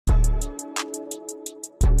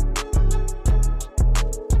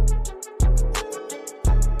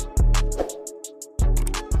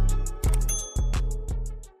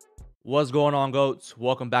What's going on, goats?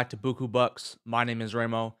 Welcome back to BooKoo Bucks. My name is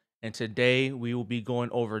Raymo, and today we will be going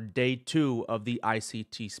over day 2 of the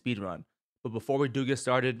ICT speedrun. But before we do get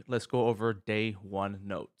started, let's go over day 1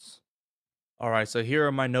 notes. Alright, so here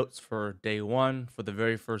are my notes for day 1. For the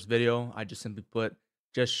very first video, I just simply put,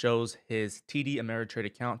 just shows his TD Ameritrade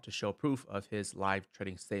account to show proof of his live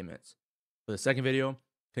trading statements. For the second video,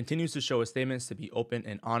 continues to show his statements to be open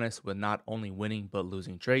and honest with not only winning but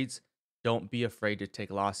losing trades. Don't be afraid to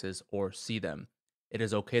take losses or see them. It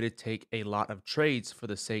is okay to take a lot of trades for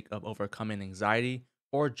the sake of overcoming anxiety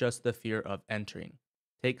or just the fear of entering.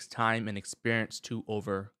 Takes time and experience to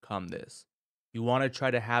overcome this. You want to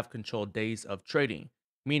try to have controlled days of trading,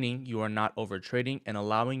 meaning you are not over trading and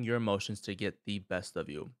allowing your emotions to get the best of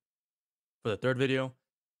you. For the third video,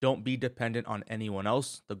 don't be dependent on anyone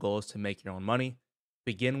else. The goal is to make your own money.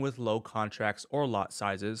 Begin with low contracts or lot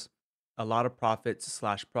sizes. A lot of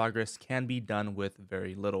profits/progress can be done with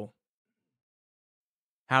very little.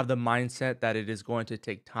 Have the mindset that it is going to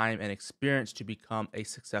take time and experience to become a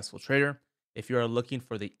successful trader. If you are looking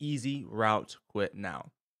for the easy route, quit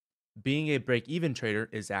now. Being a break-even trader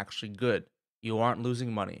is actually good. You aren't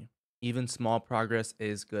losing money. Even small progress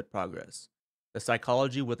is good progress. The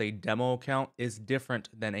psychology with a demo account is different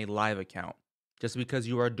than a live account. Just because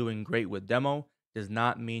you are doing great with demo does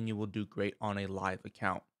not mean you will do great on a live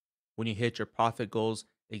account. When you hit your profit goals,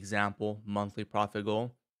 example, monthly profit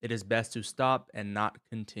goal, it is best to stop and not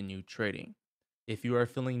continue trading. If you are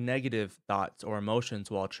feeling negative thoughts or emotions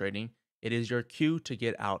while trading, it is your cue to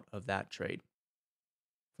get out of that trade.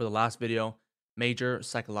 For the last video, major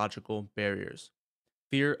psychological barriers.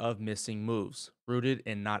 Fear of missing moves, rooted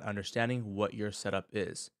in not understanding what your setup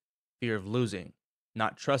is. Fear of losing,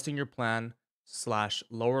 not trusting your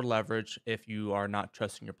plan/lower leverage if you are not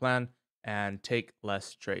trusting your plan, and take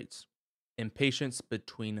less trades. Impatience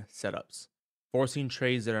between setups, forcing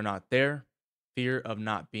trades that are not there. Fear of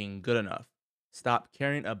not being good enough. Stop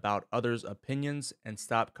caring about others' opinions and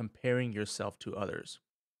stop comparing yourself to others.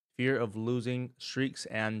 Fear of losing streaks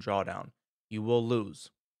and drawdown. You will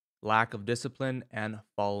lose. Lack of discipline and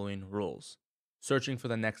following rules. Searching for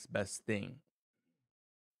the next best thing.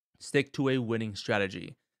 Stick to a winning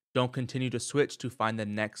strategy. Don't continue to switch to find the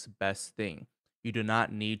next best thing. You do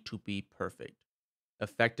not need to be perfect.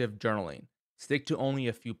 Effective journaling. Stick to only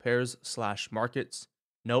a few pairs/markets.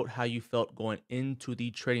 Note how you felt going into the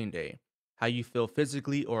trading day. How you feel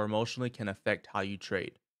physically or emotionally can affect how you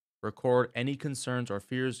trade. Record any concerns or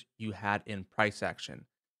fears you had in price action.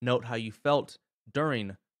 Note how you felt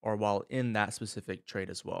during or while in that specific trade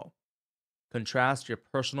as well. Contrast your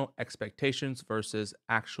personal expectations versus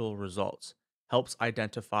actual results. Helps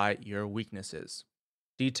identify your weaknesses.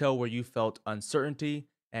 Detail where you felt uncertainty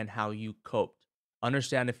and how you coped.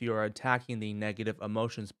 Understand if you are attacking the negative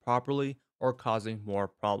emotions properly or causing more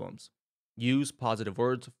problems. Use positive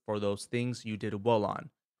words for those things you did well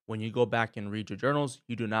on. When you go back and read your journals,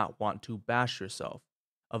 you do not want to bash yourself.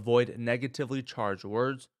 Avoid negatively charged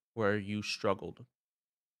words where you struggled.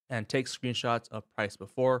 And take screenshots of price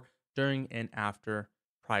before, during, and after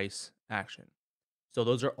price action. So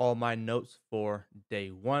those are all my notes for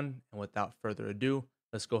day 1. And without further ado,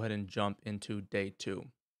 let's go ahead and jump into day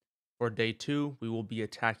 2. For day 2, we will be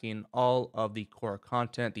attacking all of the core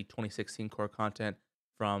content, the 2016 core content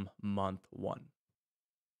from month 1.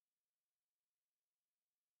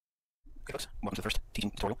 Okay, folks, welcome to the first teaching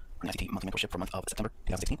tutorial on the ICT monthly mentorship for the month of September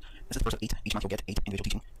 2016. This is the first of 8. Each month you'll get 8 individual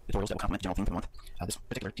teaching tutorials that will complement the general theme for the month. This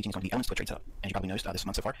particular teaching is going to be elements to a trade setup. As you probably noticed, this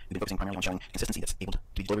month so far, we've been focusing primarily on showing consistency that's able to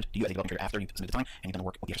be delivered to you as a developing trader after you've submitted the time and you've done the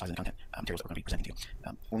work with the exercises and content materials that we're going to be presenting to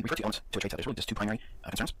you. When we refer to elements to a trade setup, there's really just 2 primary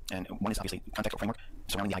concerns, and one is obviously context or framework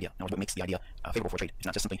surrounding the idea. In other words, what makes the idea favorable for a trade. It's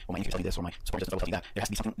not just simply, well, my indicator tells you this or my support doesn't tell you that. There has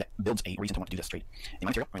to be something that builds a reason to want to do this trade. In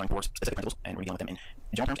my material, we're going towards specific principles and we're dealing with them in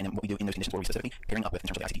general terms and then what we do in those conditions where we specifically pairing up with in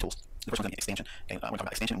terms of the ICT tools. The first one's going to be expansion. Okay, we're going to talk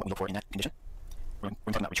about expansion and what we look for in that condition. We're going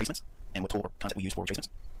to talk about retracements and what tool or concept we use for retracements.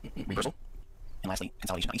 Reversal. And lastly,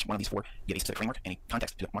 consolidation. Now, each one of these 4 give a specific framework and a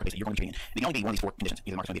context to the market base that you're going to be trading in. They can only be one of these 4 conditions.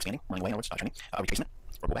 Either the market's going to be expanding, running away, in other words, trending, retracement,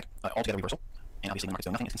 or pullback, altogether reversal. And obviously, the market's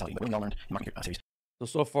doing nothing, it's consolidating. But we all learned in the market series.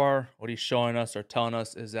 So far, what he's showing us or telling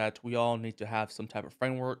us is that we all need to have some type of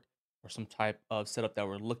framework or some type of setup that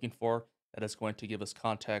we're looking for that is going to give us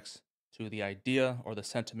context to the idea or the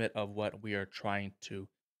sentiment of what we are trying to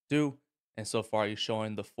do. And so far, he's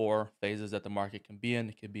showing the 4 phases that the market can be in.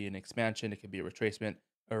 It could be an expansion, it could be a retracement,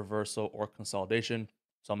 a reversal, or consolidation.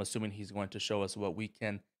 So I'm assuming he's going to show us what we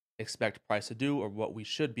can expect price to do or what we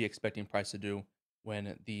should be expecting price to do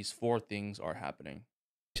when these 4 things are happening.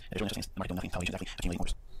 There's really just the market doing nothing, consolidation, definitely accumulating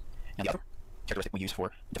orders. Now, the other characteristic we use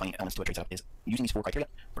for defining elements to a trade setup is using these 4 criteria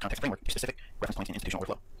for context framework to specific reference points in institutional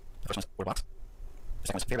workflow. The first one is order blocks. The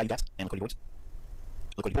second one is fair value gaps and liquidity voids,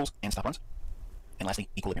 liquidity pools and stop runs, and lastly,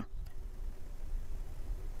 equilibrium.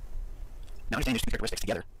 Now, understanding these two characteristics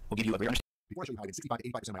together will give you a greater Before I show you how I get 65 to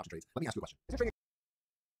 85% of my option trades, let me ask you a question. Is it trading?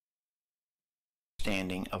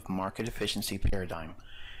 understanding of market efficiency paradigm,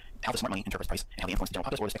 how the smart money interprets price, and how the influence the general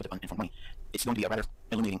populace or the speculative uninformed money. It's going to be a rather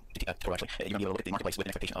illuminating tutorial, actually. You're going to be able to look at the marketplace with an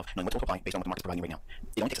expectation of knowing what to apply based on what the market's providing you right now.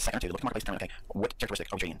 It only takes a second or two to look at the marketplace and determine, okay, what characteristics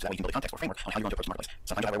are we trading? So that way you can build a context or framework on how you're going to approach the marketplace.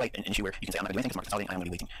 Sometimes you have an issue where you can say, I'm not going to do anything because the market's consolidating, I'm going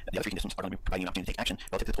to be waiting. The other three conditions are going to be providing you an opportunity to take action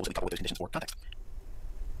relative to the tools that we couple with those conditions for context.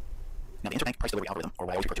 Now, the interbank price delivery algorithm, or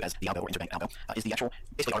what I always refer to as the algo or interbank algo, is the actual,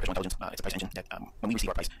 basically artificial intelligence. It's a price engine that, when we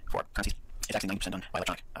receive our price for our currencies, it's actually 90% done by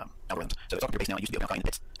electronic algorithms. So it's all computer based now. It used to be open in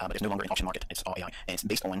bits, but it's no longer an auction market. It's all AI, and it's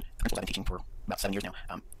based on principles I've been teaching for about 7 years now.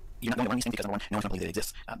 You're not going to learn these things because, number one, no one's going to believe that it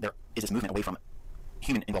exists. There is this movement away from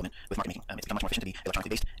human involvement with market making. It's become much more efficient to be electronically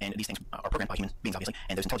based, and these things are programmed by human beings, obviously,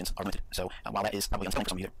 and those intelligence are limited. So while that is probably unsettling for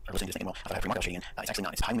some of you that are listening to this thinking, well, I have free market trading, it's actually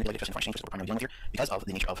not. It's highly manipulated, especially in foreign exchange, which is what we're primarily dealing with here, because of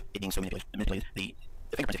the nature of it being so manipulated.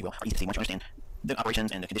 The fingerprints, if you will, are easy to see once you understand the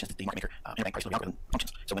operations and the conditions that the market maker interbank price delivery algorithm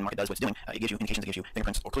functions. So when the market does what it's doing, it gives you indications, it gives you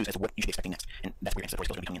fingerprints or clues as to what you should be expecting next. And that's where your anticipatory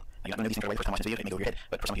skills are coming in. You're not going to know these things right away the first time watching this video. It may go over your head,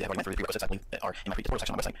 but for some of you that have already went through the process, I believe, that are in my free tutorial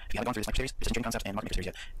section on my website, if you haven't gone through this lecture series, this trading concepts and market maker series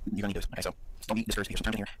yet, you're going to need those. Okay, so don't be discouraged to get some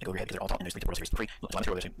terms in here that go over your head because they're all taught in those free tutorial series for free. There's a lot of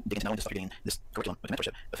tutorials to dig into not only this stuff you're getting in this curriculum with the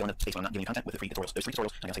mentorship, but fill in the space when I'm not giving you content with the free tutorials. Those free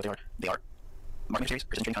tutorials, I'm going to say what they are market maker series,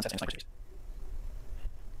 precision trading concepts, and sniper series.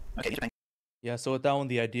 Okay, the interbank. Yeah, so with that one,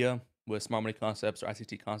 the idea with smart money concepts or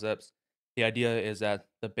ICT concepts, the idea is that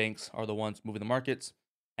the banks are the ones moving the markets,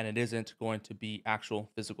 and it isn't going to be actual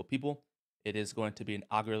physical people. It is going to be an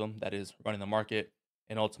algorithm that is running the market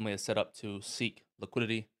and ultimately is set up to seek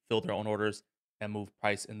liquidity, fill their own orders, and move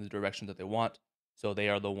price in the direction that they want. So they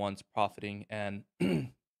are the ones profiting, and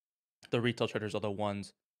the retail traders are the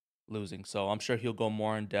ones losing. So I'm sure he'll go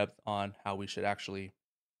more in depth on how we should actually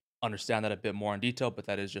understand that a bit more in detail, but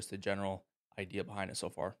that is just the general idea behind it so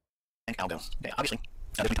far. Algo. Okay, obviously,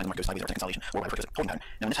 every time the market goes sideways or consolidation, or what I refer to as a holding pattern.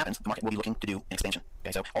 Now, when this happens, the market will be looking to do an expansion.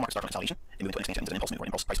 Okay, so all markets start from consolidation and move into an expansion, into an impulse move or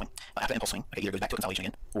impulse price swing. After the impulse swing, okay, either it goes back to a consolidation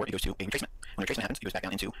again, or it goes to a retracement. When a retracement happens, it goes back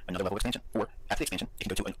down into another level of expansion, or after the expansion, it can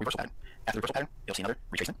go to a reversal pattern. After the reversal pattern, you'll see another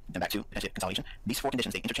retracement, then back to potentially consolidation. These four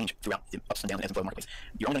conditions, they interchange throughout the ups and downs and ebbs and flows of the marketplace.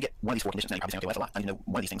 You're only going to get one of these four conditions. Now, you're probably saying, okay, well, that's a lot. I need to know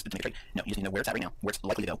one of these things to make a trade. No, you just need to know where it's at right now, where it's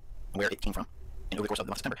likely to go, where it came from. And over the course of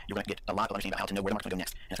the month of September, you're going to get a lot of understanding about how to know where the market's going to go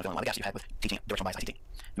next. And that's going to fill in a lot of gaps you've had with teaching directional bias ICT.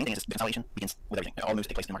 The main thing is the consolidation begins with everything. All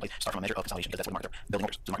moves take place in the marketplace start from a measure of consolidation because that's what the market are building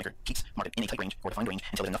orders. So the market maker keeps market in a tight range or defined range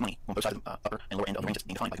until there's enough money on both sides of the upper and lower end of the ranges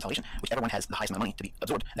being defined by consolidation. Whichever one has the highest amount of money to be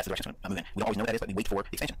absorbed, that's the direction it's going to move in. We don't always know what that is, but we wait for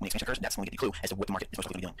the expansion. When the expansion occurs, that's when we get the clue as to what the market is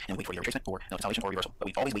most likely to be doing. And we wait for the retracement or consolidation or reversal.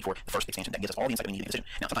 But we always wait for the first expansion. That gives us all the insight we need to make a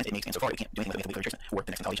decision. Now, sometimes it may expand so far that we can't do anything but we have to wait for the retracement or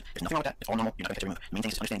the next consolidation. There's nothing wrong with that. It's all normal. You're not going to catch every move. The main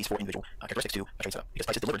thing is to understand these four individual characteristics to a trade setup because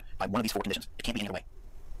price is delivered by one of these four conditions. It can't be any other way.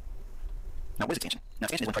 Now, what is expansion? Now,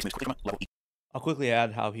 expansion is when price moves quickly from a level. I'll quickly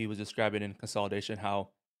add how he was describing in consolidation how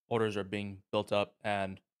orders are being built up.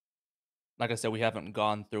 And like I said, we haven't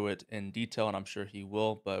gone through it in detail, and I'm sure he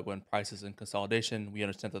will. But when price is in consolidation, we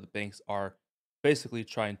understand that the banks are basically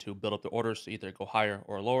trying to build up the orders to either go higher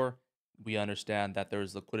or lower. We understand that there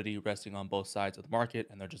is liquidity resting on both sides of the market,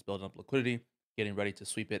 and they're just building up liquidity, getting ready to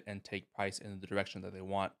sweep it and take price in the direction that they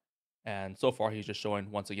want. And so far, he's just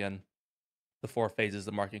showing, once again, the four phases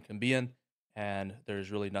the market can be in, and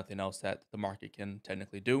there's really nothing else that the market can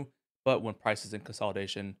technically do. But when price is in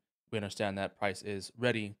consolidation, we understand that price is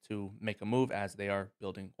ready to make a move as they are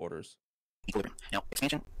building orders. Equilibrium. Now,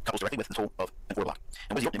 expansion couples directly with the tool of an order block.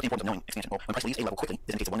 Now, what is the importance of knowing expansion? Well, when price leaves a level quickly,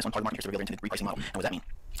 this indicates a willingness on part of the market to reveal their intended repricing model. Now, what does that mean?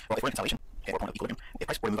 Well, if we're in consolidation, okay, or point of equilibrium, if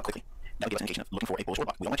price were to move up quickly, that would give us an indication of looking for a bullish order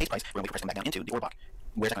block. We don't want to chase price, we're going to wait for price to come back down into the order block.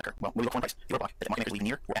 Where's that going to occur? Well, when we look for price, the order block, that the market makers leave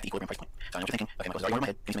near or at the equilibrium price point. So I know what you're thinking, okay, Michael, this is already over my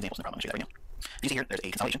head, give me some examples, no problem, I'll show you that right now. You see here, there's a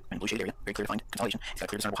consolidation in blue shaded area, very clear defined consolidation. It's got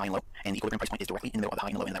a clear discernible high and low, and the equilibrium price point is directly in the middle of the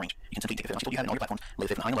high and low in that range. You can simply take the Fibonacci tool you have on all your platforms, lay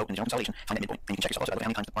the Fib from high and low in the general consolidation, find that midpoint, and you can check yourself also how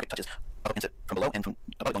many times the market touches up against it from below and from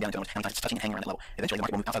above going down into how many times it's touching and hanging around that level. Eventually, the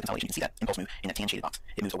market will move outside of consolidation. You can see that impulse move in that tan shaded box.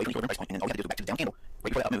 It moves away from the equilibrium price point, and then all you have to do is go back to the down candle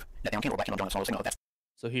right before that up move. That down candle, back candle, drawing a small signal of that.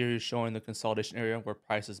 So here he's showing the consolidation area where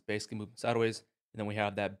price is basically moving sideways, and then we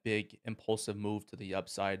have that big impulsive move to the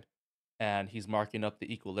upside. And he's marking up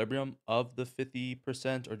the equilibrium of the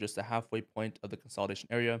 50% or just the halfway point of the consolidation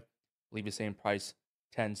area. I believe he's saying price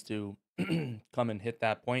tends to come and hit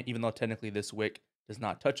that point, even though technically this wick does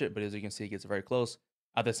not touch it, but as you can see, it gets very close.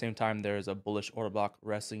 At the same time, there is a bullish order block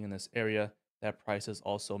resting in this area that price is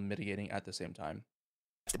also mitigating at the same time.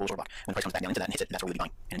 That's the bullish order block. When price comes back down into that and hits it, that's where we'll be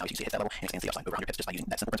buying. And now you can see it hit that level and expands the upside over 100 pips just by using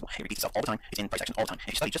that simple principle. It repeats itself all the time. It's in price action all the time.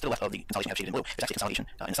 If you study just to the left of the consolidation you have shaded in blue, there's actually a consolidation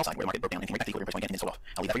in the sell side where the market broke down and came right back to the equilibrium price point again and then sold off.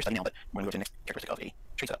 I'll leave that for your study now, but we're going to go to the next characteristic of a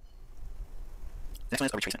trade setup. The next one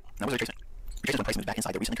is a retracement. Now, what is a retracement? Retracement is when price moves back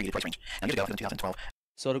inside the recently created price range. Now, years ago, in 2012,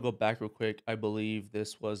 So to go back real quick, I believe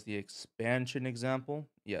this was the expansion example.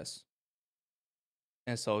 Yes.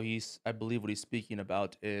 And so I believe what he's speaking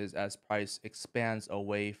about is as price expands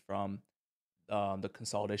away from the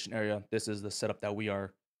consolidation area, this is the setup that we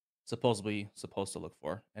are supposedly supposed to look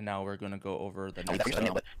for. And now we're going to go over the I'll leave that next for now,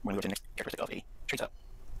 setup. but we're going to go to the next characteristic of a trade setup.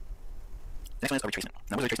 The next one is a retracement.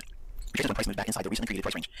 Now, what is a retracement? Retracement is when price moves back inside the recently created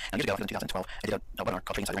price range. Now, years ago, in 2012, I did a webinar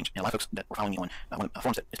called Trading Inside the Range, and a lot of folks that were following me on one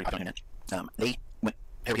forums that is pretty popular on the internet, they went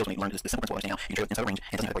heavily when they learned the simple principle of understanding how you trade inside the range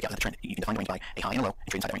and it doesn't have to break out inside the trend. You can define the range by a high and a low and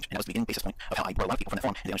trade inside that range. And that was the beginning basis point of how I brought a lot of people from that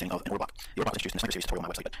forum into the understanding of an order block. The order block was introduced in the sniper series tutorial on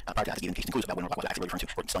my website, but prior to that, I was giving case conclusions about what an order block was actually referring to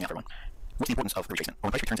or spelling out for everyone. What's the importance of the retracement? When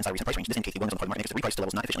price returns inside a recent price range, this indicates the willingness of the market makes the reprice to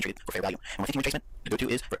levels not efficiently traded for fair value. And when thinking retracement, the go-to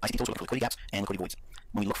is for ICT tools to look for liquidity gaps and liquidity voids.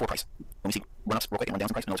 When we look for price, when we see run-ups real quick and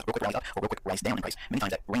run-downs in price, and also real quick rise up or real quick rise down in price, many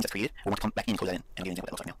times that range that's created will want to come back in and close that in. And I'll give you an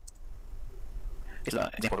example of that looks like now. Here's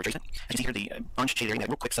an example of retracement. As you can see here, the orange shaded area, we had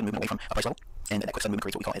a real quick sudden movement away from a price level, and that quick sudden movement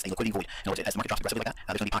creates what we call as a liquidity void. In other words, as the market drops aggressively like that,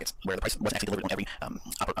 there's going to be pockets where the price wasn't actually delivered on every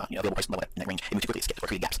available price level in that range. It moves too quickly, it skips or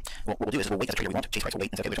creating gaps. What we'll do is we'll wait as a trader we want, chase price, we'll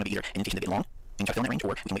wait and say, okay, there's going to be either an indication to get long and try to fill in that range,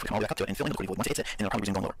 or we can wait for it to come all the way back up to it and fill in the liquidity void. Once it hits it, then it'll probably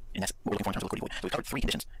resume going lower. And that's what we're looking for in terms of liquidity void. So we've covered three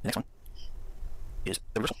conditions. The next one is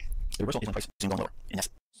the reversal. The reversal is when price resume going lower. And that's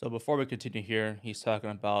So before we continue here, he's talking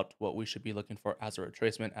about what we should be looking for as a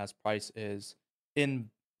retracement as price is in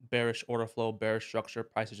bearish order flow, bearish structure,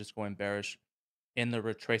 price is just going bearish. In the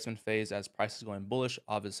retracement phase, as price is going bullish,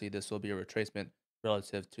 obviously this will be a retracement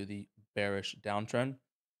relative to the bearish downtrend.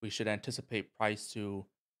 We should anticipate price to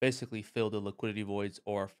basically fill the liquidity voids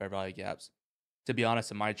or fair value gaps. To be honest,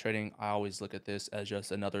 in my trading, I always look at this as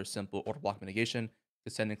just another simple order block mitigation.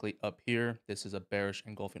 Because technically up here, this is a bearish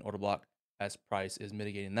engulfing order block as price is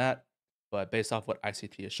mitigating that. But based off what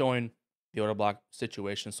ICT is showing, the order block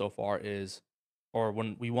situation so far is, or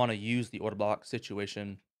when we want to use the order block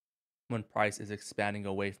situation when price is expanding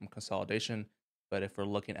away from consolidation. But if we're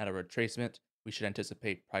looking at a retracement, we should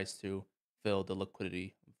anticipate price to fill the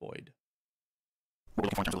liquidity void. what we're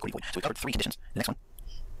looking for in terms of liquidity void. So we covered three conditions. The next one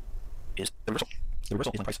is the reversal. The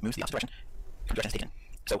reversal is when price moves the opposite direction. Direction is taken.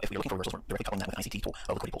 So if we're looking for reversals, we're directly coupling that with an ICT tool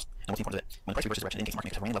of liquidity pools. And what's the importance of it? When price reverses direction, it indicates market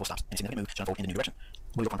makes a random level stops and a significant move should unfold in the new direction.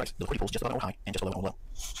 When we look on price, the liquidity pools just above or high and just below or low.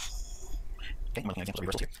 Okay, we're looking at examples of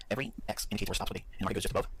reversals here. Every X indicates where stops will be. And the market goes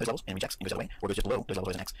just above those levels and rejects and goes the other way, or goes just below those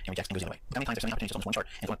levels as an X and rejects and goes the other way. How many times there's so many opportunities on this one chart,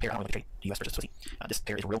 and so I pair out with the trade, the US versus Swiss. This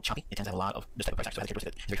pair is real choppy. It tends to have a lot of this type of price action. So I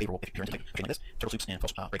think it's very favorable if you're into trading like this. Turtle swoops and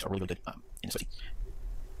false breaks are really, really good in the Swiss.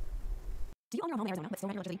 Do you own your home in Arizona, but still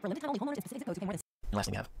rent electricity? For a limited time only, homeowners is specific code to pay more than. And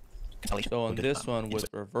lastly, we have consolidation. So in this one with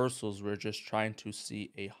reversals, we're just trying to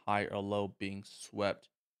see a high or low being swept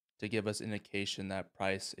to give us indication that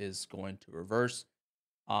price is going to reverse.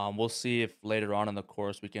 We'll see if later on in the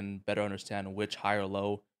course we can better understand which high or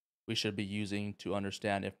low we should be using to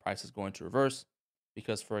understand if price is going to reverse.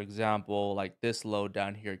 Because for example, like this low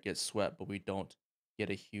down here gets swept, but we don't get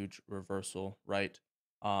a huge reversal, right?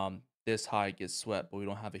 This high gets swept, but we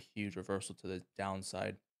don't have a huge reversal to the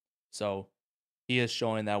downside. So he is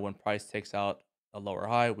showing that when price takes out a lower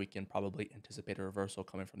high, we can probably anticipate a reversal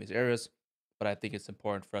coming from these areas. But I think it's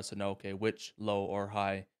important for us to know, okay, which low or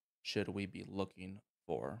high should we be looking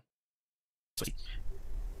for? And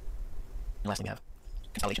lastly, we have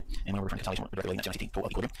consolidation. And when we're referring to consolidation, we're directly relating that to ICT tool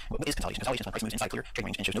of equilibrium. What is consolidation? Consolidation is when price moves inside clear trading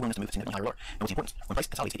range and shows no willingness to move significantly higher or lower. And what's the importance? When price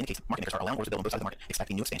consolidates, it indicates market makers are allowing orders to build on both sides of the market,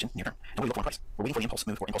 expecting new expansion near term. And we look for on price. We're waiting for the impulse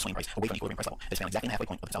move or impulse swing price away from the equilibrium price level. It's found exactly in the halfway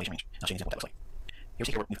point of the consolidation range. I'll show you an example of what that looks like.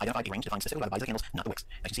 Here we've identified a range defined specifically by the bodies of the candles, not the wicks.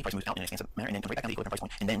 As you can see, price moves out in an expansive manner and then comes right back down to the equilibrium price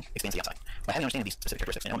point and then expands to the outside. By having understanding these specific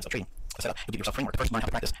characteristics and elements of trading setup, you'll give yourself a framework to first learn how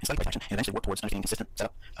to practice and study price action and eventually work towards understanding consistent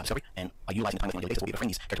setup discovery. And by utilizing the time with me on a daily basis, we'll be able to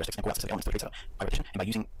frame these characteristics and pull out specific elements of the trade setup by repetition. And by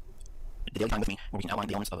using the daily time with me, where we can outline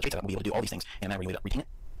the elements of the trade setup, we'll be able to do all these things in a manner where you'll be able to retain it,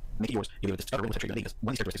 make it yours. You'll be able to discover what the trade because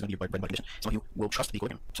one of these characteristics is going to be your bread and butter condition. Some of you will trust the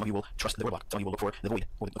equilibrium. Some of you will trust the order block. Some of you will look for the void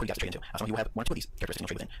or the liquidity gaps to trade into. Some of you will have one or two of these characteristics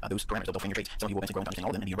to trade within. Those parameters will frame your trades. Some of you will eventually grow into understanding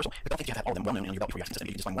all of them and be universal. But don't think you have to have all of them well known in your belt before you actually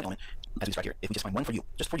you can just find one element as we described here. If we just find one for you,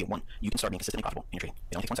 just for you, one, you can start being consistently profitable in your trading.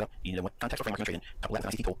 It only takes one setup. You need to know what context or framework you're trading, couple that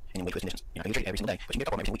with an ICT tool, and then wait for those conditions. You're not going to trade every single day, but you can get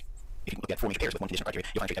a couple of them every single week. If you look at 4 major pairs with one condition criteria,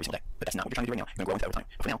 you'll find trade every single day. But that's not what you're trying to do right now. You're going to grow into that over time.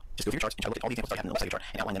 But for now, just go through your charts and try to look at all the examples that I have on the left side of your chart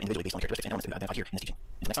and outline them individually based on the characteristics and elements that we identified here in this teaching.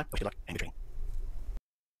 Until next time, wish you luck and good trading.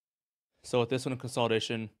 So with this one in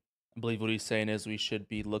consolidation, I believe what he's saying is we should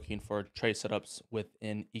be looking for trade setups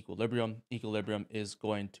within equilibrium. Equilibrium is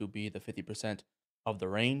going to be the 50% of the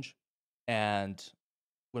range. And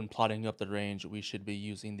when plotting up the range, we should be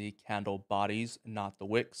using the candle bodies, not the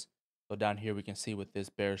wicks. So down here, we can see with this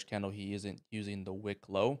bearish candle, he isn't using the wick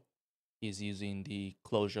low. He's using the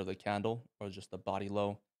closure of the candle or just the body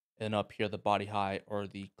low. And up here, the body high or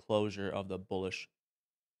the closure of the bullish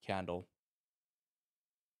candle.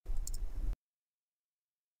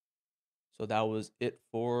 So that was it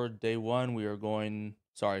for day one.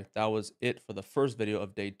 That was it for the first video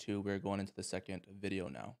of day two. We're going into the second video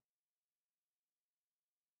now.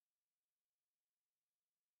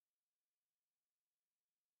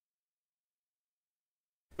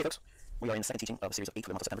 Hey folks, we are in the second teaching of a series of 8 for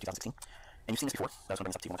the month of September 2016. And you've seen this before, so I was going to bring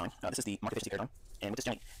this up to you one more time. This is the market efficiency paradigm, and what this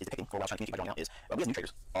giant is depicting for what I was trying to communicate by drawing out is we as new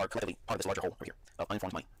traders are collectively part of this larger whole over here of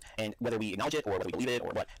uninformed money. And whether we acknowledge it or whether we believe it or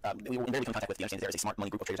what, we will invariably come in contact with the understanding that there is a smart money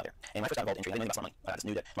group of traders out there. And when I first got involved in trading, I didn't know about smart money. I just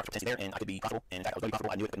knew that market potential there and I could be profitable. And in fact, I was really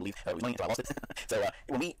profitable. I knew it, I couldn't believe it was money until I lost it. So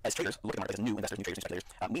when we as traders look at the market as new investors, new traders, new speculators,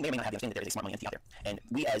 we may or may not have the understanding that there is a smart money entity out there. And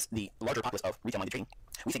we as the larger populace of retail-minded trading,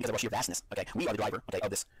 we think because of our sheer vastness, okay, we are the driver, okay, of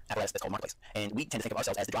this apparatus that's called marketplace. And we tend to think of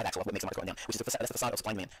ourselves as the drive axle of what makes the market go up and down, which is that's the facade of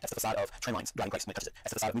supply and demand. That's the facade of trend lines driving price when it touches it.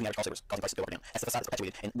 That's the facade of moving average call savers causing prices to go up or down. That's the facade that's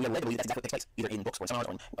perpetuated. And we are led to believe that's exactly what takes place, either in books or in seminars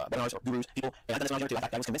or in webinars or gurus, people. And I've done this when I was younger too.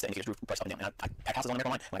 I was convinced that indicators drew prices up and down. And I passed this on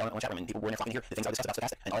America Online when I got on the chat room and people were in there flocking to hear the things I discussed about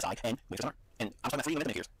stochastic and RSI and indicators are. And I'm talking about 3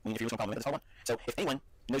 indicators. I mean, if you're no problem with this whole one. So if anyone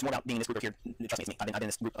knows more about being in this group over here, trust me, it's me. I've been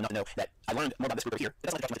in this group enough to know that I learned more about this group over here. It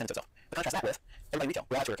doesn't like to trust my sense of self. But contrast that with everybody in retail.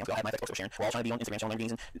 We're all Twitter accounts. We all have my Facebook sharing. We're all trying to be on Instagram, showing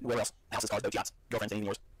readings and whatever else. Houses, cars, boats, yachts, girlfriends, and even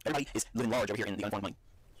yours. Everybody is living large over here in the uninformed money.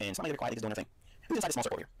 And somebody over quiet is doing their thing. Who's inside this small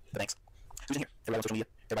circle over here? The banks. Who's in here? Everybody on social media.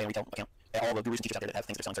 Everybody on retail account. All the gurus and teachers out there that have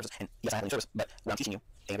things that are selling services. And yes, I have a service, but what I'm teaching you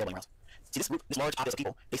ain't available anywhere else. See, this group, this large populace of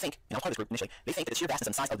people, they think, and I was part of this group initially, they think that the sheer vastness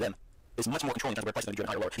and size of them is much more controlling in terms of where prices are going to be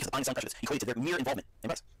driven higher or lower because the buying and selling pressures equated to their mere involvement in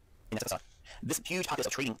price. And that's the facade. This huge populace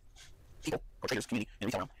of trading people, or traders, community, in the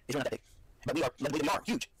retail realm, is really not that big. But we are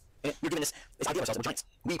huge. And we're given this idea of ourselves, we're giants.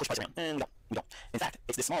 We push price around, and we don't. In fact,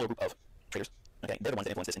 it's this smaller group of traders, okay, they're the ones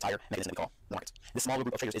that influence this entire mechanism that we call the markets. This smaller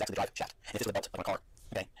group of traders is actually the drive shaft. And it's the belt of a car,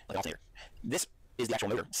 okay, like an alternator. This is the actual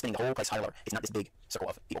motor spinning the whole price higher or lower. It's not this big circle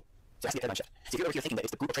of people. So it has to be a paradigm shift. So if you're over here thinking that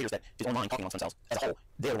it's the group of traders that is online talking amongst themselves as a whole,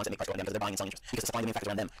 they're the ones that make price go down because they're buying and selling interest. Because the supply and demand factors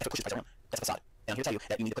around them, that's what pushes price around. That's a facade. And I'm here to tell you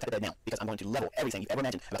that you need to put that to bed now because I'm going to level everything you've ever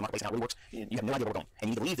imagined about the marketplace and how it really works. You have no idea where we're going. And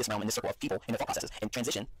you need to leave this realm and this circle of people in their thought processes and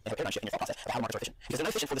transition and have a paradigm shift in your thought process of how the markets are efficient. Because they're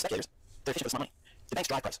not efficient for the speculators. They're efficient for smart money. The banks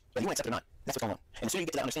drive price. Whether you want to accept it or not, that's what's going on. And as soon as you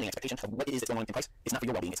get to that understanding and expectation of what it is that's going on in price, it's not for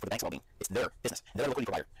your well-being, it's for the bank's well-being. It's their business. They're a liquidity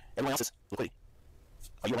provider. Everyone else is liquidity.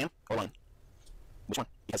 Are you a lamb or a lion? Which one?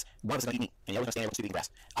 Because one of us is going to eat me, and the other one's going to stand there with eating grass.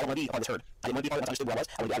 I don't want to be a part of this herd. I didn't want to be a part of it. I understood where I was.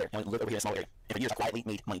 I want to be out there. I want to live over here in a small area. And for years, I quietly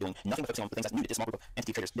made money doing nothing but focusing on the things I knew that this small group of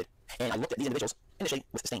entity traders did. And I looked at these individuals initially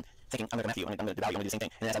with disdain, thinking, I'm going to Matthew, I'm going to devalue, I'm going to do the same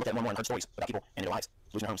thing. And as I looked at more and more and heard stories about people and their lives,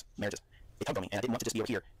 losing their homes, marriages, it tugged on me, and I didn't want to just be over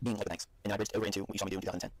here being like the banks. And then I bridged over into what you saw me do in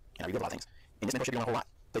 2010. And I revealed a lot of things. In this mentorship, you're going to learn a whole lot.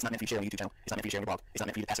 But it's not meant for you to share on your YouTube channel. It's not meant for you to share on your blog. It's not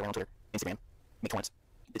meant for you to pass around on Twitter, Instagram, make comments.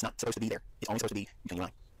 It's not supposed to be there. It's only supposed to be between you and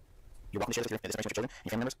I. You're welcome to share this with your children,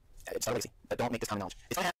 your family members. It's not a legacy, but don't make this common knowledge.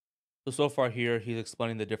 It's not So far here, he's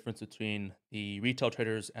explaining the difference between the retail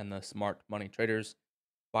traders and the smart money traders.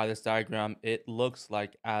 By this diagram, it looks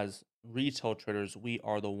like as retail traders, we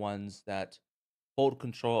are the ones that hold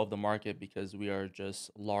control of the market because we are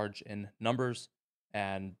just large in numbers.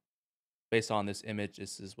 And based on this image,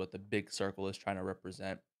 this is what the big circle is trying to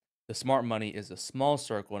represent. The smart money is a small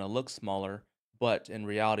circle and it looks smaller, but in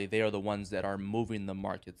reality, they are the ones that are moving the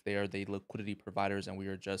markets. They are the liquidity providers, and we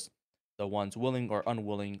are just the ones willing or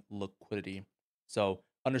unwilling liquidity. So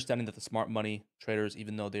understanding that the smart money traders,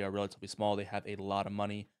 even though they are relatively small, they have a lot of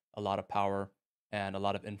money, a lot of power, and a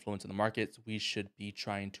lot of influence in the markets. We should be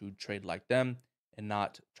trying to trade like them and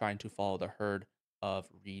not trying to follow the herd of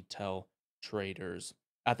retail traders.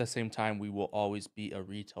 At the same time, we will always be a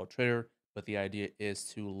retail trader, but the idea is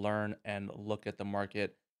to learn and look at the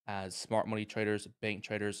market as smart money traders, bank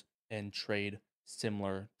traders, and trade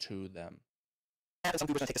similar to them. some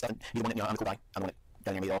people are going to take this stuff and be the one that, I'm the cool guy. I'm the one that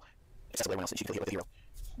doesn't me at all. Accessible to everyone else, and you can feel it with the hero.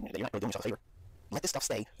 You're not really doing yourself a favor. Let this stuff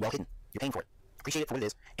stay well hidden. You're paying for it. Appreciate it for what it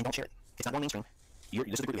is, and don't share it. It's not going mainstream. This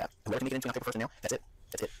is the group we have. Whoever can make it into October 1st and now, that's it.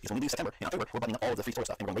 That's it. Because when we do September, in October, we're buttoning up all of the free store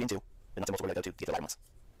stuff, and we're going right into the nuts and bolts we're going to go to get the live months.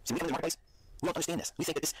 So we come to the marketplace, we don't understand this. We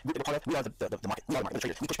think that this group that we're part of, we are the market. We are the market, the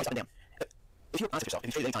traders. We push price up and down. If you're honest with yourself, if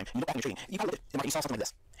you trade at any time, you look back in your trading, you probably looked at the market, you saw something like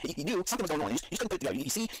this. You knew something was going on, and you just couldn't put it together. You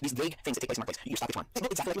see these vague things that take place in the marketplace. You stop each one. They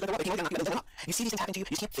look exactly like they came like they're not. You see these things happen to you,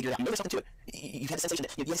 you just can't figure it out. You know there's something to it. You have the sensation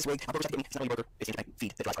that, yes, this rig, my broker's not getting me. It's not only a broker, it's the interbank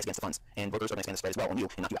feed that drives price against the funds. And brokers are going to expand the spread as well on you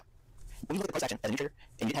and knock you out. When you look at the price action as a new trader,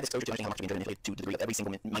 and you didn't have exposure to understanding how markets are being driven to the degree of every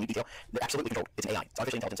single minute detail, they're absolutely controlled. It's an AI. It's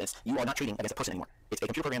artificial intelligence. You are not trading against a person anymore. It's a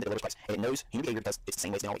computer program that delivers price, and it knows human behavior because it's the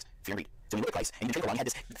same way as they always. Fear and greed. So when you look at price, and you trade along, you had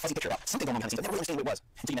this fuzzy picture about something going on behind the scenes, but never really understanding what it was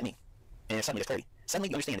until you met me. And suddenly there's clarity. Suddenly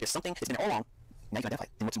you understand that there's something that's been there all along. Now you can identify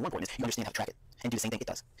it. And what's more important is you understand how to track it and do the same thing it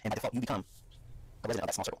does. And by default, you become a resident of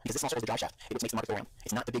that small circle. Because this small circle is the drive shaft. It makes the market go around.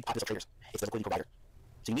 It's not the big populace of traders. It's the liquidity provider.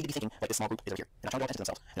 So you need to be thinking like this small group is over here. They're not trying to draw attention to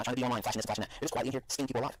themselves. They're not trying to be online, flashing this, flashing that. They're just quietly in here, skinning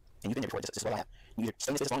people alive. and you've been there before, this is what I have. You either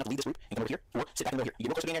stay in this long enough to leave this group and come over here, or sit back and go here. You get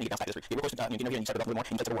real close to being there, you get bounce back to this group. You get real close to, you get over here and you start to develop a little more,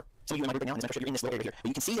 and you start to war. Some of you in my group right now, in this mentorship, you're in this little area here. But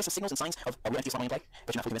you can see there's some signals and signs of a real money in play,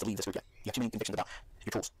 but you're not fully convinced to leave this group yet. You have too many convictions about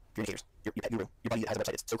your tools, your indicators, your pet guru, your buddy that has a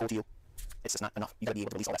website. It's so cool to you. It's just not enough. You gotta be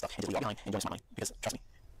able to release all that stuff and just leave it all behind and join smart money. Because trust me,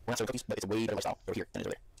 we're not selling cookies, but it's a way better lifestyle over here than it is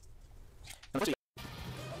over there. Unfortunately,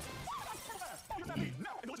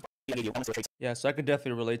 I gave you almost a trade. Yeah, so I can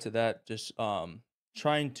definitely relate to that. Just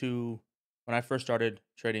trying to, when I first started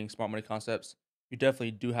trading smart money concepts, you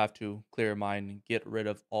definitely do have to clear your mind and get rid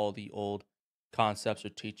of all the old concepts or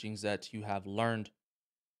teachings that you have learned,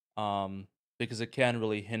 because it can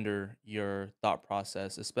really hinder your thought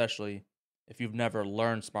process, especially if you've never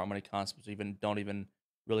learned smart money concepts, or even don't even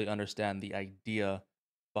really understand the idea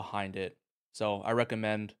behind it. So I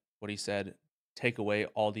recommend what he said: take away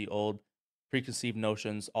all the old preconceived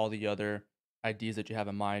notions, all the other ideas that you have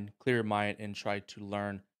in mind, clear your mind, and try to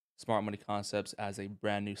learn smart money concepts as a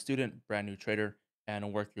brand new student, brand new trader,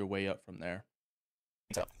 and work your way up from there.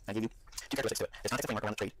 So I give you two characteristics to it. It's not a framework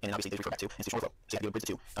around the trade, and then obviously there's refer back to institutional flow. So you have to do a bridge the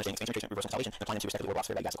two, understanding expansion, rotation, reversal, consolidation, and applying them to respective order blocks,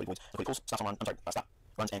 fair value, gas, liquidity points, liquidity pools, stops on, stop,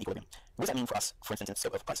 runs, and equilibrium. What does that mean for us, for instance, in the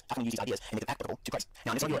scope of price? How can we use these ideas and make them applicable to price?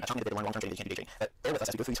 Now, in this video, I'm talking a bit of long-term trading, can't do day trading, but bear with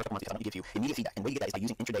us as we go through these first couple months because I'm going to give you immediate feedback, and the way you get that is by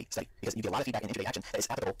using intraday study, because you get a lot of feedback in intraday action that is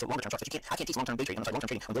applicable to longer-term charts. I can't teach long-term day trading,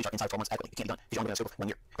 long-term trading on day chart inside 12 months adequately. It can't be done because you're only going to circle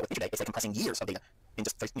 1 year. But with intraday, it's like compressing years of data in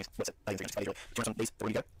just 30 minutes. What's it? 3 days, 200 some days, where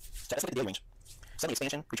do you go? So let's look at the daily range. Suddenly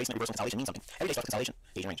expansion, retracement, reversal, consolidation means something. Every day starts consolidation,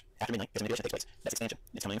 Asian range. After midnight, there's a manipulation that takes place. That's expansion.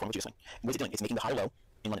 It's coming in the form of a Judah swing. What is it doing? It's making the high low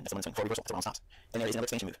in London. That's the London swing for reversal. That's where it stops. Then there is another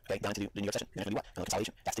expansion move, okay, down into the New York session. You're going to do what? Another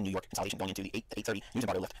consolidation. That's the New York consolidation going into the 8 to 8:30 news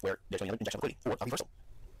embargo lift, where there's another injection of liquidity or a reversal.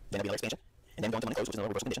 Then there'll be another expansion. And then go into money close, which is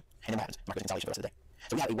another reversal condition. And then what happens? Market consolidation for the rest of the day.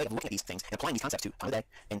 So we have a way of looking at these things and applying these concepts to time of day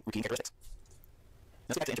and repeating characteristics.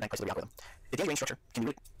 Let's get back to interbank price delivery algorithm. The daily range structure can be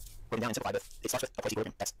really broken down and simplified, but it starts with a price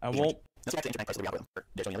equilibrium. That's I Asian range. won't Let's get back to interbank price delivery algorithm.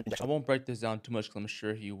 There's only another I injection. won't break this down too much because I'm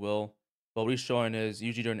sure he will. But what he's showing is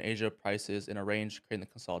usually during Asia, prices in a range, creating the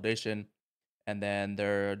consolidation. And then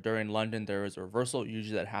during London, there is a reversal.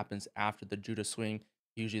 Usually that happens after the Judah swing.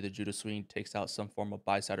 Usually the Judah swing takes out some form of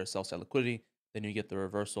buy side or sell side liquidity. Then you get the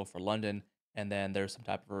reversal for London. And then there's some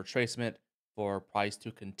type of retracement for price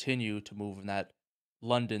to continue to move in that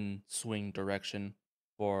London swing direction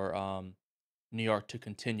for New York to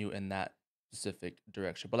continue in that specific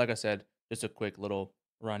direction. But like I said, just a quick little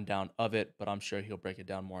rundown of it, but I'm sure he'll break it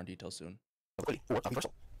down more in detail soon. Liquidity or a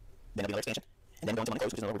reversal. Then there'll be another expansion. And then go into money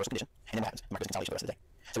close, which is another reversal condition. And then what happens? Market consolidation for the rest of the day.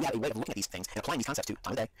 So we have a way of looking at these things and applying these concepts to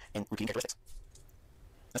time of day and repeating characteristics.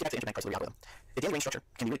 Let's get back to interbank price delivery algorithm. The daily range structure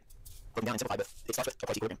can be really broken down and simplified, but it starts with a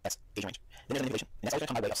price equilibrium. That's Asian range. Then there's a manipulation, and that's always going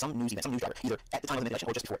to come by way of some news event, some news driver, either at the time of the manipulation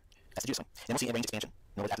or just before. That's the Judah swing. Then we'll see a range expansion.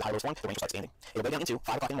 In other words, after the high low form, the range will start expanding. It'll go down into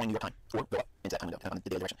 5 o'clock in the morning New York time, or go up into that time window, the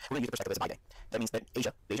daily direction. We're going to use the perspective as a buy day. That means that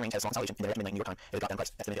Asia, the Asian range has a long consolidation, and then at midnight New York time, it'll drop down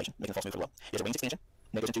price. That's the manipulation, making a false move for the low. There's a range expansion,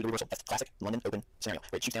 then it goes into the reversal. That's the classic London open scenario,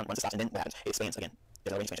 where it shoots down, runs to stops, and then what happens? It expands again.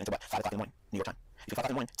 There's another range expansion until what? 5 o'clock in the morning New York time. Between 5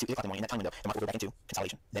 o'clock in the morning to 8 o'clock in the morning, in that time window, the market will go back into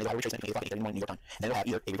consolidation. Then it'll have a retracement between 8 o'clock and 8:30 in the morning New York time. And then it'll have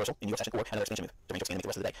either a reversal in New York session or another expansion move. The range will expand the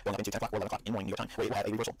rest of the day, going up into 10 o'clock or 11 o'clock in the morning New York time, where it will have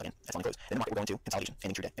a reversal again. That's on the close. Then the market will go into consolidation and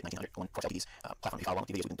intraday at 1900 on Forex LPD's platform. If you follow along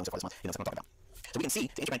with the videos we've been doing so far this month, you know what I'm talking about. So we can see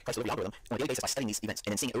the interbank price delivery algorithm on a daily basis by studying these events and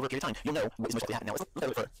then seeing it over a period of time. You'll know what is most likely to happen. Now let's look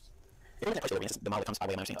at it further. Interbank price delivery is the model that comes by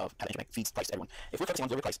way of my understanding of how the interbank feeds price to everyone. If we're focusing on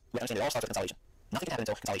delivery price, we understand it all starts with consolidation. Nothing can happen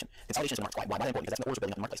until consolidation. Consolidation is the market. Why is that important? Because that's when orders are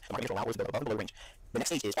building up in the marketplace. The market will allow orders to build above and below range. The next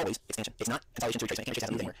stage is always expansion. It's not consolidation to retracement. It can't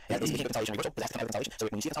retrace anywhere. It has a consolidation reversal, but that's the kind of consolidation. So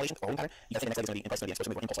when you see consolidation or holding pattern, you got to think the next leg is going to be in price going to be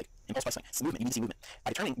supposed to move on impulse like impulse price swing. It's movement. You need to see movement. By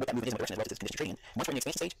determining what that movement is and what direction is relative to this condition trading in, once we're in the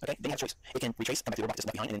expansion stage, okay, then you have a choice. It can retrace, come back to the order block just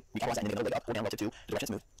left behind, and then recapitalize that and then make another leg up or down relative to the direction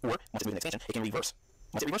it's moved. Or once it's moving in expansion, it can reverse.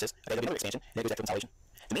 Once it reverses, okay, there'll be another expansion, then it goes back to consolidation.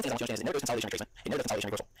 The main thing I want you to understand is it never goes consolidation retracement. It never does consolidation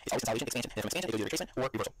reversal. It's always consolidation expansion, and from expansion it goes either retracement or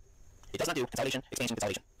reversal. It does not do consolidation, expansion,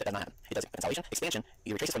 consolidation. That does not happen. It does consolidation, expansion,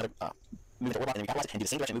 either retraces from another movement to order block and then recapitalize it and do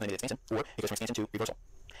the same direction movement into expansion, or it goes from expansion to reversal.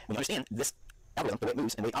 When you understand this algorithm, the way it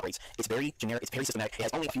moves and the way it operates, it's very generic, it's very systematic. It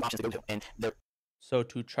has only a few options to go to, and they're So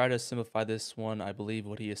to try to simplify this one, I believe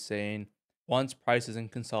what he is saying, once price is in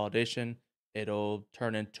consolidation, it'll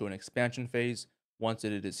turn into an expansion phase. Once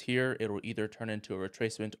it is here, it will either turn into a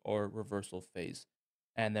retracement or reversal phase.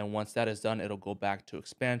 And then once that is done, it'll go back to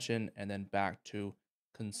expansion and then back to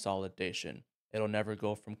consolidation. It'll never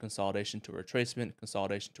go from consolidation to retracement,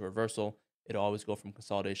 consolidation to reversal. It'll always go from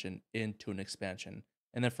consolidation into an expansion.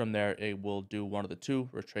 And then from there, it will do one of the two,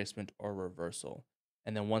 retracement or reversal.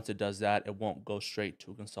 And then once it does that, it won't go straight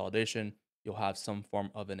to consolidation. You'll have some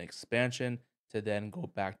form of an expansion to then go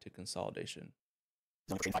back to consolidation.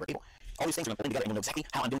 on the trading fiber cable. all these things are going to blend together, and you'll know exactly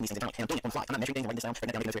how I'm doing these things internally. And I'm doing it on the fly. I'm not measuring things, writing this down,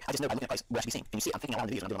 writing it down, I just know by looking at price, we're actually seeing. And you see it, I'm thinking out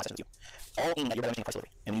loud in the videos when I'm doing my sessions with you. All in that you're better understanding price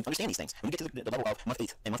delivery. And when you understand these things, when you get to the level of month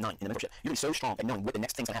 8 and month 9 in the mentorship, you're going to be so strong at knowing what the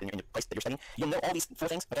next thing's going to happen in your price that you're studying. You'll know all these 4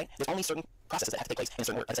 things, okay? There's only certain processes that have to take place in a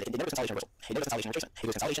certain order. Like I said, it never goes consolidation reversal. It never goes consolidation retracement. It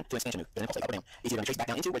goes consolidation to expansion move. There's an impulse like up or down. It's either going to trace back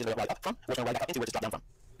down into where it's going to ride up from, or it's going to ride back up into where it's dropped down from.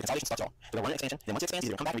 The consolidation stops all. They're going to run an expansion, then once it expands,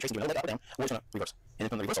 it's either going to come back and retrace and do another leg up or down, or it's going to reverse. And then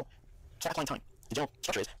from the reversal, start applying time. The general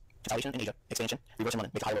structure is consolidation in Asia, expansion, reverse in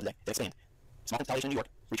London, make a higher low today, then expand. Small consolidation in New York,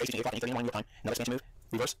 retrace using 8 o'clock and 8:30 in New York time, another expansion move,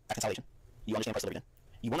 reverse, back consolidation. You understand price delivery then.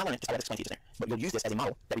 You will not learn it just by explaining to you just there, but you'll use this as a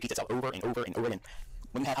model that repeats itself over and over and over again.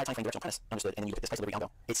 When you have high time frame directional premise understood, and then you look at this price delivery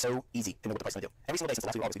algo, it's so easy to know what the price is going to do. Every single day since the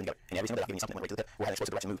last week of August we've been together, and every single day I've given you something that relates to the or had an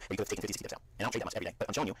explosive direction move where you could have taken 50, 60 tips out. And I don't trade that much every day, but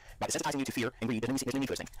I'm showing you by desensitizing you to fear and greed, there's no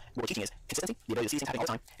need for those things. What we're teaching is consistency, the ability to see things happening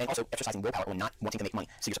all the time, and also exercising willpower when not wanting to make money.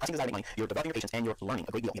 So you're suppressing desire to make money, you're developing your patience, and you're learning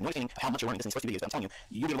a great deal. You're not understanding how much you're learning. This is in the first 2 videos, but I'm telling you,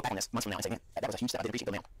 you'll be able to look back on this months from now and say, man, that was a huge step. I didn't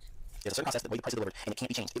appreciate it till now. There's a certain process, the way the price is delivered, and it can't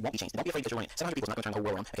be changed. It won't be changed. And don't be afraid because you're running it. 700 people is not going to turn the whole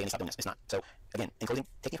world around. Okay, and stop doing this. It's not. So again, in closing,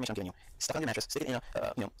 take the information I'm giving you, stuff it on your mattress, stick it in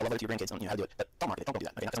a letter to your grandkids on how to do it. But don't market it. Don't go do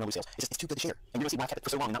that. Okay, not because I'm going to lose sales. It's too good to share. And you're going to see why I've kept it for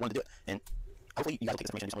so long and not wanting to do it. And hopefully you guys will take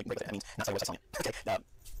this information and do something great with it. That means not selling websites selling it. Okay.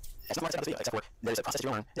 That's not what I said about this video, except for there's a process you're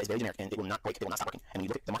going to learn that is very generic and it will not break. It will not stop working. And when you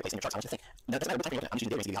look at the marketplace in your charts, I want you to think. Now, it doesn't matter what time you're looking at. I'm just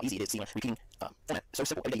using the difference to give you how easy it is to see repeating format. So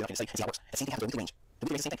simple. Every day you look at it and see how it works. The same thing happens with the range. The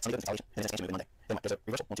weekly range is the same thing. Sunday goes consolidation, and then it's expansion move Monday. Then there's a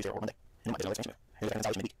reversal, 1, 2, 0, or Monday. And then there's another expansion move. There's a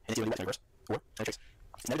consolidation midweek, and it's either going to reverse or trace.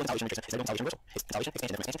 It's never going to consolidation reversal. It's never going to reversal. It's consolidation,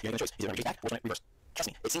 expansion, then expansion. You're going to choice. You're going to retrace back or it's going to reverse. Trust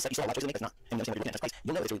me, it seems like you saw a lot of choices to make, but it's not. And when you understand what you're looking at, that's price,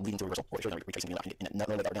 you'll know it's really leading to a reversal or it's really retracing you in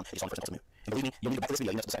another leg up or down. It's on the first impulse move. And believe me, you'll need to go back to this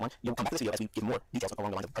video. You know, it's the second one. You'll come back to this video as we give more details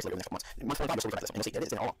along the lines of price delivery over the next couple months. Month 25, we'll look at this, and you'll see that it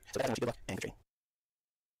is all along. So that's good luck and good trading.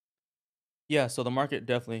 Yeah, so the market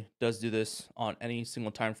definitely does do this on any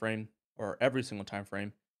single time frame or every single time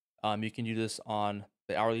frame. You can do this on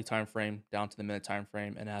the hourly time frame down to the minute time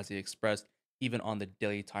frame, and as he expressed, even on the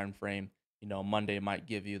daily time frame. You know, Monday might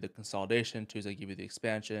give you the consolidation, Tuesday give you the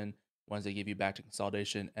expansion, Wednesday give you back to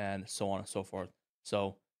consolidation, and so on and so forth.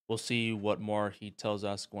 So we'll see what more he tells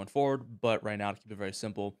us going forward. But right now, to keep it very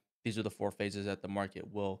simple, these are the 4 phases that the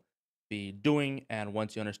market will be doing. And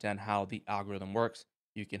once you understand how the algorithm works,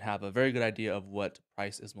 you can have a very good idea of what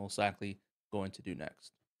price is most likely going to do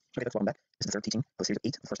next. Okay, folks, welcome back. This is the third teaching of the series of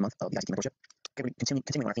 8 of the first month of the ICT mentorship. Okay, we're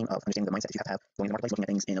continuing on our theme of understanding the mindset that you have going in the marketplace, looking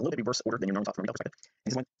at things in a little bit reverse order than your normal thought from a retail perspective. And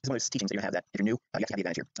this is one of those teachings that you're going to have that if you're new, you have to have the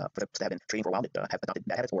advantage here. For those that have been trading for a while, that have adopted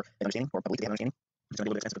bad habits or an understanding or believe they have an understanding, it's going to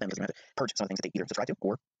be a little bit expensive for them because they're going to have to purge some of the things that they either subscribe to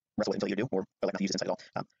or wrestle with until you do or feel like not to use this insight at all.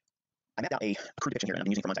 I mapped out a crude depiction here, and I've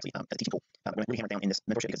been using it for months actually as a teaching tool. We're going to really hammer it down in this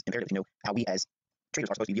mentorship because it's imperative to know how we as traders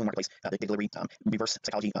are supposed to be viewing the marketplace, the delivery, reverse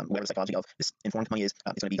psychology, whatever the psychology of this informed money is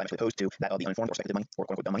going to be diametrically opposed to that of the uninformed or speculative money or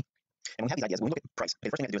quote unquote dumb money. And when we have these ideas, when we look at price, okay,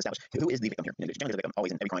 the first thing we have to do is establish who is the victim here. You know, generally, the victim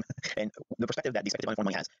always in every crime. And the perspective that the speculative uninformed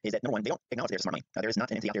money has is that number one, they don't acknowledge there's smart money. There is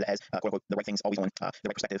not an entity out there that has quote unquote the right things always on the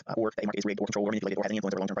right perspective, or that the market is rigged or controlled or manipulated or has any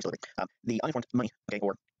influence over long-term price delivery. The uninformed money, okay,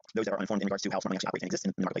 or those that are uninformed in regards to how smart money actually operates and exists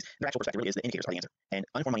in the marketplace, their actual perspective really is the indicators are the answer. And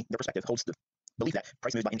uninformed money, their perspective holds the belief that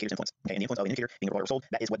price moves by indicators influence. Okay, and the influence of an indicator being bought or sold,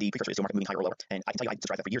 that is what the precursor is to a market moving higher or lower. And I can tell you, I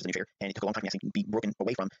subscribed that for years as a new trader, and it took a long time for me to actually be broken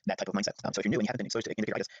away from that type of mindset. So if you're new and you haven't been exposed to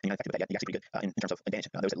indicator ideas, and you're not effective with that yet, you're actually pretty good in terms of advantage.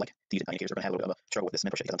 Those that like to use indicators are going to have a little bit of a struggle with this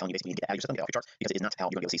mentorship because I'm telling you basically you need to get out of your system, get off your charts, because it is not how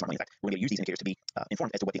you're going to be able to see smart money. In fact, we're going to use these indicators to be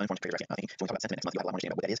informed as to what the uninformed traders are actually thinking. So when we talk about sentiment next month, you have a lot more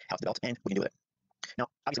understanding about what that is, how it's developed, and what you can do with it. Now,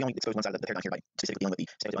 obviously, we only expose one side of the paradigm here by specifically dealing with the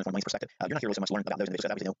speculative uninformed money's perspective. You're not here really so much to learn about those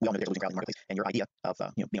individuals, because we all know there's a losing crowd in the marketplace, and your idea of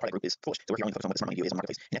being part of that group is foolish. So we're here only focused on what the smart money view is in the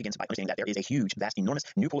marketplace, and that begins by understanding that there is a huge, vast, enormous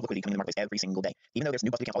new pool of liquidity coming in the marketplace every single day. Even though there's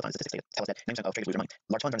new buzz accounts all the time, the statistics tell us that 90% of traders lose their money.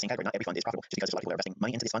 Large funds are in the same category. Not every fund is profitable just because there's a lot of people that are investing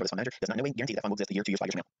money into this fund, but this fund manager does not in no way guarantee that fund will exist a year, 2 years, 5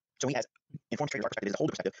 years from now. So we as informed traders, our perspective is a whole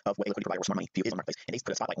perspective of what a liquidity provider or smart money view is in the marketplace, and they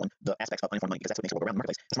put a spotlight on the aspects of uninformed money because that's what makes it work around the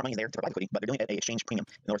marketplace. The smart money is there to provide liquidity, but they're doing it at a exchange premium.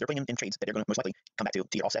 In other words, they're putting in trades that they're going to most likely come back to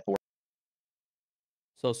get offset or.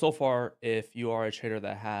 So far, if you are a trader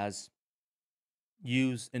that has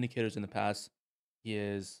used indicators in the past, he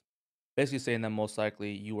is basically saying that most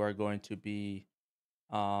likely you are going to be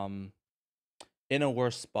um, in a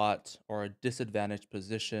worse spot or a disadvantaged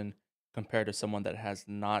position compared to someone that has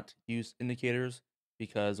not used indicators,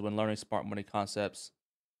 because when learning smart money concepts,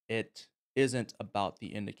 it isn't about the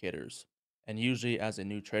indicators. And usually, as a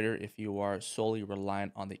new trader, if you are solely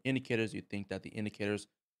reliant on the indicators, you think that the indicators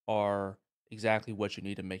are exactly what you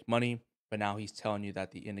need to make money. But now he's telling you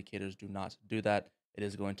that the indicators do not do that. It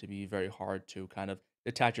is going to be very hard to kind of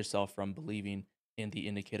detach yourself from believing in the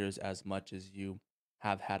indicators as much as you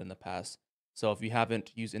have had in the past. So if you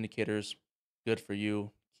haven't used indicators, good for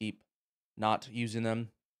you. Keep not using them.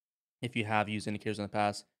 If you have used indicators in the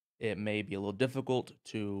past, it may be a little difficult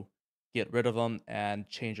to get rid of them and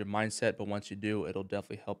change your mindset. But once you do, it'll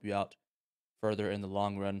definitely help you out further in the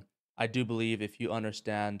long run. I do believe if you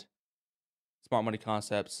understand smart money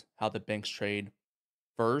concepts, how the banks trade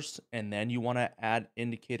first, and then you want to add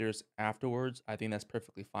indicators afterwards, I think that's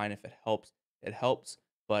perfectly fine. If it helps, it helps,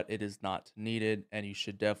 but it is not needed, and you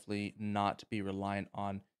should definitely not be reliant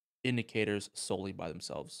on indicators solely by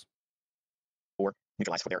themselves. or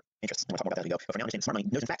neutralized for their interests. And we'll talk more about that as we go. But for now, understand smart money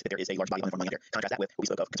knows in fact that there is a large body of uninformed money out there. Contrast that with what we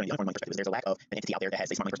spoke of concerning the uninformed money perspective. There's a lack of an entity out there that has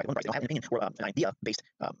a smart money perspective on price. They don't have an opinion or an idea-based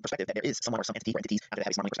perspective that there is someone or some entity or entities out there that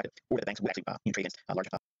have a smart money perspective, or that the banks would actually trade against large.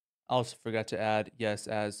 I also forgot to add, yes,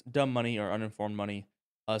 as dumb money or uninformed money,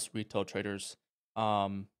 us retail traders,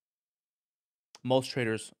 um, most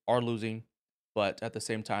traders are losing, but at the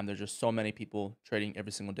same time, there's just so many people trading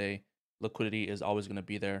every single day. Liquidity is always going to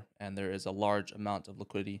be there, and there is a large amount of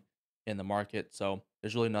liquidity in the market. So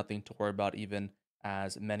there's really nothing to worry about, even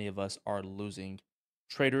as many of us are losing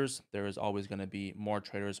traders. There is always going to be more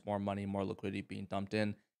traders, more money, more liquidity being dumped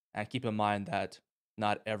in. And keep in mind that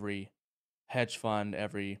not every hedge fund,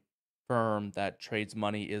 every firm that trades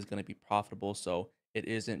money is going to be profitable. So it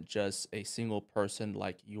isn't just a single person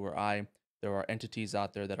like you or I. There are entities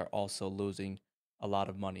out there that are also losing a lot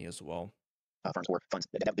of money as well. Firms or funds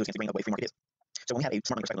that those things bring up the way free market is. So when we have a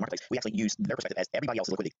smart money perspective in the marketplace, we actually use their perspective as everybody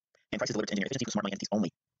else's liquidity. And price is delivered to engineer efficiency for smart money entities only.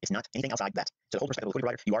 It's not anything outside that. So the whole perspective of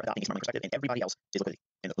liquidity provider, you are adopting a smart money perspective, and everybody else is liquidity.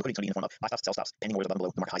 And the liquidity is going to be in the form of buy stops, sell stops, pending orders above and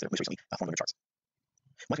below the market highs that are most recently formed in the charts.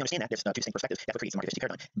 Once we understand that, there's two distinct perspectives. That's what creates the market efficiency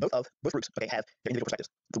paradigm. Both groups, okay, have their individual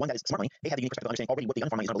perspectives. The one that is smart money, they have the unique perspective of understanding already what the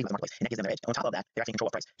uninformed money is going to believe in the marketplace, and that gives them their edge. On top of that, they're actually in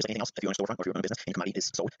control of price. Just like anything else, if you own a storefront or if you own a business and commodity is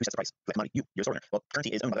sold, who sets the price? Who commodity? You're a store owner. Well,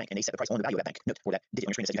 currency is owned by the bank, and they set the price on the value of that bank. Note for that digit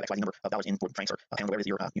on your screen that says you have XYZ number of dollars in for francs or pounds, whatever it is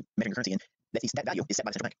you're measuring your currency in. That value is set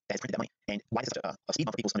by the central bank that has printed that money. And why this is such a speed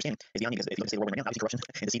bump for people's understanding is beyond me, because if you look at the world right now, obviously corruption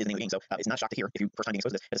and deceit is the name of the game. So it's not a shock to hear if you first time being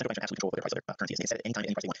exposed to this, that the central banks are absolute control of their price of their currency. They set it anytime,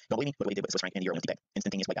 any price they want. Don't believe me? Look what they did with Swiss franc and the euro and the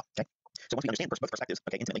instantaneous wipeout. Okay. So once we understand both perspectives,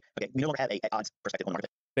 okay, intimately, okay, we no longer have a odds perspective on the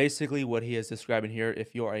market. Basically, what he is describing here,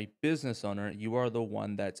 if you are a business owner, you are the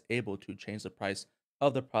one that's able to change the price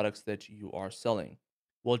of the products that you are selling.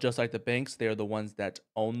 Well, just like the banks, they are the ones that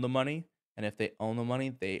own the money. And if they own the money,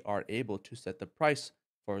 they are able to set the price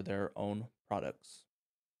for their own products.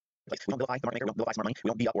 Like, we don't vilify the market maker, we don't vilify smart money, we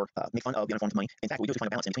don't beat up or make fun of the uninformed money. In fact, what we do is find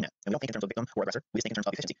a balance in between that. And we don't think in terms of victim or aggressor, we just think in terms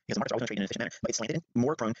of efficiency. Because the markets are always going to trade in an efficient manner, but it's slanted and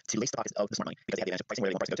more prone to lace the pockets of the smart money because they have the advantage of pricing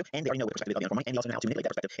where they want price to go to, and they already know what the perspective of the uninformed money, and they also know how to manipulate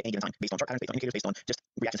that perspective at any given time based on chart patterns, based on indicators, based on just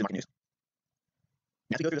reactions to market news.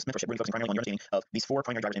 Now, as we go through this mentorship, we're going to be focusing primarily on your understanding of these four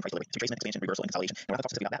primary drivers in price delivery: retracement, expansion, reversal, and consolidation. And we're not going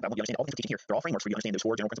to talk specifically about that, but I want you to understand all the things we're teaching here. They're all frameworks for you to understand those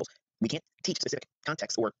four general principles. We can't teach specific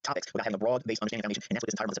contexts or topics without having a broad-based understanding foundation, and that's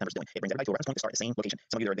what this entire month of September is doing. It brings everybody to a reference point to start at the same location.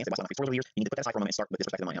 Some of you are advanced, they've watched for 4 years. You need to put that aside for a moment and start with this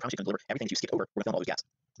perspective in mind. I promise you can deliver everything that you skipped over. We're going to fill in all those gaps.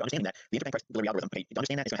 But understanding that the interbank price delivery algorithm, okay, to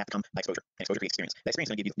understand that is going to have to come by exposure. And exposure creates experience. That experience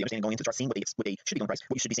is going to give you the understanding going into start seeing what they should be on price,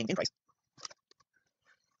 what you should be seeing in price.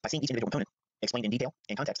 By seeing each individual component explained in detail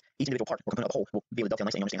and context, each individual part or component of the whole will be able to dovetail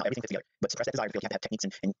nicely and understand how everything fits together. But to suppress that desire to feel you have to have techniques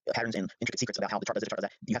and patterns and intricate secrets about how the chart does this, the chart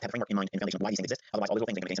does that. You have to have a framework in mind and foundation of why these things exist. Otherwise, all those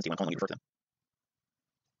little things are going to make sense to you when calling you refer to them.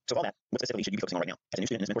 So for all that, what specifically should you be focusing on right now? As a new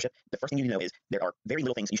student in this mentorship, the first thing you need to know is there are very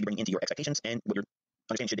little things you should be bringing into your expectations and what your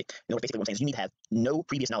understanding should be. In other words, basically what I'm saying is you need to have no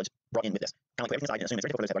previous knowledge brought in with this. Kind of like put everything aside and assume it's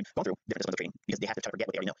ready for those that have gone through different systems of trading because they have to try to forget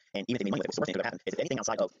what they already know. And even if they made money with it, what's the worst thing that could happen is if anything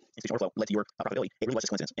outside of institutional workflow led to your profitability, it really was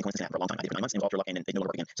just coincidence. And coincidence happened for a long time. I did it for 9 months, involved your luck, and then it no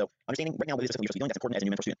longer worked again. So understanding right now what it is specifically you're supposed to be doing, that's important as a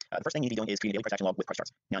new mentor student. The first thing you need to be doing is creating a daily price action log with price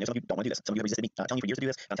charts. Now, I know some of you don't want to do this. Some of you have resisted me telling you for years to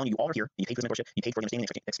do this. I'm telling you, you all are here. You paid for this mentorship. You paid for the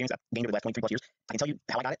understanding and experience I've gained over the last 23 plus years. I can tell you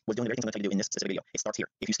how I got it was doing the very things I'm going to tell you to do in this specific video. It starts here.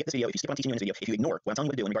 If you skip this video, if you skip what I'm teaching you in this video, if you ignore what I'm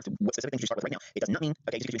telling you to do in regards to what specific things you should start with right now, it does not mean,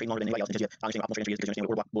 okay, just because you trade longer than anybody else and just you understand optimal trading because you understand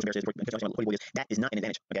what order block, bulls and bears is, because you understand what liquidity is, that is not an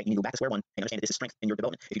advantage. Okay, you need to go back to square one and understand that this is strength in your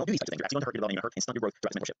development. If you don't do these types of things, you're actually going to hurt your development, you're going to hurt and stunt your growth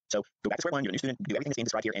throughout this mentorship. So go back to square one, you're a new student, do everything that's being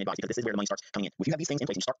described here and advised because this is where the money starts coming in. If you have these things in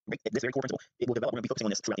place and you start right at this very core principle, it will develop. We're going to be focusing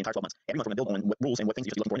on this throughout the entire 12 months. Every month we're going to build on what rules and what things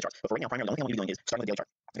you should be looking for in the charts. But for right now, primarily, the only thing I want you to be doing is starting with the daily chart.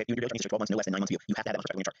 Okay, you do daily chart 12 months, no less than 9 months of you. You have to have that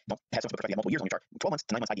perspective on your chart. Don't have some perspective, you have multiple years on your chart. 12 months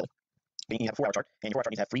to 9 months ideally. Then you have a 4-hour chart, and your 4-hour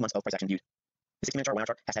chart needs to have 3 months of price action viewed. The 60-minute chart, 1-hour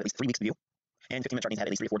chart has to have at least 3 weeks to view, and 15-minute chart needs to have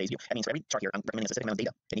at least 3 or 4 days view. That means for every chart here, I'm recommending a specific amount of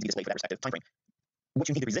data that needs to be displayed for that respective time frame. What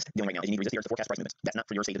you need to resist doing right now is you need to resist the urge to forecast price movements. That's not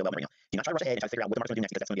for your stage of development right now. Do not try to rush ahead and try to figure out what the market's going to do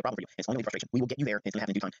next because that's going to be a problem for you. It's only going to be frustration. We will get you there and it's going to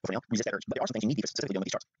happen in due time. But for now, resist that urge. But there are some things you need to be specifically doing with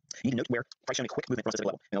these charts. You need to note where price showing a quick movement from a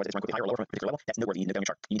specific level. In other words, it's running quickly higher or lower from a particular level. That's noteworthy. You need to know on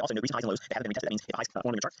your chart. You need to also note recent highs and lows that haven't been retested. That means if highs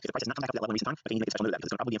formed in your chart, if the price has not come back up to that level in recent time, okay, you need to make a special note of that because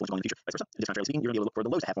it's going to probably be influential going in the future. Vice versa. Just contrary speaking, you're going to be able to look for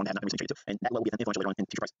the lows that have formed that have not been recently traded to, and that low will be influential later on in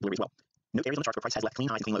future price delivery as well. Note areas on the chart where price has left clean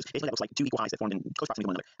highs and clean lows. Basically, that looks like two equal highs that formed in close proximity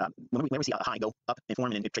to one another. Whenever we see a high go up and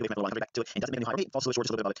form and trade away from the line, back to it, and doesn't make a new high, okay, it falls to the short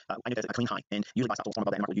just a little bit above it. I know that's a clean high, and usually buy stops will form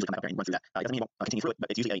above that, and the market will usually come back there and run through that. It doesn't mean it won't continue through it, but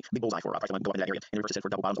it's usually a big bullseye for price to go into that area. And the reverse is for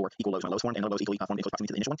double bottoms or equal lows. When lows formed and lows equally formed in close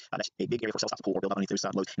proximity to the initial one, that's a big area for sell stops to pull or build up underneath those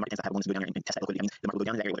lows. The market tends to have one to go down there and test that liquidity. That means the market will go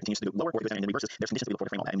down in that area, whether it continues to go lower or it goes down and then reverses. There's conditions to be looked for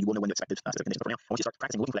to frame all that, and you will know when to expect those specific conditions. But for now, I want you to start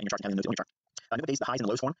practicing looking for that in your chart and having those on your chart. Know what days the highs and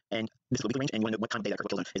the lows form, and this is the weekly range, and you want to know what time of day that curve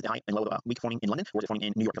kills in. Is the high and low of week forming in London, or is it forming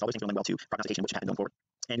in New York? Because all those things lend well to prognostication, which should happen going forward.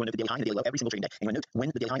 And you want to know the daily high and the daily low every single trading day. And you want to note when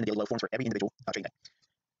the daily high and the daily low forms for every individual trading day.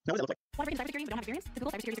 Now, what does that look like? Want to break into cybersecurity but don't have experience? The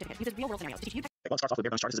Google Cybersecurity Certificate uses real-world scenarios to teach you. Well, it starts off with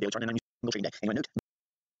bare bones chart. This is a daily chart, and then you single trading day. And you want to note.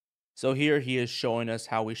 So here he is showing us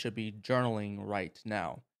how we should be journaling right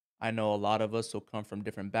now. I know a lot of us will come from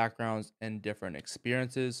different backgrounds and different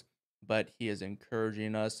experiences, but he is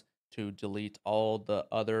encouraging us to delete all the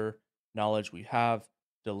other knowledge we have,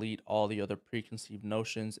 delete all the other preconceived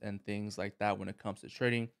notions and things like that when it comes to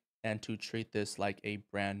trading, and to treat this like a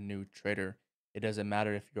brand new trader. It doesn't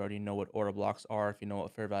matter if you already know what order blocks are, if you know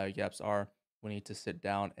what fair value gaps are. We need to sit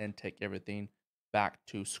down and take everything back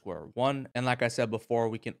to square one. And like I said before,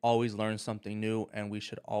 we can always learn something new, and we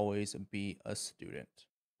should always be a student.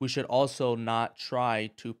 We should also not try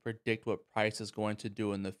to predict what price is going to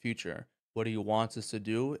do in the future. What he wants us to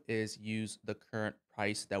do is use the current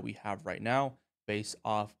price that we have right now based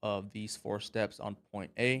off of these 4 steps on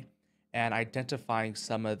point A and identifying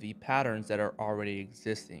some of the patterns that are already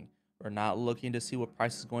existing. We're not looking to see what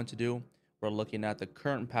price is going to do. We're looking at the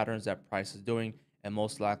current patterns that price is doing, and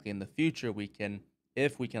most likely in the future we can,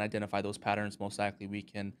 if we can identify those patterns, most likely we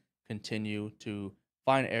can continue to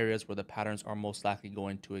find areas where the patterns are most likely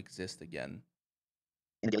going to exist again.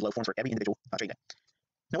 In the daily low forms for every individual trading day.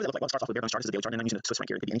 Now, what does that look like? Well, it starts off with bare bones chart. This is a daily chart, and I'm using a Swiss franc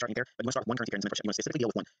here. It could be any chart here, but you want to start with one currency pair in Mentorship. You want to specifically deal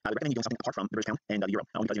with one. I would recommend you doing something apart from the British pound and the euro,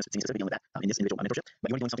 only because you're specifically dealing with that in this individual Mentorship. But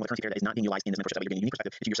you want to be doing something with a currency pair that is not being utilized in this Mentorship, that you're getting a unique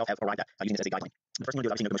perspective that you yourself have arrived at using this as a guideline. The first thing you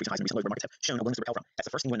want to do is obviously know the most recent highs and recent lows where markets have shown a willingness to repel from. That's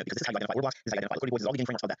the first thing you want to know, because this is how you identify order blocks, this is how you identify liquidity voids, all the game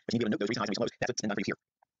frameworks of that. But you need to be able to note those recent highs and recent lows. That's what's done for you here.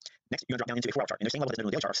 Next, you're going to drop down into a 4-hour chart, and those same level that's in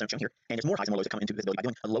the daily chart are shown here, and there's more highs and more lows that come into visibility by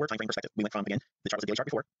doing a lower time frame perspective. We went from, again, the chart was a daily chart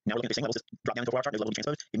before. Now we're looking at the same levels, just drop down into a 4-hour chart, there's a level to be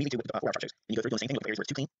transposed immediately to what the 4-hour chart shows. And you go through doing the same thing, you look for areas where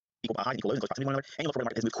it's too clean, equal highs, equal lows, and close proximity to one another, and you look for where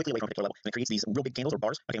the market has moved quickly away from a particular level, and it creates these real big candles or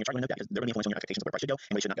bars. Okay, you're trying to note that because they're going to be influencing your expectations of where price should go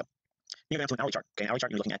and where it should not go. Then you're going to an hourly chart. Okay, an hourly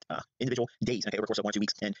chart, you're looking at individual days, okay, over the course of 1 or 2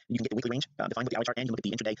 weeks, and you can get the weekly range defined with the hourly chart, and you can look at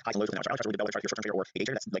the intraday highs and lows with an hourly chart. Hourly charts are really the bellwether chart for your short-term trader or a day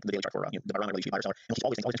trader. That's like the daily chart for the barometer, whether you buy or sell. And we'll keep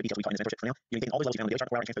all these details we taught in this mentorship for now. You're getting all these levels you found in the daily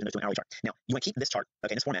chart, where I transfer those to an hourly chart. Now, you want to keep this chart,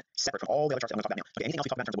 okay, in this format, separate from all the other charts that I'm going to talk about now. Okay, anything else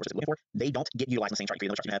we talk about in terms of what we're looking for, they don't get utilized in the same chart. You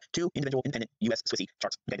create another chart, you have 2 individual independent US Swissy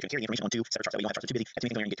charts. Okay, you can carry the information on 2 separate charts. That way you don't have charts that are too busy, that's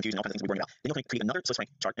making clear and get confused and all kinds of things we're worrying about. Then you're going to create another Swiss franc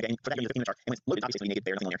chart. Okay, and for that you need a 15-minute chart, and when it's loaded, obviously it's loaded naked,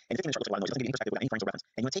 bare, nothing on there. And the 15-minute chart looks like a lot of noise. It doesn't give you any perspective without any frames or reference.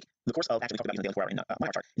 And you want to take the course of action we talked about using the daily 4-hour and my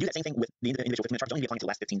hour chart, and do that same thing with the individual 15-minute chart. Don't need to be applying to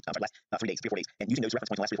the last 3 days, 3 or 4 days, and using those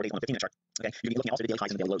reference points in the last 3 or 4 days on the 15-minute chart. Okay, you're looking also at the daily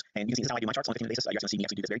highs and the daily lows, and you can see this is how I do my charts on a 15-minute basis. You're going to see me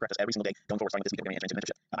actually do this very practice every single day going forward, starting with this week. We're going to enter into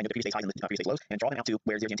mentorship. I know the previous day's highs and the previous day's lows, and draw them out to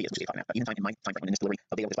where 0 GMT is, which is talking about. Even time in my time frame in this delivery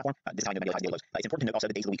of data over this platform, this is how I know my daily highs and daily lows. It's important to note also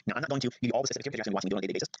the days of the week. Now, I'm not going to give you all the specifics here because you're actually watching me do it on a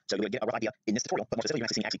daily basis, so you'll get a rough idea in this tutorial. But more specifically, you're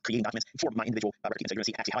actually seeing actually creating documents for my individual record keeping. So you're going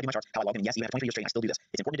to see actually how I do my charts, how I log in. Yes, even after 23 years trading, I still do this.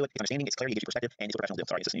 It's important to do it. It's understanding, it's clarity, it gives you perspective, and it's a professional deal.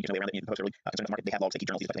 Sorry, it's just you can way around it. You post early, concerned about the market. They have logs, they keep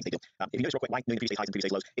journals, these type of things they do. If you notice real quick, why knowing the previous day's highs and the previous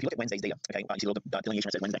day's lows? If you look at Wednesday's data, okay, you see a little delineation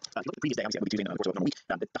that says Wednesday. If you look at the previous day, obviously I would be Tuesday now, of course, over a week.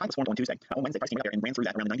 The high was formed on Tuesday. On Wednesday, price came right there and ran through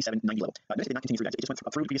that around the 97, 90 level. Notice it did not continue through that. It just went through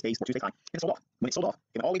the previous day's or Tuesday's high and it sold off. When it sold off,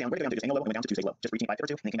 it went all the way down, right down to this angle level, and went down to Tuesday's low, just reaching 5 or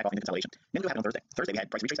 2, and then came back off into consolidation. Then what happened on Thursday? Thursday we had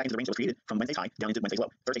price retrace back into the range that was created from Wednesday's high down into Wednesday's low.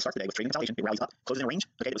 Thursday starts the day with trading consolidation. It rallies up, closes in a range.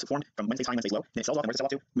 Okay, that was formed from Wednesday's high, Wednesday's low. Then it sells off, and where does it sell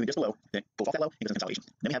off to? Moving just below, then pulls off that low, and goes into consolidation.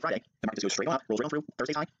 Then we have Friday. The market just goes straight on up, rolls right on through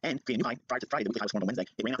Thursday's high, and create a new high prior to Friday. The weekly high was formed on Wednesday.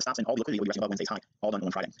 It ran out the stops and all the liquidity will be resting above Wednesday's high, all done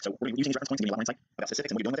on Friday. So we're using these reference points to give you a lot more insight about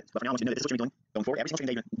specifics and what you're doing with it. But for now, I want you to know that this is what you're going to be doing going forward. Every single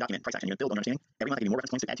trading day, you're going to document price action. You're going to build on understanding. Every month, I give you more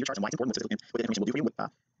reference points to add to your charts and why it's important, what the information will do for you, with the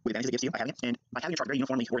advantages it gives you by having it. And by having your chart very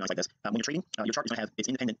uniformly organized like this, when you're trading, your chart is going to have its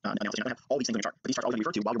independent analysis. You're not going to have all these things on your chart, but these charts are all going to be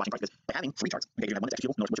referred to while you're watching price. By having 3 charts, okay, you're going to have one that's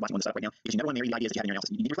executable, notice what you're watching on the setup right now, because you never want to marry the ideas that you have in your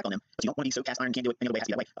analysis. You need to reflect on them, but you don't want to be so cast iron, can't do it any other way, has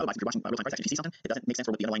to be that way. Otherwise, if you're watching real-time price action, if you see something that doesn't make sense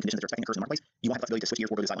for what the underlying conditions that you're expecting occurs in the marketplace, you want to have the flexibility to switch gears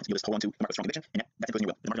or go to the sidelines. You'll just hold on to the market's strong conviction, and that's it goes in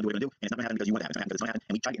your will. The market's going to do what it's going to do, and it's not going to happen because you want it to happen. It's going to happen because it's going to happen,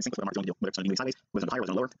 and we try to get in sync with what the market's going to do, whether it's going to be sideways, whether it's going to higher, whether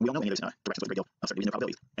it's going to lower. We all know any of those directions with a great deal of certainty. There's no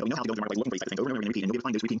probabilities, and we know how to go to the marketplace looking for these types of things over and over and repeat, and we'll be able to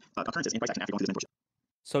find those repeating occurrences in price action after going through this mentorship.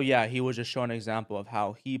 So yeah, he was just showing an example of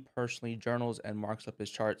how he personally journals and marks up his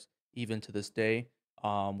charts even to this day.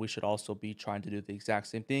 We should also be trying to do the exact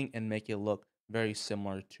same thing and make it look very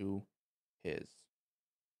similar to his.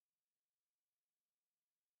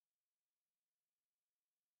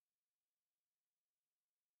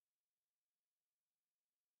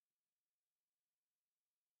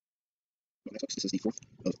 This is the 4th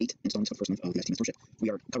of 8 installments of the first month of the ICT mentorship. We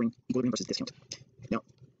are covering equilibrium versus discount. Now,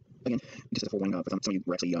 again, just as a forewarning, for some of you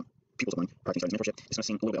were actually pupils of mine prior to starting mentorship, it's going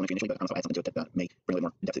to seem a little bit elementary initially, but I'm going to add something to it that may bring a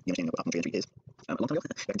little more depth to the understanding of what optimal trade entry is. A long time ago,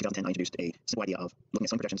 back in 2010, I introduced a simple idea of looking at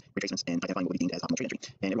selling projections, retracements, and identifying what we deemed as optimal trade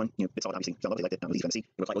entry. And everyone, it's all obviously, they liked it, it was easy to see.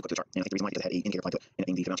 It was like, look to the chart, and I think the reason why is because it had an indicator applied to it, and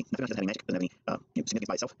in the Fibonacci. The Fibonacci doesn't have any magic, doesn't have any significance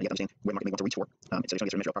by itself, and you have to understand where the market may want to reach for. So there's going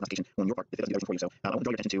to measure of prognostication on your part if it doesn't do everything for you. So I want to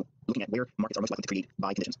draw your attention to looking at where markets are most likely to create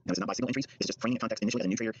buy conditions. Now, this is not by signal entries. It's just framing the context initially as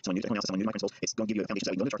a new trader, someone new to technical analysis, someone new to my principles. It's going to give you a foundation so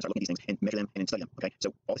that you go to the charts, start looking at these things, and measure them and study them. Okay, so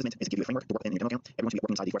all this is meant is to give you a framework to work within your demo account. Everyone should be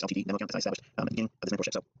working inside the Forex LTD demo account that's established at the beginning of this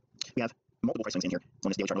mentorship. So we have multiple price swings in here on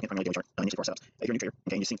this daily chart. We're looking at primarily daily chart initially for our setups. If you're a new trader,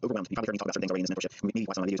 okay, and you seem overwhelmed, you probably heard me talk about certain things already in this mentorship. Maybe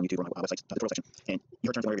watch some of my videos on YouTube or on my website, the tutorial section, and you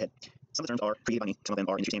heard terms going over your head. Some of the terms are created by me, some of them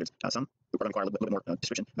are industry standards. Some are going to require a little bit more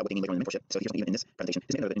description about what they mean later on in the mentorship. So here's something even in this presentation.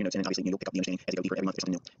 Just make note of it in your notes, and obviously you'll pick up the understanding as you go deeper every month. There's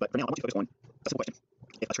something new. But for now, I want you to focus on a simple question.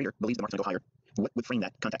 If a trader believes the market's going to go higher, what would frame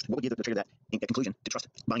that context? What would give the trader that conclusion to trust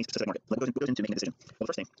buying a specific market? What goes into making a decision? Well,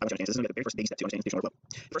 the first thing I want you to understand, this is the very first baby step to understanding institutional flow.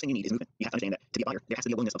 The first thing you need is movement. You have to understand that to be a buyer, there has to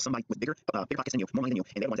be a willingness of somebody with bigger pockets than you, more money than you,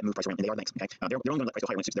 and they're the ones that move price around, and they are the banks. Okay, they're only going to let price go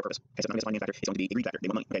higher when it suits their purpose. Okay, so it's not going to be a factor. It's going to be a greed factor. They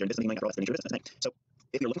want money. Okay, they're in business making money after all. That's the nature of business. Okay, so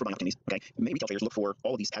if you're looking for buying opportunities, okay, maybe retail traders look for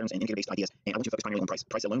all of these patterns and indicator-based ideas, and I want you to focus primarily on price.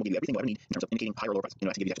 Price alone will give you everything you'll ever need in terms of indicating higher or lower price. You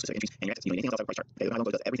know, I have to give you actual specific entries and your access. You don't need anything else outside of price chart. Okay, the high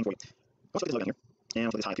low does everything for you. Let's look at this low down here, and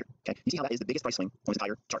let's look at this high up here. Okay, you see how that is the biggest price swing on this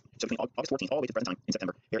entire chart. So between August 14th all the way to the present time in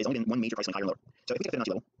September, there has only been one major price swing higher and lower. So if we get a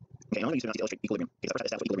Fibonacci level, okay, I'm going to use Fibonacci to illustrate equilibrium. Okay, so first I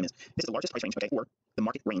establish what equilibrium is. This is the largest price range, okay, or the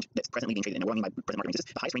market range that's presently being traded in. Now, what I mean by present market range, this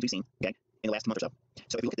is the highest range we've seen, okay, in the last month or so.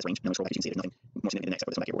 So if we look at this range, now scroll back, you can see there's nothing more significant than that except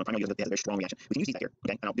for this one back here. We're primarily using it has a very strong reaction. We can use these back here,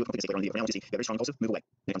 okay, and I'll do a couple things later on the video. For now, what you see, we have very strong impulsive move away.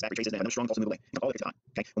 Then it comes back, retraces, and have another strong impulsive move away. And all the way to the high.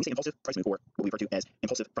 Okay, when we say impulsive price move, or what we refer to as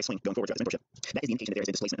impulsive price swing going forward throughout this mentorship, that is the indication that there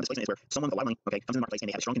is a displacement. A displacement is where someone with a lot of money, okay, comes in the marketplace and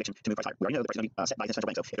they have a strong conviction to move price higher. We already know the price is going to be set by the central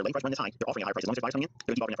bank. So if they're letting price run this high, they're offering a higher price. As long as there's buyers coming in,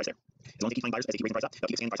 they're going to keep offering that price there. As long as they keep finding buyers, as they keep raising price up, they'll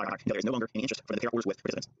keep expanding price higher. There is no longer any interest for them to pair orders with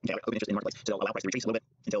participants. Okay, open interest in the marketplace. So they'll allow price to retrace a little bit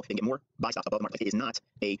until they can get more buy stops above the marketplace. It is not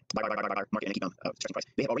a buy market and keep on stretching price.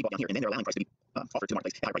 They have already bought down here, and then they're allowing price to be offered to the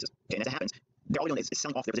marketplace at higher prices. Okay, and as that happens, they're all doing is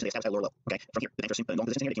selling off their position they established at a lower low. Okay, from here, the interest in long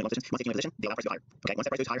position here, they take a long position. Once they take a position, they allow price to go higher. Okay, once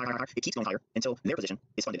that price goes higher, it keeps going higher until their position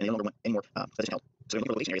is funded and they no longer want any more position held. So they're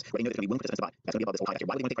looking for valuation areas where they know there's going to be willing participants to buy. That's going to be above this whole high here.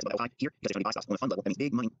 Why do they want to take price above that high here? Because there's going to be buy stops on the fund level. That means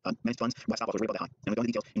big money, managed funds, buy stop levels way above that high. And we go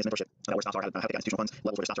into detail in this mentorship about where stops are, how to pick out institutional funds,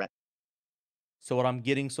 levels where the stops are at. So what I'm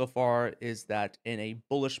getting so far is that in a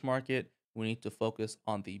bullish market, we need to focus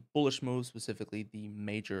on the bullish moves, specifically the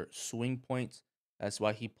major swing points. That's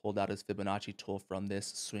why he pulled out his Fibonacci tool from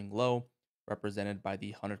this swing low, represented by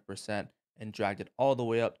the 100%, and dragged it all the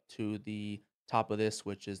way up to the top of this,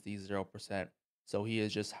 which is the 0%. So he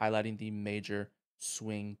is just highlighting the major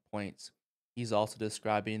swing points. He's also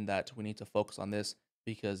describing that we need to focus on this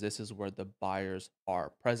because this is where the buyers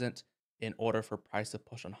are present. In order for price to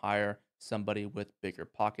push on higher, somebody with bigger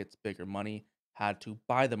pockets, bigger money, had to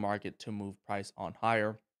buy the market to move price on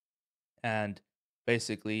higher. And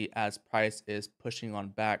basically, as price is pushing on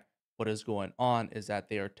back, what is going on is that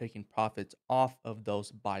they are taking profits off of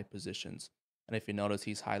those buy positions. And if you notice,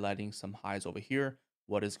 he's highlighting some highs over here.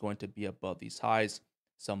 What is going to be above these highs?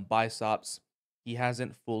 Some buy stops. He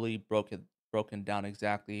hasn't fully broken down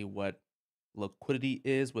exactly what liquidity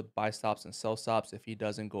is with buy stops and sell stops. If he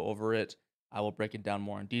doesn't go over it, I will break it down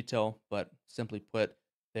more in detail. But simply put,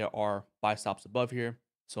 there are buy stops above here.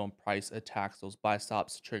 So when price attacks those buy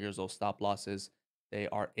stops, triggers those stop losses, they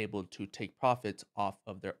are able to take profits off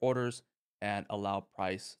of their orders and allow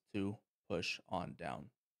price to push on down.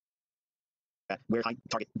 Where high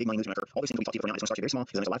target big money moves occur. All these things we talked to you for now is going to start you very small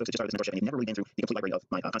because there's a lot of folks who started this mentorship and they've never really been through the complete library of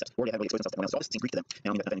my concepts, or they haven't really exposed themselves to all this seems Greek to them.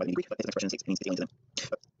 Now, I'm not Greek, but this expression means it's alien to them.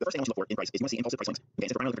 But the first thing I want you to look for in price is you want to see impulsive price swings. Okay,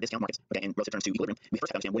 since we're primarily looking for discount markets, okay, and relative terms to equilibrium, we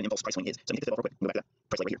first have to understand what an impulse price swing is. So let me take this off real quick. Go back to that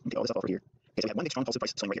price level here. Okay, all this stuff over here. Okay, so we have one big strong impulsive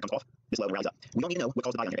price swing right here comes off this low and rallies up. We don't need to know what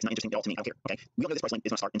caused the buy on here. It's not interesting at all to me. I don't care. Okay, we don't know this price swing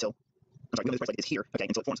is going to start until we don't know this price is here. Okay,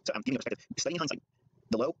 until it forms. So I'm giving you a perspective. Studying hindsight,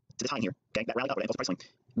 the low to the high here, okay, that rally up or that impulse price swing,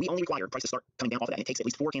 we only require price to start coming down off of that. And it takes at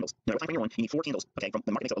least 4 candles. Now, every time you're one, you need 4 candles. Okay, from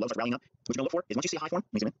the market makes a low starts rallying up. What you're going to look for is once you see a high form,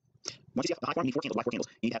 let me zoom in. Once you see a high form, you need 4 candles. Why 4 candles?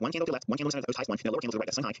 You need to have one candle to the left, one candle to the left, one, and the lower candle to the right.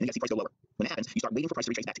 That's the same high, and then you got to see price go lower. When that happens, you start waiting for price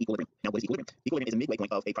to retrace back to equilibrium. Now, what is equilibrium? Equilibrium is a midway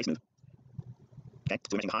point of a price move. Okay,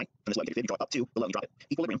 so we're making a high from this low, you get a fib, you draw it up to the low, you drop it.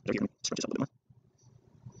 Equilibrium, right here, let me stretch this up a little bit more.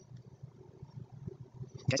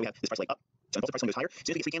 Okay, so we have this price leg up. So impulsive price swing goes higher. As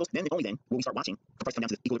soon as we get 3 candles, then and only then will we start watching for price to come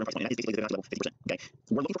down to the equilibrium price point. And that is basically the Fibonacci level, 50%. Okay,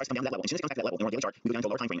 we're looking for price to come down to that level. As soon as it comes back to that level, in our daily chart, we go down to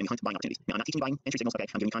a lower time frame and we hunt buying opportunities. Now, I'm not teaching you buying entry signals. Okay,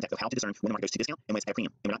 I'm giving you context of how to discern when the market goes to discount and when it's at a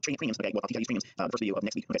premium. And we're not trading at premiums. Okay, well, I'll teach you how to use premiums the first video of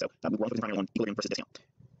next week. Okay, so we're focusing primarily on equilibrium versus discount.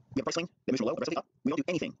 We have a price swing that moves from low aggressively up. We don't do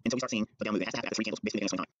anything until we start seeing the down move. It has to happen at the 3 candles, basically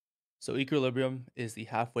getting a swing high. So equilibrium is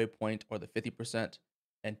the halfway point or the 50%,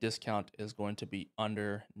 and discount is going to be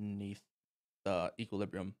underneath the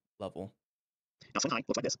equilibrium level. Now, swing high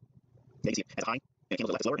looks like this. Okay, you can see it as a high, and a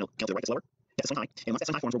candle to the left is lower, and a candle to the right is lower. That's swing high. And once that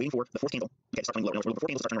swing high forms, we're waiting for the 4th candle. Okay, to start turning lower. Now, we're looking for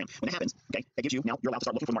 4 candles to start turning around. When that happens, okay, that gives you, now you're allowed to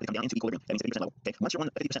start looking for the market to come down into equilibrium. That means 50% level. Okay, once you're on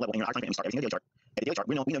the 50% level in your higher time frame, you start everything in the daily chart. At the daily chart,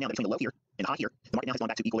 we know now that between the low here and the high here, the market now has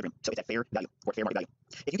gone back to equilibrium. So it's at fair value or fair market value.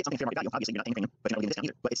 If you get something fair market value, obviously you're not paying a premium, but you're not getting a discount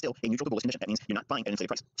either. But it's still a neutral to bullish condition. That means you're not buying at an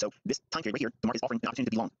inflated price. So this time period right here, the market is offering an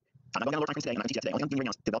opportunity to be long. I'm not going to lower time frames today. I'm not going to teach that today. Only I'm giving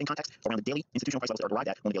right now is developing context around the daily institutional price levels that are arrived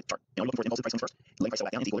at on the daily chart. And we're looking for impulsive price swings first. Letting price settle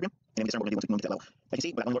back down into equilibrium, and then we discern what we're going to do once we get to that level. As you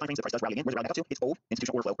see, when I lower time frames, the price does rally again. Where's it rally back up to? It's old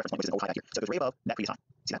institutional order flow reference point, which is an old high back here. So it goes way above that previous high.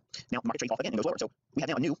 See that? Now market trades off again and goes lower. So we have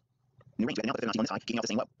now a new range. We have now the Fibonacci on this high, kicking out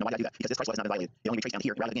the same low. Now why did I do that? Because this price level has not been violated. It only retraces down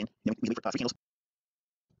here, rallied again. Then we leave for 3 candles.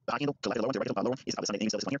 The high candle to the left of the lower one, to the right of the lower one is obviously Sunday. Then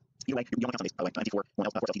you still this one here. Either way, you don't count Sundays. By the way, 94, 1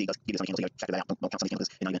 else, of course, LTD does give you some candles. So you factor that out. Don't count Sunday candles.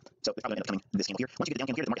 And not even. So it's probably going to end up coming this candle here. Once you get down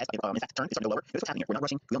candle here, the market has in fact turned. It's starting to go lower. Notice what's happening here. We're not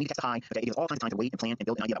rushing. We don't need to test the high. Okay, it gives all kinds of time to wait and plan and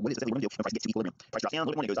build an idea about what it is exactly we're going to do when price gets to equilibrium. Price drops down a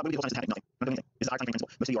little bit more, it goes up. What do we do? All kinds of nothing. Not doing anything. This is a high time frame principle.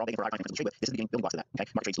 Most of you are all begging for a high time frame principle trade, but this is the beginning building blocks of that. Okay,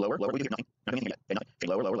 market trades lower, lower. What do we do here? Nothing. Not doing anything yet. Okay, nothing.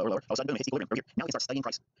 Trade lower, lower, lower, lower. All of a sudden, boom, it hits equilibrium. Over here. Now we can start studying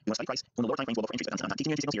price. We want to study price on the lower time frames. We'll look for entries. But I'm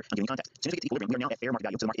teaching you entry signals here. I'm giving you context. As soon as we get to equilibrium, we are now at fair market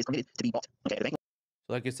value. So the market is permitted to be bought. Okay, the bank.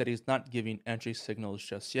 So like I said, he's not giving entry signals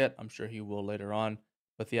just yet. I'm sure he will later on.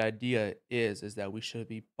 But the idea is that we should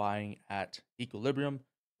be buying at equilibrium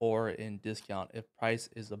or in discount. If price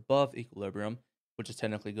is above equilibrium, which is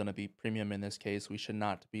technically going to be premium in this case, we should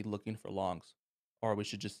not be looking for longs, or we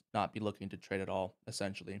should just not be looking to trade at all,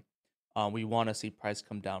 essentially. We want to see price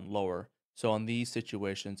come down lower. So in these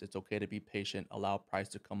situations, it's okay to be patient, allow price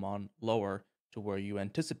to come on lower to where you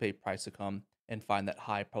anticipate price to come and find that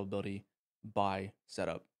high probability buy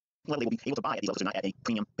setup. Level they will be able to buy at these levels, so not at a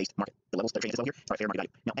premium-based market. The levels that are trading at this level here are at fair market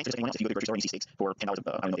value. Now, banks are just anyone else. If you go to the grocery store and you see steaks for $10, I don't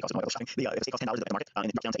know what they cost. If a steak costs $10 at the market and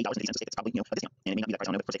it drops down to $8.50 a steak, it's probably a discount. And it may not be that price,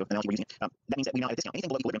 I don't know, but for sake of analogy we're using it. That means that we now have a discount. Anything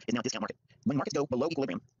below equilibrium is now a discount market. When markets go below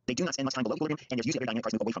equilibrium, they do not spend much time below equilibrium, and there's usually a very dynamic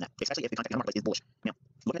price move away from that, especially if the context of the marketplace is bullish. Now,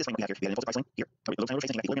 look at this frame we have here. We have an impulse price swing here. We look at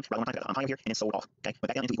the equilibrium, right on time, higher here, and then sold off. Okay, went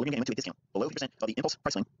back down into equilibrium and went to a discount. Below 50% of the impulse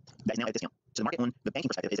price swing, that is now at a discount. So the market on the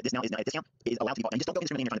banking perspective is that this now is not at a discount, is allowed to be bought. And just don't go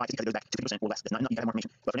indiscriminately and try to buy because it goes back to 50% or less. That's not enough. You have more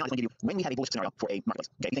information. But for now, I just want to give you when we have a bullish scenario for a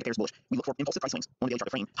marketplace. Okay, if you think the pair is bullish, we look for impulsive price swings on the daily chart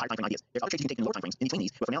to frame higher time frame ideas. There's other trades you can take in lower time frames in between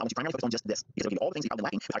these, but for now, I want you to primarily focus on just this because it'll give you all the things that you've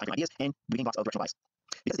been lacking with high time frame ideas and reading blocks of directional buys.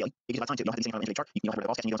 Because daily, it gives you a lot of time to. You don't have to do the same kind of chart. You don't have to read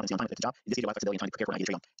all text and you don't have to see on time. It's a job. This gives you a lot of flexibility and time to prepare for an idea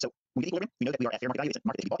to trade on. So when we get equilibrium, we know that we are at fair market value. It's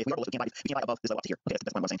market to be bought. If we are below, we can buy above this level up to here. Okay,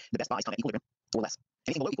 that's what I'm saying. The best buys come at equilibrium or less.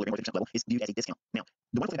 Anything below equilibrium or 50% level is viewed as a discount. Now,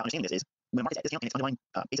 the wonderful thing about understanding this is when the market's at discount and its underlying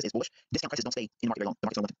basis is bullish, discount prices don't stay in the market very long. The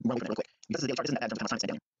market's going to run away from it really quick. Because the daily chart isn't that bad in terms of time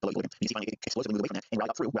spent down here below equilibrium. You can see finally it explosively move away from that and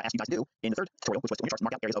rally up through what I asked you guys to do in the third tutorial, which was to only charts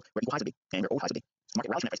mark out areas of where equal highs would be and where old highs would be.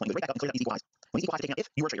 Market rallies from that price point, goes right back up and clears out these equal highs. When these equal highs are taken out, if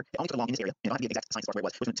you were a trader, it only took a long in this area, and I don't have the exact science where it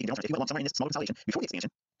was, which means if you went long somewhere in this small consolidation before the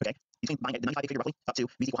expansion, okay, between buying at the 95 figure roughly up to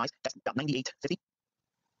these equal highs, that's about 98.50.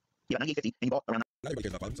 Yeah, 98.50, and you bought around Not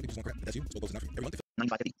everybody cares about volume. Some people just want crap, but that's you. So close enough. Every month.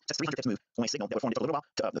 95.50. That's 300 pips move on a signal that would form. It took a little while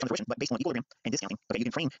to come to fruition, but based on equilibrium and discounting, okay, you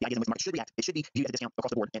can frame the ideas in which the market should react. It should be viewed as a discount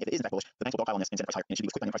across the board, and if it is in fact bullish, the banks will dogpile on this and send the price higher, and it should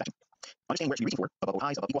be quick price action. Understand where it should be reaching for, above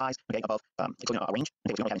highs, above equal highs, okay, above including a range,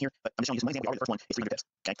 okay, which we don't have in here, but I'm just showing you some examples. The first one is 300 pips,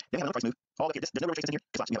 okay. Then we have another price move all up here. There's no real traces in here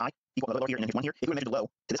because we have high, equal, low here, and then here's one here. If we measure the low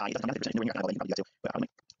to this high, it doesn't come down to 50%. You're kind of like you probably got to,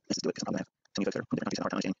 but let's just do it because I'm probably have some folks there from different countries that are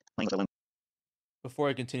hard time understanding language alone. Before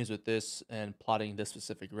he continues with this and plotting this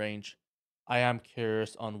specific range, I am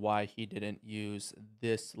curious on why he didn't use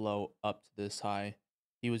this low up to this high.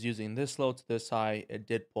 He was using this low to this high. It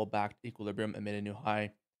did pull back to equilibrium and made a new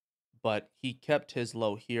high, but he kept his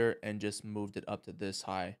low here and just moved it up to this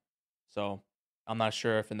high. So I'm not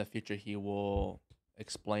sure if in the future he will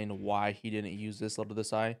explain why he didn't use this low to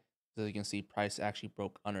this high. As you can see, price actually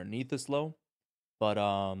broke underneath this low. But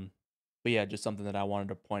yeah, just something that I wanted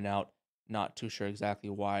to point out. Not too sure exactly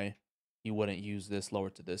why he wouldn't use this lower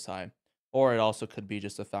to this high. Or it also could be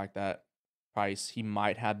just the fact that price, he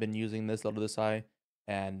might have been using this low to this high.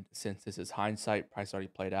 And since this is hindsight, price already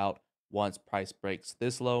played out. Once price breaks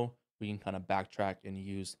this low, we can kind of backtrack and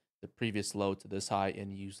use the previous low to this high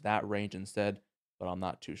and use that range instead. But I'm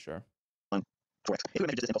not too sure. Correct. If we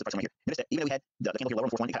measure this impulsive price right here, notice that even though we had the candle here lower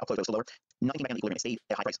on 4-1, how close it was lower, nothing back down to equilibrium. It stayed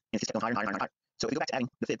at a high price. And it's just kept going higher and higher and higher. So if we go back to adding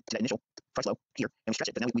the fib to that initial price low here, and we stretch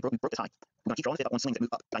it, because now we broke this high, we're going to keep drawing the fib up on swings that move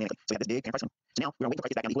up dynamically. So we have this big price swing. So now we're going to wait for price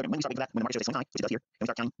to get back down to equilibrium. When we start waiting for that, when the market shows a swing high, which it does here, and we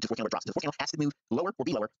start counting to the fourth candle drops. The fourth candle has to move lower or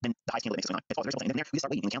be lower than the highest candle that makes a swing high. That's all. There's no thing. And then from there, we start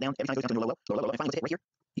waiting and count down. Every time it goes down to a low, low, low, low, and finally hit right here,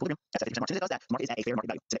 equilibrium. That's at 50% mark. As soon as it does that, the market is at a fair market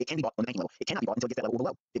value. So it can be bought on the banking level. It cannot be bought until it gets that level or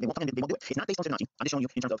below. They won't come in, they won't do it. It's not based on Fibonacci. I'm just showing you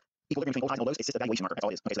in terms of equilibrium between old highs and old lows. It's just a valuation marker. That's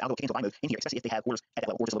all it is. Okay, so the algo kicks into buy mode in here, especially if they have orders at that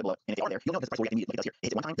level or just a little bit below. And if they are there, you'll know this price will react immediately like it does here. It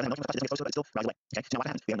hit one time, doesn't have much touch, it doesn't get close to it, but it still rises away. Okay, so now what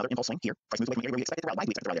happens? We have another impulse swing here. Price moves away from the area where we expect it to rally. Why do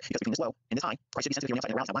we expect it to rally there? Because between this low and this high, price should be sensitive here on the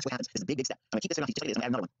outside and it rallies. Now watch what happens. This is a big, big step. I'm going to keep this Fibonacci just like it is. I'm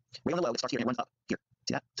going to add another one. Right on the low, it starts here and it runs up here.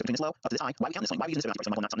 See that? So between this low up to this high, why are we counting this swing? Why are we using this Fibonacci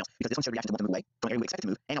price and not something else? Because this one should react to the one to move away from the area we expect it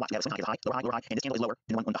to move. And now watch, we have a swing high, lower high, lower high, and this candle is lower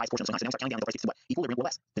than the one on the highest portion of the swing high. So now we start counting down until price gets to what? Equilibrium or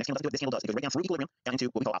less. The next candle doesn't do it. This candle does. It goes right down through equilibrium down into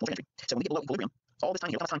what we call optimal trade entry. So when we get below equilibrium, all this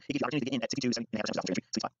time here, all this time, it gives you the opportunity to get in at 62.5% optimal trade entry,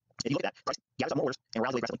 sweet spot. If you look at that, price gathers up more orders and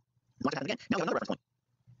rises away aggressively. Watch what happens again. Now we have another reference point.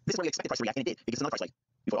 This is where we expect the price to react, and it did. It gives us another price leg.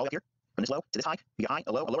 We put all the way up here, from this low to this high, we got a high,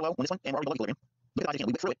 a low, a lower low on this one, and we're already below equilibrium. Look at the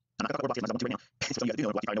we went through it. I'm not going to cover blocks here, right now. So you guys do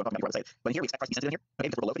know what I know about it. But in here we expect price to be sensitive in here. Okay,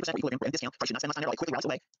 because we're below 50% equilibrium, we're in discount. Price should not spend much time there, like quickly routes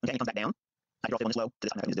away. Okay, and it comes back down. I drop it on this low to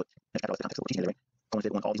this high. I'm not going to do it. That's kind of the context of what we're teaching today. Going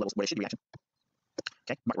to do all these levels where it should be reaction.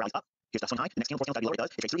 Okay, market rallies up. Here's the swing high. The next candle, 4 candles, lower it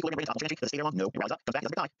does. It trades through equilibrium, brings top entry, does stay there long. No, it rallies up, comes back,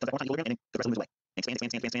 does a big high, comes back one time equilibrium, and then the rest moves away. Expand,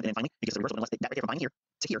 and then finally it gets a reversal unless that right there from buying here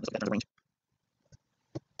to here. Let's look at that range.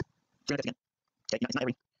 350 again. Okay, it's not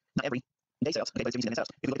every day sales. Okay, but it's using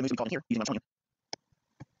sales. If you look at the moves we call in here, using what I'm showing you.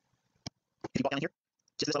 If you walk down here,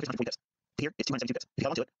 just this level is 140 pips. Here, it's 272 pips. If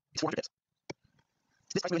you hold on to it, it's 400 pips.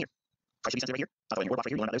 This price moving here. Price should be sensitive right here. Not the way right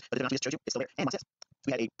here. You learn about those. But the just shows you it's still there. And watch this.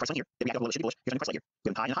 We had a price on here. Then we got a little should be bullish. Here's a new price right here.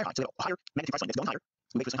 We have a high and a higher high. So we have a higher magnitude price line. It's going higher.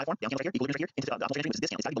 We wait for some high form. Down candle right here. Equilibrium right here. Into the opposite entry, which is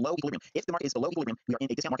discount. It's got to be below equilibrium. If the market is below equilibrium, we are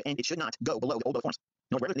in a discount market, and it should not go below the old low forms.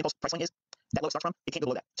 You know where the impulse price line is? That low starts from. It can't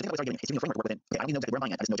go below that. So think about where it's starting getting. It's giving you a framework within. Okay, I don't even know exactly where I'm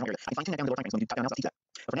buying at. I just know general area. I can fine tune that down to the lower time frames when you top down analysis. I'll teach that.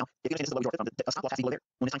 But for now, if you understand this is the low short system, the stop loss has to be below there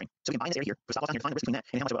on this time frame. So we can buy in this area here. For stop loss down here, define the risk between that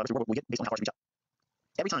and how much of a reward we get based on how far we reach up.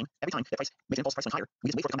 Every time that price makes an impulse price line higher,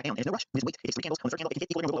 we just wait for it to come back down. And there's no rush. We just wait. It takes 3 candles. On the 3rd candle, it can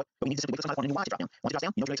hit equilibrium below it. But we need to simply wait for some high form and then watch it drop down. Once it drops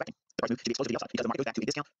down, you know what you're expecting. The price move should be explosive to the upside because the market goes back to a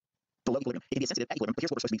discount below equilibrium. It can be sensitive at equilibrium, but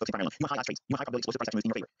here's what we're supposed to be focusing primarily on. You want high odds trades. You want high probability explosive price action moves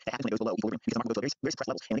in your favor. That happens when it goes below equilibrium because the market goes below very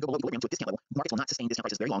suppressed levels. And when they go below equilibrium to a discount level, markets will not sustain discount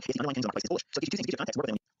prices very long if the underlying trends on the price is bullish. So it gives you 2 things. It gives you context where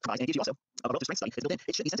it provides, and it gives you also a relative strength study. It's built in.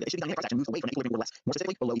 It should be sensitive. It should be dynamic price action moves away from equilibrium or less, more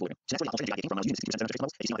specifically below equilibrium. So that's where the opportunity I came from. I was using 60% demonstration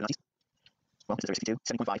levels. As you see on the Nazis. Well, this is 62,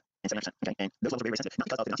 7.5, and 7%. Okay, and those levels are very, very sensitive. Not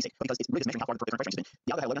because of the Nazi sake, but because it's really just measuring how far the different price ranges have been.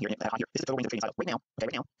 The algo had a low down here and a high here. This is the total range of trading cycle right now. Okay,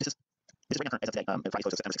 right now, this is right now current as of today, Friday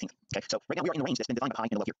close of September 16th. Okay, so right now we are in the range that's been defined by the high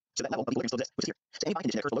and the low here. So that level of equilibrium still exists, which is here. So any buy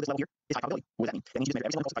condition that occurs below this level here is high probability. What does that mean? That means you just measure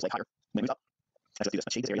every single impulse price leg higher when it moves up. Let's just do this.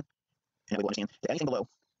 Let's shade this area, and then we will understand that anything below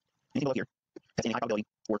here, that's any high probability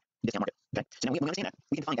for discount market. Okay, so now when we understand that,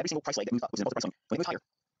 we can define every single price leg that moves up, which is an impulse price line. When it moves higher,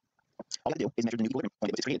 all you have to do is measure the new equilibrium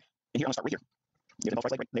point that it's created. And here I'm going to start right here. There's an impulse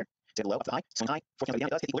price leg right there. So the low up to the high, swing high, 4 candles down,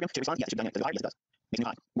 it does hit equilibrium. Should it respond? Yeah, it should be dynamic. Does it higher? Yes, it does. Makes new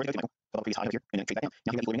high. Where do you go to, Michael? Above the previous high over here, and then trade back down. Now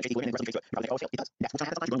you have equilibrium, trade equilibrium, and the rest of the trades do it. You're probably like, oh, it failed. It does. That's what's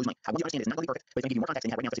going to happen. Sometimes you're going to lose money. How you understand it is not going to be perfect, but it's going to give you more context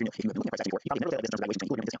than you have right now. Because if you have been looking at price action before, you probably never looked at this in terms of valuation,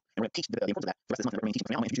 equilibrium, discount. And we're going to teach the importance of that the rest of this month. We're going to teach it.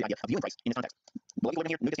 For now, I'm going to introduce the idea of viewing price in this context. Below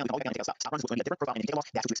equilibrium here, new discount, all the way down, take a stop. Stop runs is what's going to be a different profile, and if you take a loss,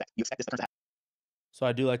 that's what you expect. You expect this to turn to happen. So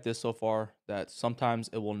I do like this so far that sometimes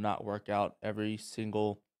it will not work out. Every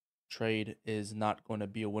single trade is not going to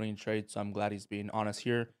be a winning trade. So I'm glad he's being honest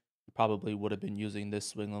here. He probably would have been using this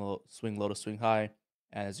swing low to swing high.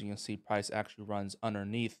 As you can see, price actually runs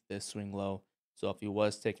underneath this swing low. So if he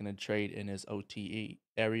was taking a trade in his OTE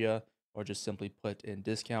area or just simply put in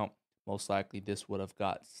discount, most likely this would have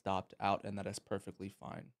got stopped out, and that is perfectly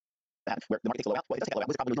fine. Where the market takes a low out, well, it does take a low out.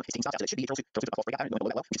 This is probably it's taking stops out, so it should be a false breakout pattern going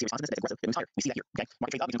below that low. We see responsiveness, it's aggressive, it moves higher. We see that here. Okay,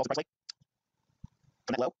 market trades up using false price leg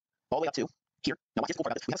from that low all the way up to here. Now watch this cool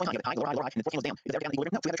part about this. We have a swing high, you have a high, lower high, and then 4 candles down. Is that down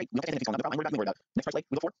equilibrium? No, if we have a trade, we don't have anything on. I'm worried about next price leg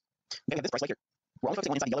we go for. Okay, we have this price leg here. We're only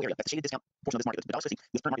focusing on inside the yellow area. That's the shaded discount portion of this market. The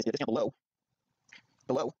 $1.50. This current market is the discount below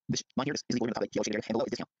this line here is equilibrium of the yellow shaded area, and below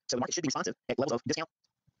is discount. So the market should be responsive at levels of discount.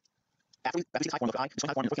 After we see this high form of high, swing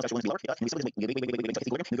high form, and the 4 candles starts to be lower, it does, and we simply wait until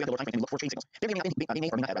equilibrium, and we go down the lower time frame and look for trading signals. There may not be or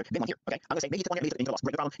may not have a big one here. Okay, I'm going to say maybe you took one here, maybe you took a loss.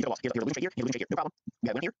 Great, no problem. You took a loss. Here's a balloon trade here, here's a balloon trade here, no problem. We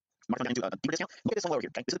got one here. Market comes down into a deeper discount. Look at this one lower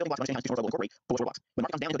here. Okay, this is the building blocks. Understanding how to incorporate bullish blocks. When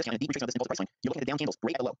market comes down into a discount and deeper trade on this impulse price line, you're looking at the down candles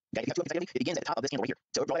right at the low. Okay, if you have 2 consecutively, it begins at the top of this candle right here.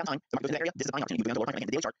 So draw down time. The market goes into that area. This is a buying opportunity. Moving on to the lower time frame.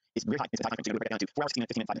 The daily chart is very high. It's a high time frame. So you're going to break it down to 4 hours, 16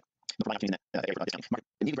 minutes, 15 minutes, 5 minutes. Look for buying opportunity in that area for discount. Market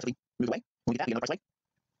immediately moves away. When we get that, we get another price leg.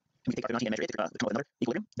 And we take our Fibonacci and measure it to come up with another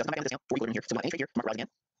equilibrium. Doesn't come back down to discount for equilibrium here. So we're not any trade here. Market rises again.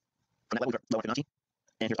 From that level, we lower Fibonacci.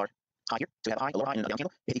 And here's our high here. So we have a high, a lower high, and a down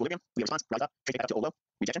candle. We hit equilibrium. We have response, rise up, trade back up to old low,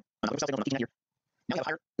 rejection. Another signal, I'm teaching that here. Now we have a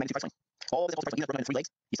higher magnitude price line. All this impulse price line, even if we're broken into 3 legs,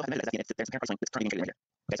 you still have to measure that that's the end. There's the parent price line that's currently being traded right here.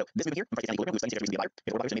 Okay, so this movement here, when price is down equilibrium, we expect the trade to be a buyer.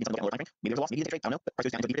 If we're buyers, maybe something lower time frame. Maybe there's a loss, maybe it's a trade. I don't know. But price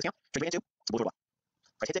goes down into a deeper discount. Trade right into it's a bullish block.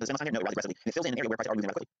 Price hits it, there's a sign here. No, it rises aggressively. And it fills in an area where prices are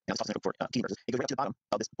moving rather quickly. Now this is for T versus. It goes right up to the bottom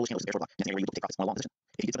of this bullish candle, this bearish block. That's an area where you will take profits on a long position.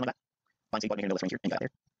 If you did something like that, find a button here in the left range here and got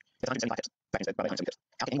there. It's 175 pips. Back into 170 pips.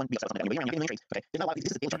 How can anyone be upset on that? You're getting trades. Okay, there's not a lot of these.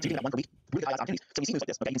 This is a daily chart. So you can have one per week. Really high odds opportunities. So you see moves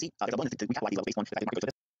like this. Okay, you can see there's a bonus to recapitalize these levels based on the fact that the market goes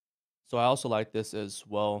to this. So I also like this as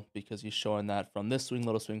well because he's showing that from this swing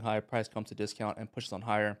low to swing high, price comes to discount and pushes on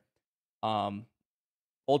higher.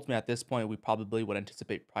 Ultimately, at this point, we probably would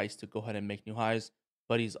anticipate price to go ahead and make new highs,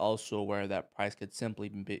 but he's also aware that price could simply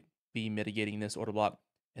be mitigating this order block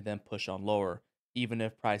and then push on lower. Even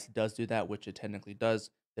if price does do that, which it technically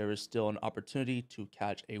does, there is still an opportunity to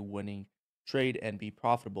catch a winning trade and be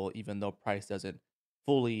profitable, even though price doesn't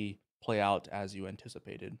fully play out as you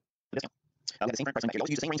anticipated. We have the same current price line. You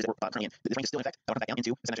also use the same ranges that we're currently in. This range is still in effect. I'll come back down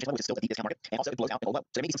into the center level, which is still a deep discount market, and also it blows out below low. So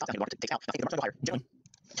there may be some stops down here the market takes out. Now, think the market will go higher. Generally,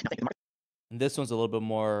 now think the market. And this one's a little bit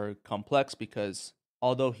more complex because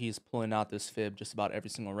although he's pulling out this fib just about every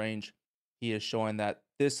single range, he is showing that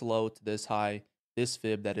this low to this high, this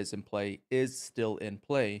fib that is in play is still in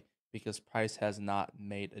play, because price has not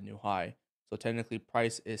made a new high. So technically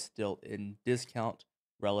price is still in discount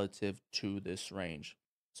relative to this range.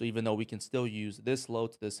 So even though we can still use this low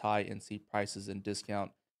to this high and see prices in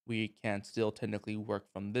discount, we can still technically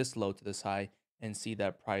work from this low to this high and see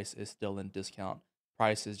that price is still in discount.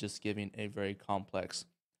 Price is just giving a very complex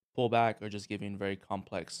pullback or just giving very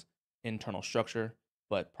complex internal structure,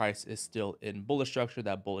 but price is still in bullish structure.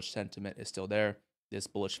 That bullish sentiment is still there. This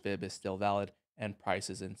bullish fib is still valid, and price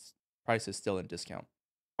is still in discount.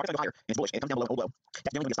 Market's going to go higher, and it's bullish, and it comes down below, below.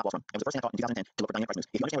 That's generally where you stop loss from. It was the first thing I thought in 2010 to look for dynamic price moves.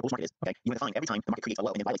 If you understand what a bullish market is, okay, you want to find every time the market creates a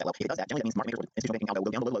low and then violates that low. If it does that, generally that means market makers, institutional banking, algo, will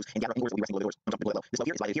go down below lows and gather up inwards, will be resting below doors. I'm talking below low. This low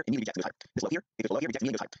here is violated here, immediately rejects, goes higher. This low here, if it's low here, rejects,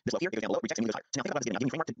 immediately goes higher. This low here, if it's down low, rejects, immediately goes higher. So now think about this again. I'm giving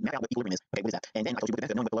you a framework to map out what equilibrium is. Okay, what is that? And then I told you with the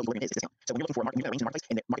benefit of knowing what below equilibrium is discount. So when you're looking for a market, you got a range in the marketplace,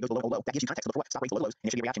 and the market goes below low, that gives you context to look for what stop rates below lows, and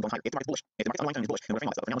it should be a reaction going higher. If the market's bullish, if the market's underlying trend is bullish, and we're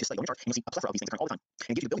framing that. So for now, just study on your chart, and you'll see a plethora of these things occurring all the time. And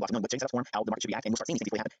it gives you the building blocks of knowing what trading setups form, how the market should react, and you'll start seeing these things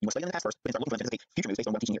before they happen. You must study them in the past first, but then start looking for them to anticipate future moves based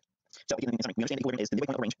on what I'm teaching here. So if you understand equilibrium is the midway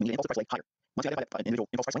point of a range, we need an impulse price leg higher. Once we identify an individual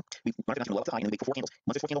impulse price swing, we mark it down from the low to the high, and then we wait for 4 candles.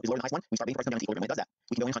 Once this 4th candle is lower than the highest one, we start waiting for price to come down to equilibrium. When it does that,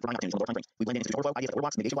 we can go in and hunt for buying opportunities on lower time frames. We blend it into order flow, ideas like order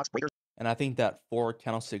blocks, negation blocks, breakers. And I think that 4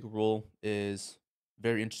 candlestick rule is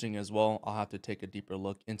very interesting as well. I'll have to take a deeper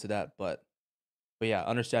look into that, but yeah,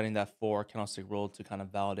 understanding that 4 candlestick rule to kind of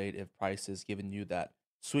validate if price is giving you that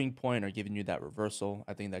swing point or giving you that reversal,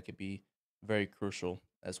 I think that could be very crucial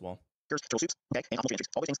as well. Turtle soups, okay, and opportunity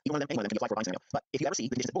entries. All those things, any one of them can be applied for a buying scenario. But if you ever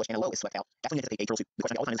see the conditions is bullish and a low is swept out, that's when you anticipate a turtle soup. The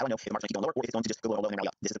question all the time is how I know if the market's going to keep going lower or if it's going to just go lower and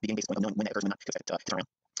rally up. This is the beginning basis point of knowing when that occurs and when not to expect it to turn around.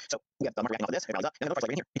 So we have the market reacting off of this, it rallies up, and then the price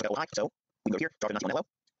right in here. You can go high, so we can go here, start at 91 low,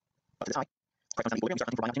 up to this high. Price comes down to equilibrium,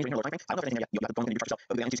 start hunting for buying opportunities in a lower time frame. I don't know if there's anything yet. You'll have to go and do yourself.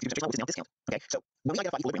 But we got into 60% level, which is now discount. Okay, so when we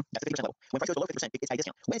identify equilibrium, that's the 50% level. When price goes below 50%, it's at a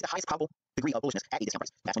discount. When is the highest probable degree of bullishness at a discount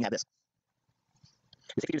price? That's when you have this.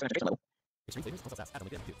 The 60% concentration level. Extreme flavors, also fast, add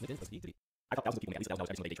on LinkedIn, too. LinkedIn plus Speedrun. I thought thousands of people make at least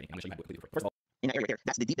 $1,000 every single day day trading. I'm going to show you how to quickly. First of all, In that area right there,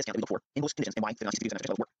 that's the deep discount that we look for in bullish conditions and why Fibonacci 60%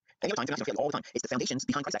 concentration levels work. Any other time, Fibonacci will fail all the time. It's the foundations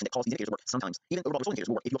behind price action that cause these indicators to work sometimes. Even overbought indicators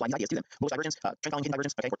will work if you apply these ideas to them. Bullish divergence, trend following, hidden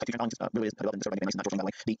divergence, okay, or type 2 trend following really is developed in the survey, not short-term, by the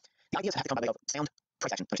way. The ideas have to come by way of sound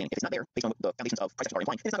price action understanding. If it's not there, based on the foundations of price action are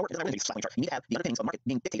implying, then it's not work. It's not really just a flat chart. You need to have the underpinnings of market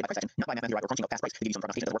being dictated by price action, not by mathematical or crunching of past price to give you some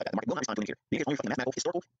prognostication of the work that the market will not respond to in here. The indicators only reflect the mathematical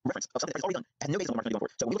historical reference of something that is already done. It has no basis on the market going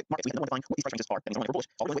forward. So when we look at markets, we have no one define what these price ranges are. That means we're bullish.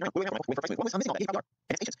 All we're doing right now, we're for price. Well, I'm missing all that. These probably are.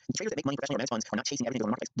 And it's patience. The traders that make money professionally or managed funds are not chasing everything that goes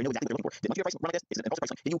on the marketplace. They know exactly what they're looking for. The once you have a price run like this, it's an impulsive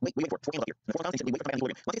price swing. Then you wait for 4 candles up here. And the 4 candles we wait for price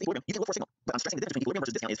equilibrium. Once you get equilibrium, you can look for a signal. But I'm stressing the difference between equilibrium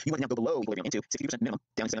versus discount is you want to now go below equilibrium into 60% minimum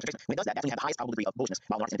down to 7%. When it does that, that's when you have the highest probable degree of bullishness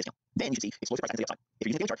while the market's in discount. Then you should see explosive price action to the upside. If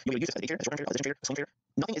you're using the daily chart, you're going to use this as a day trader, a short-term trader, a position trader, a swing trader.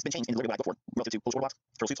 Nothing has been changed in the way what I go for relative to bullish order blocks,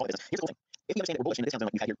 turtle soups, all that business. Here's the cool thing. If you understand that we're bullish in the discount zone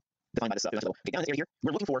like we've had here, defined by this level. Okay, down in this area here,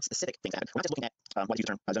 we're looking for specific things to happen. We're not just looking at what is the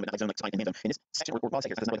term zone, not like zone like supply and demand zone. In this section, we're well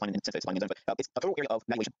here because it's not really defined in supply and demand zone, but it's a total area of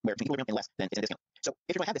valuation where between equilibrium and less than it's in a discount. So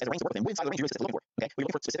if you're going to have this as a range to work with, then inside the range you're looking for. Okay, we're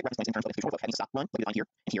looking for specific reference points in terms of the having a stop run, like we define here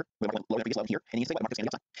and here. We're lower than previous low here, and then you say what the market's going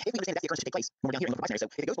to be upside. If we understand that the occurrence should take place when we're down here in the price scenario, so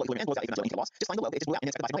if it goes below equilibrium and blows out even into the loss, just find the low, it just blew out and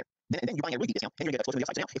then expect to buy from there. Then you're buying a really deep discount, and you're going to get explosive to the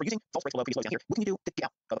upside. So now, if we're using false breaks below previous lows down here, what can you do to get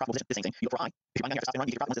out of a profitable position? The same thing. You look for a high. If you're buying down here, stop and run,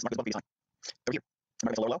 you get your profit once this market's above previous high. Over here.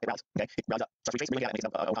 Market's a lower low, it rallies. Okay, it rallies up, starts retrace, we look at it, makes it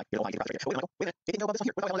up, high, get a high, get a profit right here. Wait a minute, Michael, wait a minute, it didn't go above this one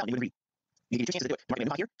here. What about down? You wouldn't read. You give you 2 chances to do it. Market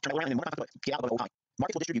move high here, turn it around, and then more profit, get out of the high.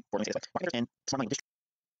 Markets will distribute for them to say this way. Market understand smart money distribute.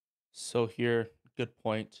 So here, good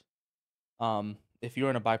point. If you're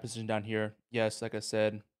in a buy position down here, yes, like I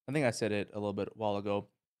said, I think I said it a little bit a while ago.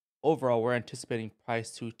 Overall, we're anticipating price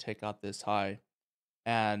to take out this high.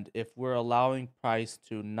 And if we're allowing price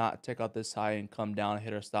to not take out this high and come down,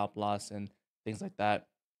 hit our stop loss and things like that,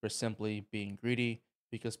 we're simply being greedy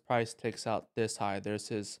because price takes out this high.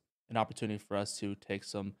 An opportunity for us to take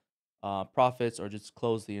some profits or just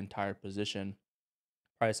close the entire position.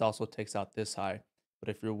 Price also takes out this high. But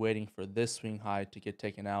if you're waiting for this swing high to get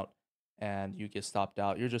taken out and you get stopped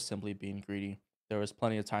out, you're just simply being greedy. There was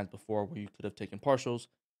plenty of times before where you could have taken partials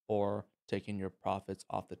or taken your profits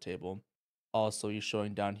off the table. Also, you're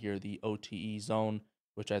showing down here the OTE zone,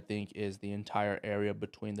 which I think is the entire area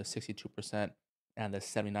between the 62% and the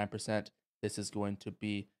 79%. This is going to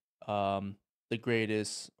be the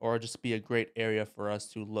greatest, or just be a great area for us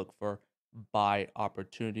to look for buy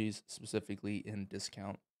opportunities, specifically in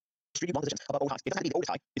discount. Distribute long positions above all highs. It doesn't have to be the oldest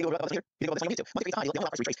high. You can go above here. You can go above this one you need to. Once you reach high, the only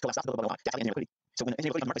price retrace till that stops above high. That's how you engineer liquidity. So when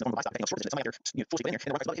engineer liquidity comes to the market, the market is short position. Somebody out there full speed in there,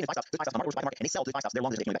 and the market is buy stops. Those buy stops, the market will buy the market, and they sell those buy stops. They're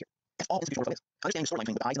long position back here. That's all institutional work is. Understanding the storyline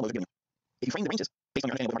between what the highs and the lows are giving you. If you frame the ranges based on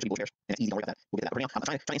your understanding of what the market will bearish, and it's easy to worry about that. We'll get that. But right now,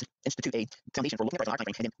 I'm trying to institute a foundation for looking at price on our time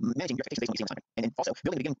frame and then managing your expectations based on what you see on time frame. And then also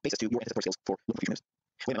building the beginning basis to your anticipatory skills for looking for future moves.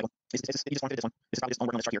 Wait a minute, Michael. You just want to do this one. This is probably just on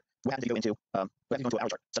working on this chart here. What happens if you go into what happens if you go into an hour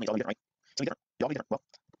chart? Suddenly it's all different, right? Something different. It'll all be different.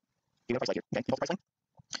 Well, you have a price light here. Okay, you have a price line.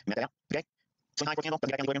 Map that out. Okay. Swing high for candle, doesn't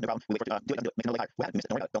get back into equilibrium, no problem. We wait for it, do it, make another leg higher. What happens?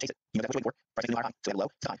 Don't worry about it. Don't chase it. You know that's what you're waiting for. Price is high. So we have a low,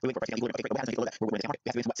 it's high. We wait for price to get equilibrium. Okay, great. But what happens if you get below that? We're going to discount it. We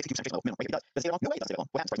have to wait for what, 62% minimum. Right here, it does. Does it stay long? No way, it doesn't stay long.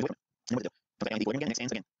 What happens? Price is equilibrium.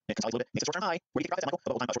 that's Michael,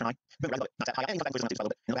 above all time, short and high. Boom, rise above it. Not that high. And you come back to the just a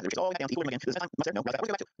little bit. And then all the way back down to equilibrium again. This time, much there. No, rise back.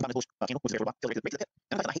 We'll go back to. Bottom is bullish. Candle was there for a while. Still raised the pit.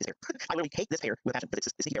 And I hate this pair. I literally hate this pair with passion. But it's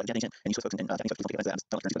the pair of detonation. And you Swiss folks and Japanese folks don't get that.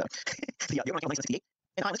 Don't learn to the you're going to 1968.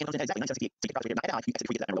 And I'm listening to exactly 1968. So you get probably not at high. You exit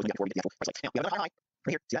before you get that. And we're looking at before we get the actual price. Now, we have another high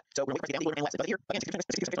right here. See that? So we're going to down equilibrium and less. But here, again, just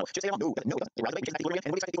say no. No, it doesn't. It rises away, which is at equilibrium.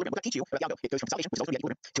 And what is at equilibrium? What does that teach you about Yalgo? It goes from salvation, which is ultimately at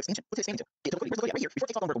equilibrium, to expansion. What's it expanding to? Get to liquidity. Where's liquidity? Right here. Before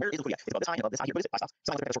it takes off on vertical, where is liquidity? It's above this high and above this high here. What is it? Buy stops. So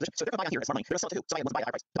I'm looking at a short position. So they're going to buy on here. It's more money. They're going to sell to who? So I want to buy at a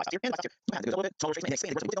high price. Buy stops here and buy stops here. What happens? It goes a little bit smaller and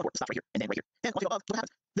expand. What's it stops right here and then right here. Then once you go above, what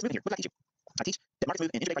happens? This movement here. What does that teach you? I teach that markets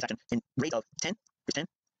move in intraday price action in rate of 10, there's 10,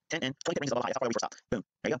 10, and 20 rings above high. That's probably where we first stop. Boom.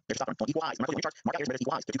 There you go. There's a stop run. Don't equal highs. Market chart. Market here is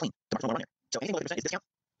equal highs. They're too clean. The market's no more run there. So anything below 50% is discount.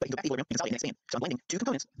 But you can go back to equilibrium, you can consolidate and expand. So I'm blending two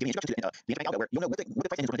components, giving you instructions to the interbank algo where you'll know what the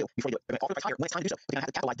price engine is going to do before you do it. They're going to offer the price higher when it's time to do so. They're going to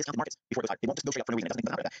have to capitalize discounted markets before it goes higher. They won't just go straight up for no reason. It doesn't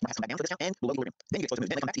matter that. It has to come back down to the discount and below equilibrium. Then you get exposed to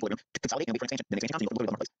move. Then they come back to equilibrium to consolidate and wait for expansion. Then expansion comes and you go below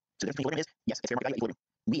the marketplace. So the difference between equilibrium is, yes, it's fair market value at equilibrium.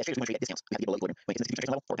 We as traders want to trade at discounts. We have to be below equilibrium. When it gets to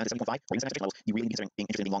the level or down to 7.5 or even 7 levels, you really be considering being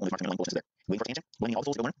interested in being long when the market and long bullishes there. Waiting for expansion, blending all the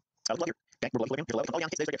tools to go learn. Love here. Okay, we're below equilibrium. Here's the level. Oh yeah,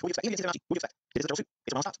 it's right here. What do you expect? Even if it's what do you expect? It is a drill suit. It's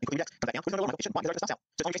a normal stops. Including index. Comes back down. Puts another low. It should want. It starts to stop out.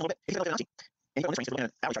 So it's only tracing a little bit. If you go to the and you go in this range, you're looking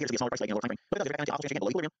at average right here to be a smaller price leg in a lower time frame. But it does. You're back down to alpha again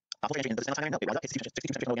below equilibrium. Alpha again does this time. No, it rises up. It's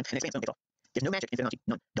 62% again and it expands. Boom, gets off. There's no magic in Fibonacci.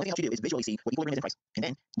 None. The only thing else you do is visually see what equilibrium is in price. And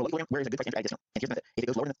then below equilibrium, where is a good price to add discount? And here's the method. If it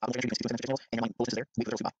goes lower than alpha you can see 60% levels and your mind bullish is there, we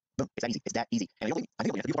put those two buy. Boom. It's that easy. It's that easy. And the only thing I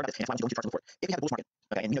think we have to be part of this, and that's why I'm going to charge before. If you have a bullish market,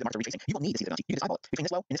 okay, and you know the markets are retracing, you will need to see Fibonacci. You can just eyeball it. Between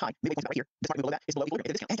this low and this high, midway points right here. This market below that is below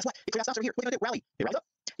equilibrium. It's a discount. And guess what? It clears out stops over here. What are you gonna do? Rally. It rises up.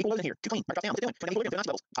 Equal lows in here. Too clean. Market drops down. What's it doing? Trying to equilibrium.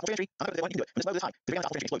 Fibonacci levels. Alpha entry. I'm not going to do it. You can do it. When this low is high, the Fibonacci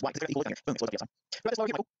alpha entry explodes. Why? Because it's equal lows in here. Boom. It explodes up the outside. Right this low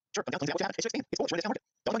here, Michael. Sure. Come down. What happens? It's just expanding. It's bullish. We're in this market.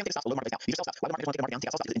 Don't make it stop. Low market now. These are sell stops. Why the market is going to take the market down?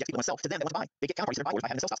 Take out sell stops. Because index people want to sell to them. They want to buy. They get counterparties to their buyers by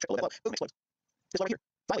having the sell stops trickle level. Boom. Explodes. This low right here.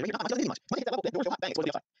 Finally, right here. Not much. Doesn't need much. Once you hit that level, then doors go hot. Bang.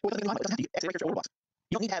 Explodes to the outside. Well, it doesn't need much. It doesn't have to. Exit right here. Order box.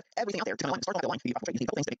 You don't need to have everything out there to kind of start off that line. You need a proper trade. You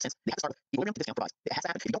need a couple things that make sense. They have to start with equilibrium to discount provides. It has to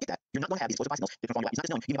happen. If you don't get that, you're not going to have these explosive buy signals. Different formula. It's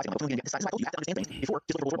not just knowing. You need to buy signals. You have to decide. You have to understand things before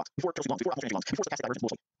just looking for order box. Before trust before alpha longs. Before stochastic divergence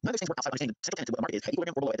bullshit. None of those things work outside of understanding central tenets of what the market is.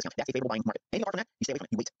 Equilibrium or below at discount. That's a favorable buying market. Anything apart from that, you stay away from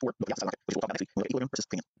it. You wait for the outside market, which we'll talk about next week. We'll look at equilibrium versus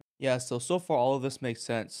premium. Yeah, so far all of this makes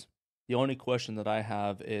sense. The only question that I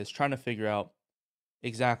have is trying to figure out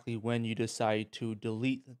exactly when you decide to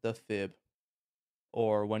delete the fib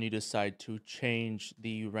or when you decide to change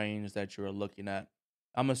the range that you're looking at.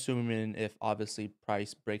 I'm assuming if obviously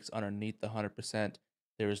price breaks underneath the 100%,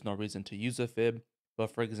 there is no reason to use a fib.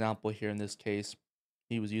 But for example, here in this case,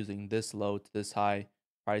 he was using this low to this high.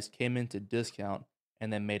 Price came into discount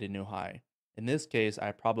and then made a new high. In this case,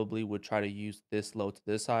 I probably would try to use this low to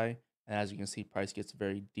this high. And as you can see, price gets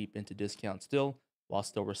very deep into discount still, while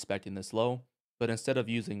still respecting this low. But instead of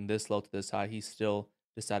using this low to this high, he still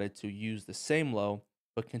decided to use the same low,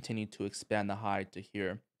 but continue to expand the high to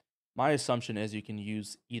here. My assumption is you can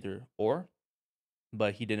use either or,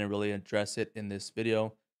 but he didn't really address it in this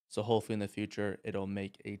video. So hopefully in the future, it'll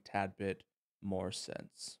make a tad bit more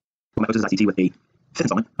sense. This is ICT with a fifth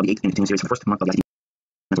installment of the 8 and continuing series for the first month of the ICT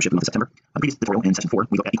mentorship month of September. The previous tutorial in session 4,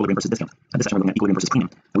 we looked at equilibrium versus discount. This session we're looking at equilibrium versus premium.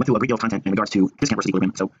 We went through a great deal of content in regards to discount versus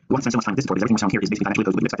equilibrium. So we won't spend so much time in this tutorial because everything we're showing here is basically financially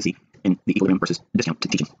opposed to what we expect to see in the equilibrium versus discount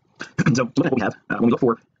teaching. So looking at what we have, when we look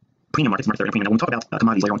for premium markets that are in premium. Now, when we talk about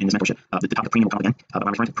commodities later on in this mentorship, the topic of premium will come up again, but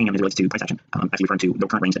I'm referring to premium as it relates to price action, actually referring to the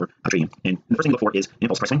current range that we're trading in. And the first thing to look for is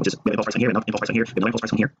impulse pricing, which is we have impulse pricing here, and impulse pricing here, we have impulse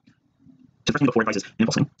pricing here. So the first thing to look for in price is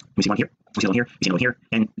impulse swing. We see one here, we see one here, we see one here,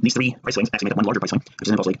 and these three price swings actually make up one larger price swing, which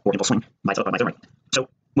is an impulse leg or impulse swing by itself, by its own right. So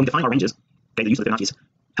when we define our ranges, okay, the use of the Fibonacci is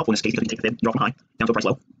helpful in this case because we can take the fib, draw from high down to a price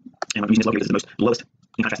low, and I'm using this low here because it's the lowest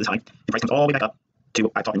in contrast to this high. The price comes all the way back up to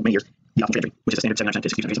what I've taught in many years, the optimal trajectory, which is a standard 79%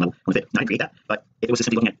 distribution level on the fib. Now I create that, but if it was just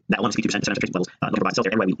simply looking at that alone, 62% 7% levels, looking by itself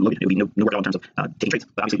there, everywhere we look at it, would be no work at all in terms of taking trades.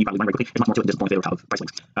 But obviously you probably learn very quickly. There's much more to it than just pulling favor out of price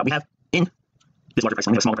swings. We have in this larger price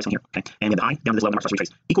swing, we have a smaller price swing here, okay, and we have the high down to this low, and the market starts to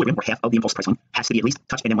retrace. Equilibrium, or half of the impulse price swing, has to be at least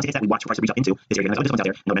touched, and then once it hits that, we watch the price reach up into this area. There's other disciplines out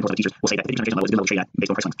there, and mentors and teachers will say that the distribution level is a good level to trade at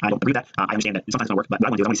based on price swings. I don't agree with that. I understand that sometimes it's going to work, but what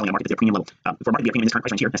I want to do is I want to be selling at market at their premium level. For a market to be a premium in this current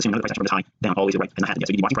price range here, that's assuming another price action from this high down all the way to the right, and that happened yet.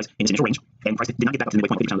 So you'd be watching price in its initial range, and price did not get back up to the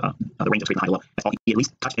midway point 50% of the range of trading high to low. That's all he at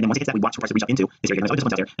least touched, and then once it hits that, we watch the price reach up into this area. There's other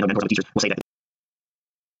disciplines out there, and mentors and teachers will say that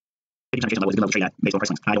 50% level is a good level to trade at based on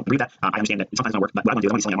price swings. I don't agree with that. I understand that sometimes it's going to work, but what I want to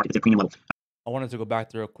do is I want to be selling at market at their premium level. I wanted to go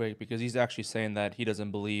back there real quick because he's actually saying that he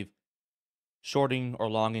doesn't believe shorting or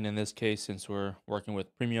longing in this case, since we're working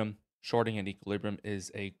with premium, shorting at equilibrium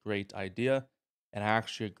is a great idea. And I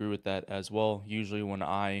actually agree with that as well. Usually when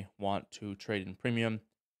I want to trade in premium,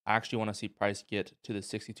 I actually want to see price get to the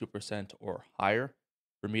 62% or higher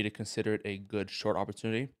for me to consider it a good short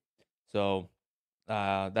opportunity. So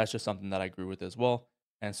that's just something that I agree with as well.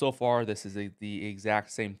 And so far, this is the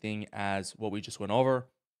exact same thing as what we just went over,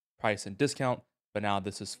 price and discount. But now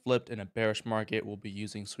this is flipped. In a bearish market, we'll be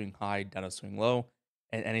using swing high down to swing low.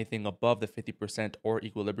 And anything above the 50% or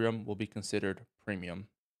equilibrium will be considered premium.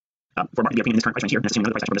 For market to be a premium in this current price range here, let's assume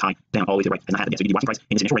another price action from this high down all the way to the right, and not have it yet. So you do watching price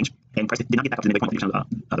in its initial range, and price did not get back up to the midway point of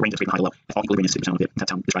the range that's from high to low. That's all equilibrium is 50% of it. That's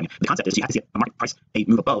how I'm describing it. But the concept is you have to see a market price a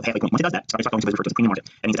move above halfway point. Once it does that, start going to the premium market.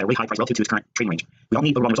 That means it's at a really high price relative to its current trading range. We don't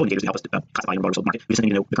need overall result indicators to help us classify an overall result market. We just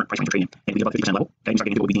need to know the current price range of trading. And if we get above the 50% level, then we start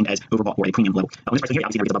getting into what we deem as overbought or a premium level. On this price here,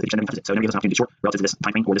 obviously never gets above the 50% deficit. So it never gives us an opportunity to short relative to this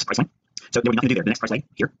time frame or this price line. So there would be nothing to do there. The next price leg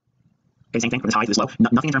here. Okay, same thing from this high to this low.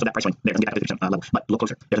 Nothing in terms of that price swing. There doesn't get back to the 50% level, but look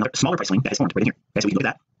closer. There's another smaller price swing that is formed right in here. Okay, so we can look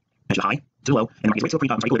at that. There's the high to the low, and the market is right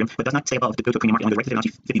to a equilibrium, but does not stay above to go to a premium market. It only goes right to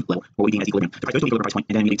the 50 level, or what we deem as equilibrium. The price goes to the equilibrium price point,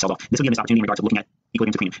 and then immediately sells off. This would be a missed opportunity in regards to looking at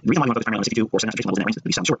equilibrium to premium. The reason why we want to focus primarily on 62 or 7 concentration levels in that range that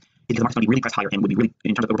we sell short is because the market's going to be really pressed higher and would be really,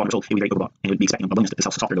 in terms of overall result, it would be very overbought, and it would be expecting a willingness to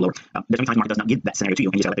sell softer to lower. There's many times the market does not give that scenario to you,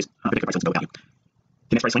 and you just have this particular price to go value.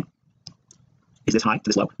 The next price swing is this high to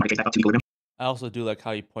this low. Market trades back up to equilibrium. I also do like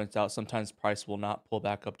how he points out sometimes price will not pull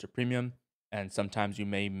back up to premium, and sometimes you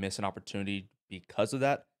may miss an opportunity because of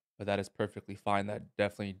that, but that is perfectly fine. That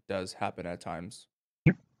definitely does happen at times.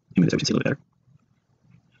 Here, let me move this over to see a little bit better.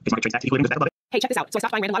 This market trades back to equilibrium, goes back above it. Hey, check this out. So I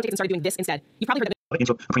stopped buying random lotto tickets and started doing this instead. You probably heard of it.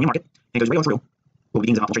 Into a premium market, and it goes right on through what we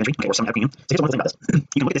deem as an optimal trade entry, okay, or some type of premium. So here's one other thing about this.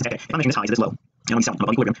 You can look at this, okay, if I'm measuring this high to this low, and I'm selling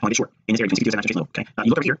above equilibrium, I want to get short in this area between 62 and 7 low, okay? You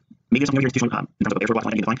look over here, maybe there's something over here institutional in terms of a bearish or block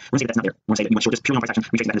line identifying. We're going to say that that's not there. We're going to say that you went short just purely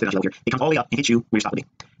on price action, we trade back to the level here. It comes all the way up and hits you where your stop would be. When you see these conditions where the market trades above equilibrium and goes through the level 62 and 7 levels,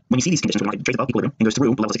 what that does is it gives you a condition that we saw in the equilibrium discount.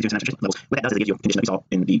 If it takes out previous low, when the discount, it's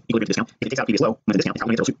probably going to get a buy. In this case,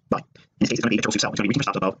 it's going to be a total sell. It's going to be reaching for stops above the impulse swings high. You see that here, it goes up, runs out of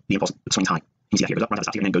stops here, and then goes lower. Where's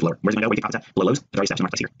it going to go? Where do you take profits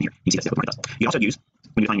at? Below lows, it's already established market price here. And here, you see that's what the market does. You can also use,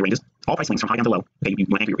 when you find your ranges, all price swings from high down to low. Okay, you want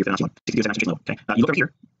to anchor your Fibonacci one, 62 to 7 low. Okay, you look over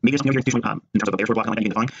here, maybe there's something over here institutional in terms of a bearish or block line that you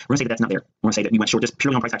can define. We're going to say that that's not there. We're going to say that you went short just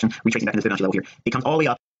purely on price action, retracing back into the Fibonacci level here. It comes all the way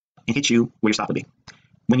up and hits you where your stop would be.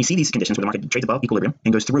 When you see these conditions where the market trades above equilibrium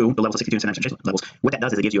and goes through the levels of 62 and 7 levels, what that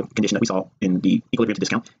does is it gives you a condition that we saw in the equilibrium to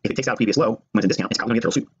discount. If it takes out previous low, when it's in discount, it's probably going to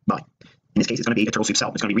get a turtle soup buy. In this case, it's going to be a turtle soup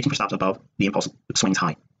sell. It's going to be reaching for stops above the impulse swings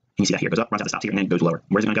high. And you see that here, it goes up, runs out the stops here, and then it goes lower.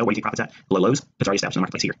 Where's it going to go? Where do you take profits at? Below lows, it's already established in the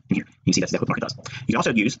marketplace here and here. You can see that's exactly what the market does. You can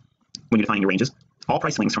also use, when you're defining your ranges, all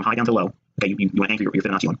price swings from high down to low. Okay, you want to anchor your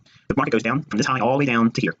Fibonacci one. The market goes down from this high all the way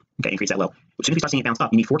down to here. Okay, and creates that low. As soon as we start seeing it bounce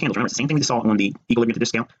up, you need 4 candles. Remember, it's the same thing we saw on the equilibrium to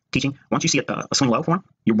discount teaching. Once you see a swing low form,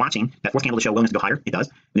 you're watching that 4th candle to show willingness to go higher. It does.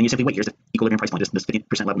 And then you simply wait. Here's the equilibrium price point, this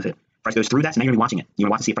 50% level fit. Price goes through that, so now you're going to be watching it. You want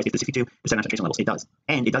to watch to see if price gets to 62 to 7 concentration levels. It does.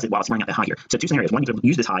 And it does it while it's running out that high here. So 2 scenarios. One, you could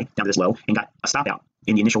use this high down to this low and got a stop out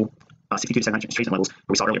in the initial 62 to 7 concentration levels where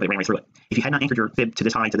we saw earlier they ran right through it. If you had not anchored your fib to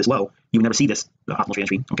this high to this low, you would never see this optimal trade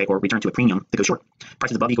entry, okay, or return to a premium to go short.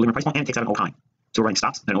 Price is above the equilibrium price point and it takes out an old high. So we're running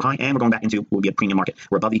stops at an old high, and we're going back into what would be a premium market.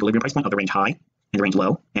 We're above the equilibrium price point of the range high and the range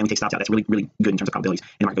low, and we take stops out. That's really, really good in terms of probabilities. And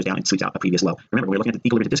the market goes down and sweeps out a previous low. Remember, when we're looking at the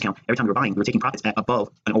equilibrium to discount, every time we were buying, we were taking profits at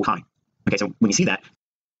above an old high. Okay, so when you see that.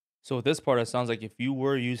 So with this part, it sounds like if you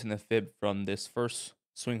were using the fib from this first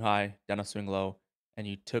swing high down a swing low, and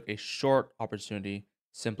you took a short opportunity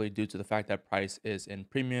simply due to the fact that price is in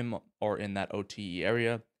premium or in that OTE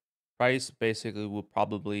area, price basically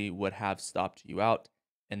would have stopped you out.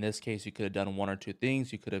 In this case, you could have done 1 or 2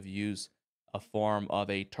 things. You could have used a form of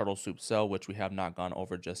a turtle soup sell, which we have not gone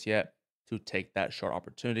over just yet, to take that short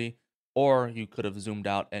opportunity. Or you could have zoomed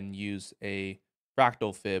out and used a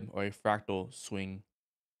fractal fib or a fractal swing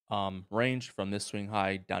range from this swing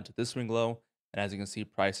high down to this swing low. And as you can see,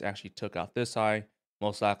 price actually took out this high,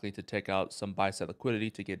 most likely to take out some buy side liquidity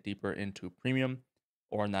to get deeper into premium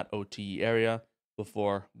or in that OTE area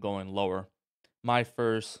before going lower. My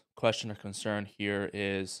first question or concern here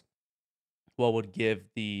is what would give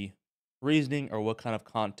the reasoning or what kind of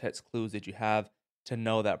context clues did you have to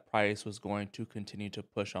know that price was going to continue to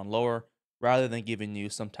push on lower rather than giving you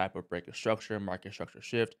some type of break of structure, market structure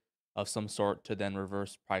shift of some sort to then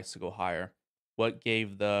reverse price to go higher? What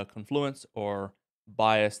gave the confluence or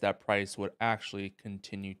bias that price would actually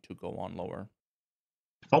continue to go on lower?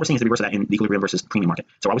 All we're seeing is the reverse of that in the equilibrium versus premium market.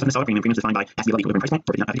 So I was going to sell a premium. Premium is defined by has to be above the equilibrium price point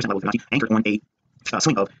or 50% level of Fibonacci anchored on a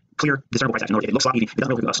swing of clear discernible price action. If it looks sloppy, if it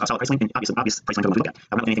doesn't look like a solid price line, then obvious price line to look at.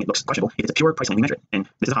 I don't know anything that looks questionable. If it's a pure price line, we measure it. And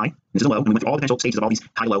this is a high, this is a low, and we went through all the potential stages of all these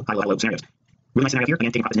high, low scenarios. Really nice scenario here.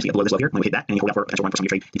 Again, taking profits initially below this low here. When we hit that, and you hold out for a potential 1% of your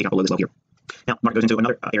trade, you take out below this low here. Now, market goes into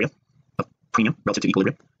another area of premium relative to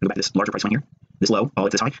equilibrium. We go back to this larger price line here. This low, all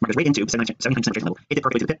at this high. Market goes right into 79% trade level. It did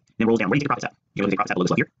perfectly to the pit, then rolls down. Where do you take profits at? You're going to take profits at below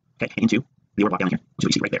this low here. Okay, into the order block down here, which is what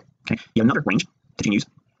you see right there. Okay, you have another range that you can use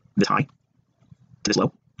this high to this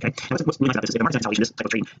low. Okay, and what's really nice about this is if the market's consolidation, this type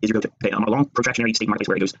of trading is your go-to. Okay, a long protractionary state marketplace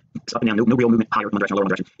where it goes up and down, no real movement higher one direction, lower one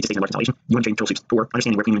direction. It just stays in large consolidation. You want to trade turtle soups for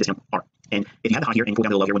understanding where premium and discount are. And if you have the high here and you pull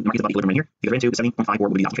down to the low here, when the market's above equilibrium right here, you go into 70.5 or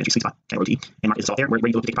would be the optimal trade sweet spot. Okay, OT. And market is off there. Where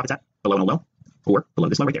you look to take profits at? Below and low. Or below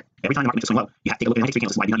this low right there. Every time the market makes a swing low, you have to take a look at it. It only takes 3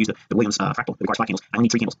 candles. This is why I do not use the Williams fractal. It requires 5 candles. I only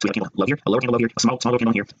need 3 candles. So we have a candle low here, a lower candle low here, a small low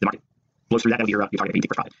candle here. The market blows through that. That would be your target. You take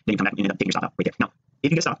your profit. Then you come back and end up taking your stop out right there. Now, if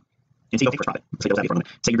you get a stop and say you go take first profit. Say those out for a moment.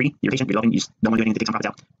 Say you're greedy, you're patient, you're developing, you just don't want to do anything to take some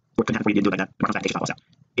profits out. Or it couldn't happen for you to do it like that. The market's not take out.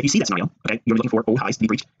 If you see that scenario, okay, you're looking for old highs to be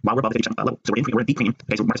breached while we're above the 50% level. So we're in deep premium.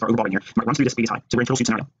 Okay, so markets are overbought in here. Market runs through this previous high. So we're in total shoot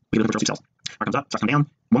scenario. We look for total shoot sells. Market comes up, starts coming down.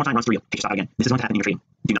 One more time, runs through you. Take your stop again. This is going to happen in your trading.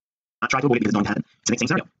 Do not try to avoid it because it's going to happen. It's the same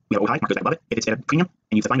scenario. We have old high, market goes back above it. If it's at a premium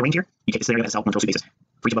and you define your range here, you take the scenario as a sell on a total shoot basis.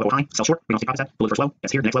 Breach above old high, sell short. We don't take profits out. Below the first low.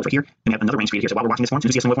 That's here. The next low is right here. And we have another range created here. So while we're watching this form, as soon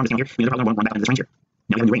as you see a similar form here, we have another one back into this range here.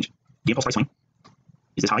 Now we have a new range. The impulse price swing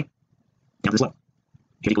is this high down to this low.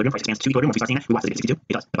 Here, equilibrium price expands to equilibrium. Once we start seeing that, we watch it at 62.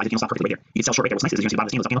 It does. The buy candle stop perfectly right here. You can sell short right there. What's nice is you can see the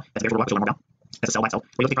bottom of the candle, that's a very short block, so more down. That's a sell, buy, sell.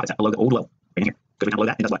 We're going to take profits out below the old low right in here. Because we can below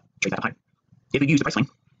that, it does what? Trade that up higher. If we use the price swing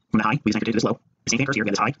from the high, we just anchor to this low. The same thing occurs here.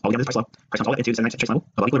 We have this high, all the way down to this price low. Price comes all the way into the next trace level.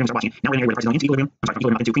 Above equilibrium, start watching. Now we're in an area where the price is going into equilibrium. I'm sorry, from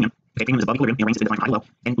equilibrium up into premium. Okay, premium is above equilibrium. Your range is defined from high to low.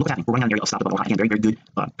 And look what's happening. We're running down an area of stop above high. Again, very, very good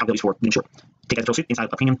probabilities for being short. Take that total shoot inside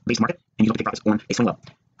a premium-based market, and you don't take profits on a swing low.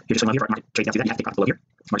 Here's a swing low here. Market trades down to that. You have to take profits below here.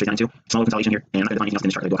 Market trades down into small consolidation here. And I'm not going to define anything else in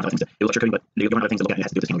this chart. Go on other things. It looks like but you don't have other things to look at. It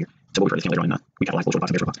has to do with this candle here. So we'll refer to this candle later on. We capitalize bull short box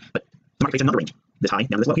and bear short box. But the market trades another range. This high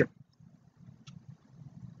down to this low here.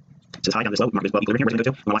 So this high down to this low. Market is above equilibrium here. We're going to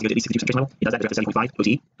go to. We want to go to at least 62% trace level. It does that. There's 7.5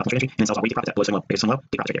 OTE, optimal trade entry, and then sells off. We take profits at below swing low. There's swing low.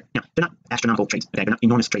 Take profits right here. Now they're not astronomical trades. Okay, they're not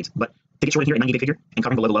enormous trades, but they get short here at 90 day figure and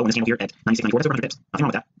covering below the low in this candle here at 96, 94. That's over 100 pips. Nothing wrong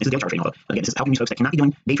with that. This is daily chart trading, although again, this is helping you folks that cannot be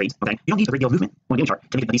doing day trades. Okay, you don't need a great deal of movement on a daily chart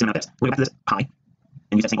to make a decent amount of pips. We're going back to this high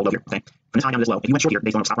and use that same old low here. Okay, from this high down to this low. If you went short here,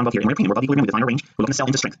 based on a stop run above here, and we're premium, we're above equilibrium, we define our range. We're looking to sell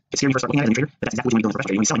into strength. It's scary when you first start looking at it as a trader, but that's exactly what you want to do in the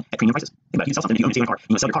professional trading. You're selling at premium prices. Think about it. You can sell something. You own a car.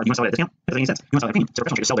 You want to sell your car. You want to sell it at a discount. That doesn't make sense. You want to sell it at a premium. So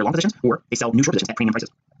professional traders sell their long positions or they sell new short positions at premium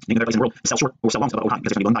prices. You can place in the world sell short or sell long above high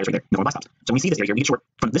because there's going to be one buyers right there. No more buy stops. So when we see this area here, we get short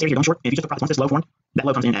from this area here going short. And if you just took profits once this low form, that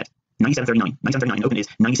low comes in at 97.39. 97.39 open is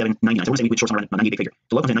 97.99. So I want to say we would short somewhere around 90 day figure.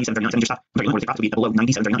 The low comes in at 97.39. So you just stop. I'm sorry, you want to take profits to be below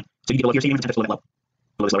 97.39. So you get below here. So you can below that low.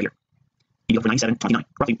 Below this low here. You go for 97.29.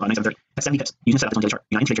 Roughly 97.30. That's 70 pips. Using setup on the daily chart.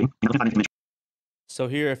 You're not in trading. You're looking to find So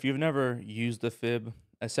here, if you've never used the fib,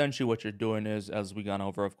 essentially what you're doing is, as we gone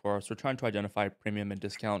over, of course, we're trying to identify premium and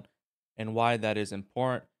discount. And why that is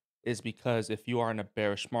important is because if you are in a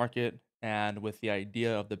bearish market and with the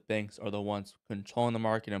idea of the banks are the ones controlling the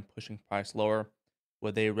market and pushing price lower,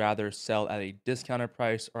 would they rather sell at a discounted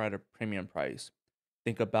price or at a premium price?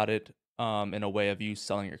 Think about it in a way of you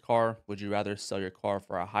selling your car. Would you rather sell your car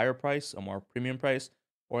for a higher price, a more premium price,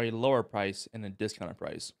 or a lower price and a discounted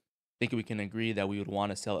price? I think we can agree that we would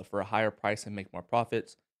want to sell it for a higher price and make more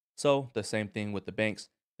profits. So the same thing with the banks.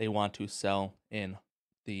 They want to sell in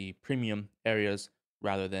the premium areas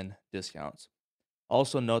rather than discounts.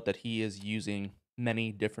 Also note that he is using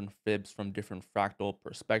many different fibs from different fractal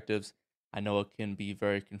perspectives. I know it can be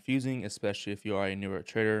very confusing, especially if you are a newer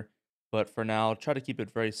trader, but for now, try to keep it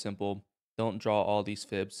very simple. Don't draw all these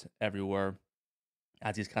fibs everywhere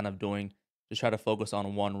as he's kind of doing. Just try to focus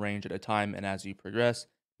on one range at a time, and as you progress,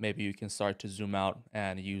 maybe you can start to zoom out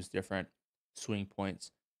and use different swing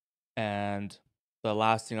points. And the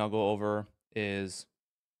last thing I'll go over is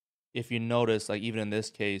if you notice, like even in this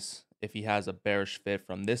case, if he has a bearish fit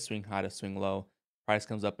from this swing high to swing low, price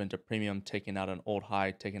comes up into premium, taking out an old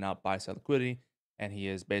high, taking out buy sell liquidity, and he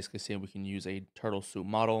is basically saying we can use a turtle soup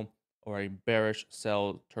model or a bearish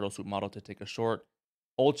sell turtle soup model to take a short.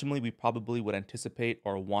 Ultimately, we probably would anticipate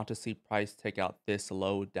or want to see price take out this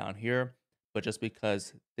low down here, but just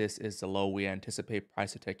because this is the low we anticipate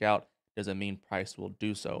price to take out doesn't mean price will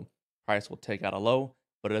do so. Price will take out a low,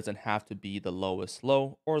 but it doesn't have to be the lowest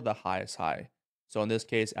low or the highest high. So in this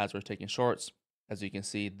case, as we're taking shorts, as you can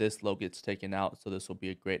see, this low gets taken out. So this will be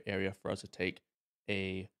a great area for us to take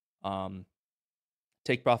a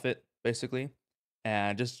take profit, basically.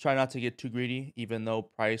 And just try not to get too greedy, even though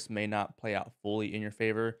price may not play out fully in your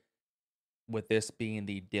favor. With this being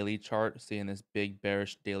the daily chart, seeing this big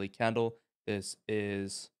bearish daily candle, this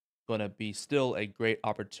is going to be still a great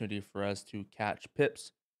opportunity for us to catch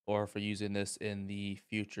pips, or for using this in the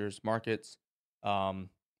futures markets,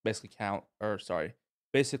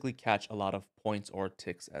 basically catch a lot of points or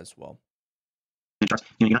ticks as well. Charts.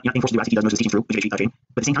 You're not being forced to do ICT does most of the teaching through, which is trading.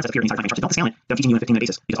 But the same concept here in these time charts is don't discount it. They're teaching you on a 15-minute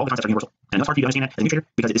basis because all the concepts are universal. And it's hard for you to understand that as a new trader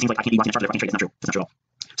because it seems like I can't be watching a chart, therefore I can trade. That's not true. That's not true at all.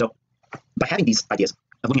 So by having these ideas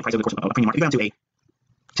of looking at price over the course of a premium market, we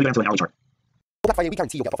go down to an hourly chart. Black Friday, we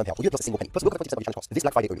guarantee you'll get off on We'll give us a single penny. Plus, we'll collect 50% of your costs. This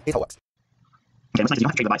Black Friday only. Here's how it works. Okay, what's nice is you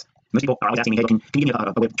don't have to trade the buys. Most people are always asking me, hey, can you give me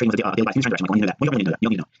a way of trading with the daily buys? Who's trying direction? Like, well, you know that. Well, you don't really know that. You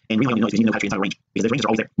don't need to know. And the reason why you don't need to know is you need to know how to trade inside a range. Because those ranges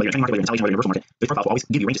are always there. Whether you're in a trading market, whether you're in a intelligent, whether you're in a reversal market, those profiles will always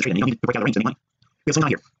give you ranges to trade in. You don't need to break out the range to make money. We have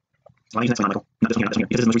something out here. So I'm using that Michael. Not this one here, not this one here.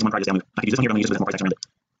 Because this is the most recent one price down move. I can use this one here, but I'm going to use this with more price action around it.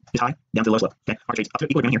 This high, down to the low slope. Okay, our trades up to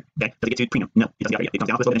equilibrium here. Okay, does it get to premium? No, it doesn't get yet. It comes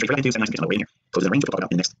down to this low, and trades right into 79 cents right in here. Closes the range, which we'll talk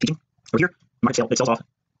about in the next teaching. Over here, market sale, it sells off.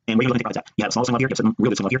 And where are you looking to take profits at? You have a small swing up here, you have some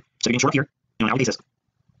real good swing up here. So you're getting short up here, and on an hourly basis.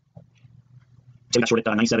 So we got short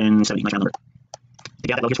at 97.70, nice round number. To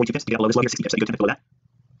get out that low here, 42 pips. To get out below this low here, 60 pips. So you go 10 pips below that.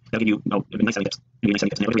 that'll give you a nice 70 pips. It'll give you a nice 70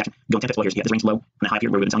 pips. And the reaction, going 10 pips low here, so you have this range low and a high up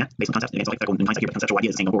here where we've been selling at, based on concept. And it's like in hindsight here, but conceptual idea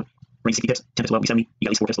is the same going forward. Range 60 pips, 10 pips low, be 70. You got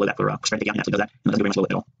at least 4 pips below that for spread takedown. It actually does that, and it doesn't go very much low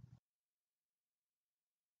at all.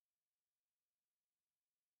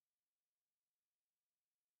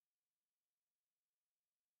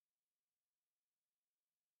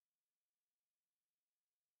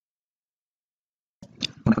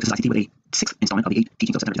 I'm going to focus ICT with a 6th installment of the 8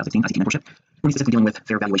 teachings of September 2016 ICT Mentorship. We're specifically dealing with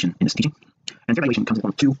fair valuation in this teaching. And fair valuation comes in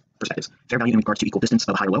from 2 perspectives. Fair value in regards to equal distance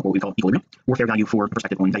of high or low, or what we call equilibrium, or fair value for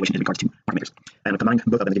perspective on valuation in regards to market makers. And combined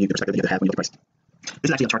both of them to give you the perspective that you have when you look at price. This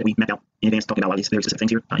is actually a chart that we mapped out in advance, talking about a lot of these very specific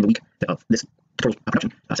things here in the week of this total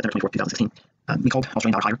production, September 24th, 2016. We called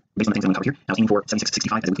Australian dollar higher based on the things I'm going to cover here. I was aiming for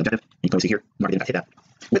 76.65 as a weekly objective, and you can see here, the market didn't hit that.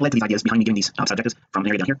 What led to these ideas behind me getting these outside objectives from an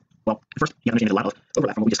area down here? Well, first, you have to understand there's a lot of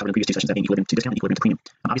overlap from what we just covered in previous 2 sessions, that being equilibrium to discount, equilibrium to premium.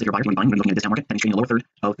 Obviously, if you're a buyer, you're going to be buying, you're looking at a discount market, that means trading in the lower third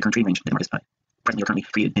of the current trading range that the market is presently or currently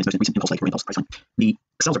created in its most recent impulse leg or impulse price line. The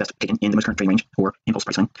sells are best taken in the most current trading range or impulse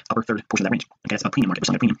price line, upper third portion of that range. Okay, that's a premium market,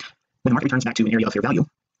 we're selling at premium. When the market returns back to an area of fair value,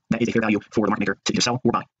 that is a fair value for the market maker to either sell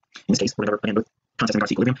or buy. In this case, we're going to cover again both concepts in regards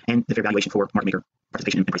to equilibrium and the fair valuation for market maker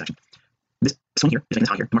participation in price action. This swing here is making this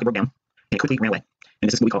high here. The market broke down and it quickly ran away. And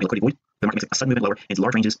this is what we call a liquidity void. The market makes a sudden movement lower into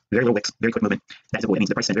large ranges, very low wicks, very quick movement. That is a void. That means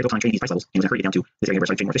the price spent very little time trading these price levels and was encouraged down to this area where it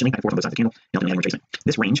started trading more efficiently, back and forth on both sides of the candle, and ultimately had more tracement.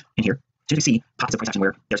 This range in here, as you see pockets of price action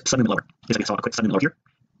where there's sudden movement lower. Just like we saw a quick sudden movement lower here.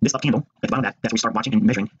 This up candle at the bottom of that's where we start watching and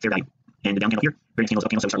measuring fair value. And the down candle here, very nice candles up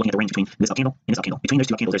candle, so we start looking at the range between this up candle and this up candle. Between those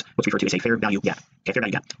 2 up candles, there's what's referred to as a fair value gap. Okay, fair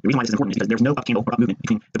value gap. The reason why this is important is because there's no up candle or up movement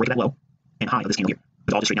between the break of that low and high of this candle here.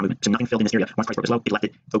 It's all just straight down movement. So nothing filled in this area. Once price broke this low, it left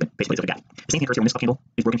it open. Basically, it's like a gap. The same thing occurs here when this up candle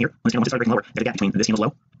is broken here. When this candle started breaking lower, there's a gap between this candle's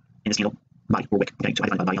low and this candle body or wick. Okay, so I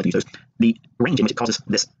define body, how to use those. The range in which it causes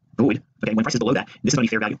this void, okay, when price is below that, this is going to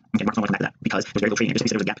be fair value. Okay, market's only come back to that because there's very little trading here. Just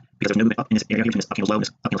because there was a gap, because there was no movement up in this area here between this up candle's low and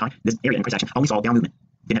this up candle's high. This area in price action only saw down movement.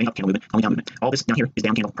 Didn't have any up candle movement, only down movement. All this down here is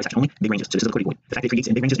down candle price action only, big ranges. So this is a liquidity void. The fact that it creates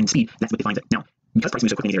in big ranges and speed, that's what defines it. Now, because price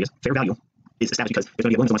moves so quickly in these areas, fair value is established because there's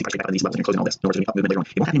going to be a limit once you price break out of these levels and closing all this. In order to be up movement later on.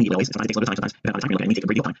 It won't happen immediately always. Sometimes it takes a little time, sometimes depending on the time you're looking at, it may take a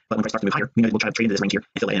great deal of time. But when price starts to move higher, we know that we'll try to trade into this range here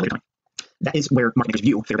and fill it in later time. That is where market makers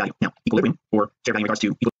view fair value. Now, equilibrium or fair value in regards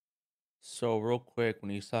to So real quick,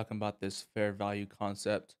 when he's talking about this fair value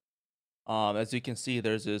concept, as you can see,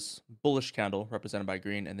 there's this bullish candle represented by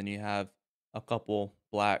green, and then you have a couple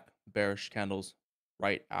black bearish candles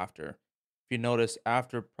right after. If you notice,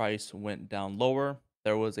 after price went down lower,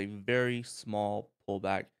 there was a very small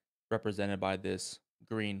pullback represented by this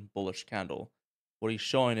green bullish candle. What he's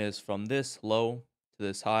showing is from this low to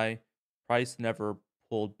this high, price never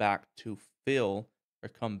pulled back to fill or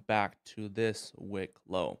come back to this wick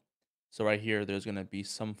low. So right here, there's going to be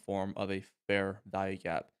some form of a fair value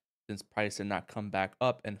gap since price did not come back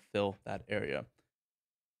up and fill that area.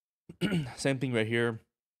 Same thing right here.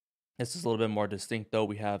 This is a little bit more distinct though.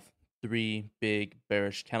 We have 3 big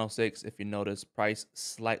bearish candlesticks. If you notice, price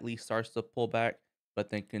slightly starts to pull back, but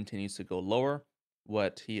then continues to go lower.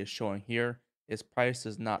 What he is showing here is price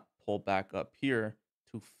does not pull back up here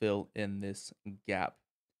to fill in this gap.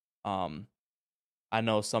 I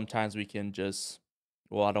know sometimes we can just,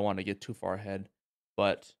 well, I don't want to get too far ahead,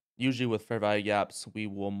 but usually with fair value gaps, we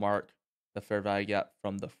will mark the fair value gap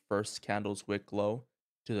from the first candle's wick low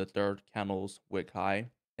to the third candle's wick high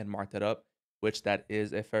and mark that up, which that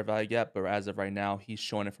is a fair value gap. But as of right now, he's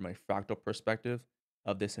showing it from a fractal perspective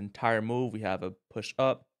of this entire move. We have a push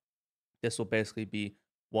up. This will basically be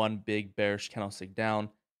one big bearish candlestick down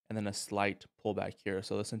and then a slight pullback here.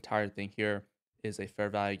 So this entire thing here is a fair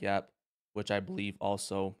value gap, which I believe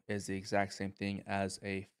also is the exact same thing as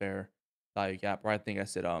a fair value gap. Or I think I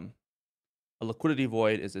said a liquidity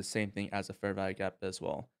void is the same thing as a fair value gap as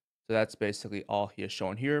well. So that's basically all he is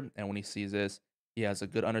showing here. And when he sees this, he has a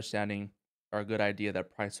good understanding or a good idea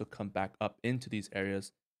that price will come back up into these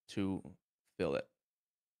areas to fill it.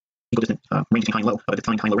 Equal distance range between high and low of a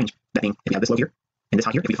defined high and low range. That being, if we have this low here and this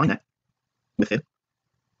high here, if we define that with fib,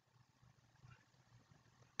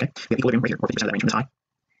 okay, we have equilibrium right here, or 50% of that range from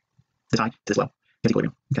this high to this low. There's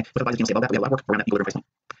equilibrium. Okay, what the stay above that, we have a lot of work around that equilibrium price point.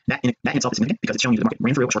 That in itself is significant because it's showing you the market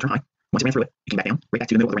ran through a short-term high. Once it ran through it, it came back down, right back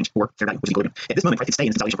to the middle of the range, or fair value, which is equilibrium. At this moment, price could stay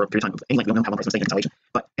in this consolidation for a period of time of any length. We don't know how long price will stay in consolidation.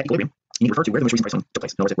 But at equilibrium, you need to refer to where the most recent price took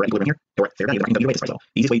place. In other words, if we're at equilibrium here, or at fair value, then we can WA this price level.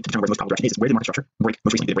 The easiest way to determine where the most probable direction is where the market structure break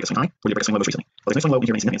most recently. Did it break a swing high, or did it break a swing low most recently? Well, there's no swing low in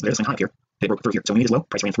here any significance. There's a swing high up here. They broke through here. So when we need this low,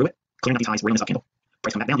 price ran through it, clearing out these highs, we're in this up candle.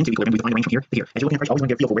 Price come back down into equilibrium. We define a range from here to here. As you're looking at price, always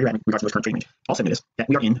want to get a feel for where you're at in regards to this current trading range. Also notice that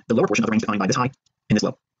we are in the lower portion of the range defined by this high and this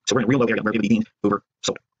low. So we're in a real low area where it would be deemed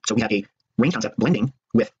oversold. So we have a range concept blending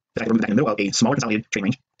with the fact that we're moving back in the middle of a smaller consolidated trading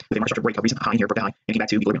range with a market structure break of recent high here, broke that high, and came back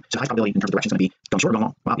to equilibrium. So the highest probability in terms of direction is going to be going short or going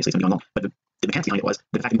long. Well, obviously it's going to be going long, but the mechanics behind it was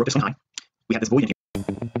the fact that we broke this one high. We have this void in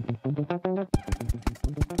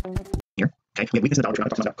here. Okay, We have weakness in the dollar trend. I'm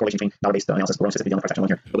talking about correlation between dollar-based analysis. We're going to specifically on the price action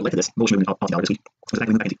one here. But related to this, bullish movement of the dollar this week. So that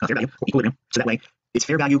we move back into fair value or equilibrium. So that way, it's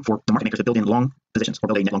fair value for the market makers to build in long positions or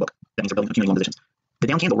build a net long book. That means they're building accumulating long positions. The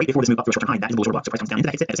down candle right before this move up to a short-term high, that is a bullish order block. So price comes down into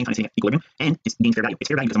that, hits it at the same time, it's at equilibrium, and it's gains fair value. It's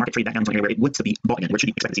fair value because the market traded back down into an area where it would to be bought again, where it should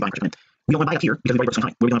be expected to see buying pressure come in. We don't want to buy up here because we've already broke swing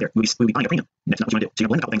high. What are we doing there? We'll be buying a premium. And that's not what you want to do. So you're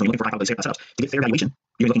blending a couple things when you're looking for high probability setups. To get fair valuation,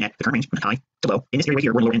 you're looking at the current range from high to low. In this area right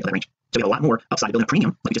here, we're in the lower end of that range. So we have a lot more upside building a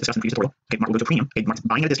premium, like we just discussed in the previous tutorial. Okay, market will go to a premium. Okay, market's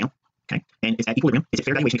buying at a discount. Okay, and it's at equilibrium. It's at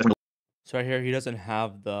fair valuation because we're So right here, he doesn't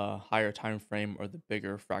have the higher time frame or the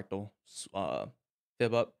bigger fractal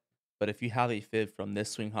fib up. But if you have a fib from this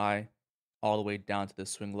swing high all the way down to this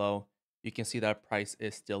swing low, you can see that price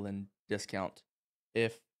is still in discount.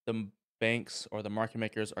 If the banks or the market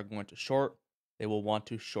makers are going to short, they will want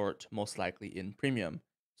to short most likely in premium.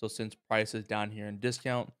 So since price is down here in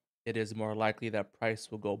discount, it is more likely that price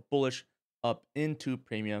will go bullish up into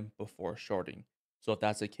premium before shorting. So if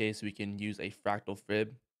that's the case, we can use a fractal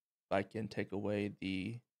fib. If I can take away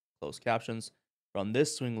the closed captions from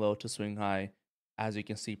this swing low to swing high, as you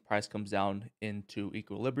can see, price comes down into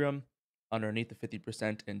equilibrium underneath the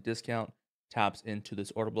 50% in discount, taps into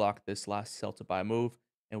this order block, this last sell to buy move,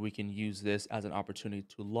 and we can use this as an opportunity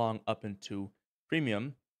to long up into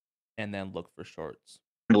premium and then look for shorts.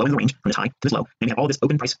 low end of the range from this high to this low, and we have all this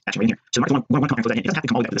open price action right in here. So the market one come and close that in. It doesn't have to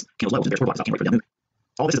come all the way up to this candle's low. There's four blocks. I can't wait for that move.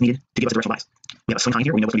 All this is needed to give us a directional bias. We have a swing high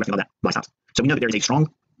here. We know what's going to be above that buy stops. So we know that there is a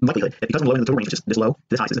strong likelihood that because we're low in the total range, which is this low,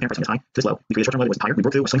 this high, so this is the price from this high to this low, we create a short-term low that was higher. We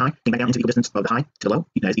broke through a swing high, came back down into the equal distance of the high to the low,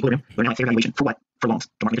 as equilibrium. We're now at fair valuation for what? For longs.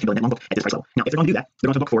 The market can build a net long book at this price level. Now, if they're going to do that, they're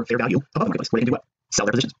going to look for fair value above the marketplace, where they can do what? Sell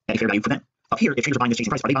their positions at a fair value for them. Up here, if traders are buying this chasing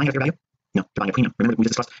price, are they buying at fair value? No, they're buying a premium. Remember, we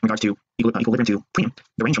just discussed in regards to equilibrium to premium.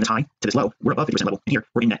 The range from this high to this low, we're above 50% level. And here,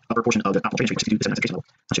 we're in that upper portion of the optimal trading streak, 62% concentration level.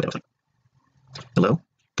 Let's see what that looks like. The low to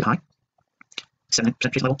the high, 7%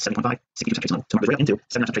 trading level, 7.5, 60% trading level. So market's right up into 7%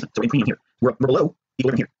 trading. So we're in premium here. We're below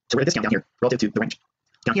equilibrium here. So we're at a discount down here relative to the range.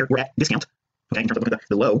 Down here, we're at discount. Okay, in terms of looking at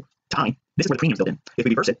the low to high, this is where the premium's built in. If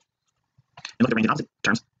we reverse it and look at the range in opposite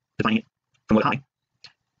terms, defining it from low to high,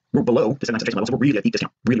 we're below the 7% trading level, so we're really at deep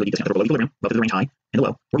discount. Really deep discount. So we're below equilibrium, above the range high and the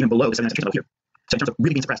low. We're even below the 7% trading level here. So in terms of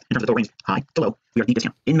really being suppressed, in terms of the range high to low, we are deep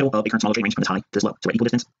discount in the middle of a current smaller trading range from this high to this low. So we're at equal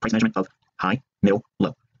distance price measurement of high, middle,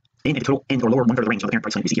 low. And at the total end or lower 1/3 of the range of the parent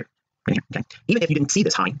price swing we see here. Right here. Okay. Even if you didn't see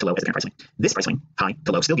this high to low as the parent price swing, this price swing, high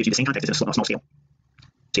to low, still gives you the same context as a small scale.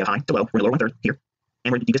 So you have high to low, we're in the lower 1/3 here,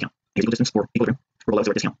 and we're at deep discount. Here's equal distance for equilibrium. We're below, so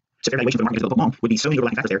we're at discount. So fair valuation for the market to build long would be so many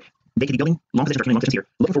overlapping factors there. They could be building long positions or accumulating long positions here,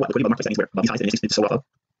 looking for what? Liquidity above market, that means where above these highs, and it's sold off of.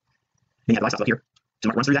 Then you have the buy stops up here. So the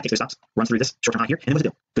market runs through that, takes those stops, runs through this short-term high here, and then what does it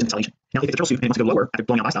do? Goes into consolidation. Now, if it's a triple suit and it wants to go lower after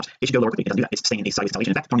blowing out buy stops, it should go lower quickly. It doesn't do that. It's staying in a sideways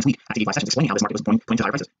consolidation. In fact, during this week, after the 5 sessions explaining how this market was pointing to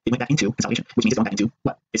higher prices, it went back into consolidation, which means it's going back into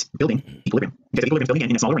what? It's building equilibrium. Because equilibrium is building again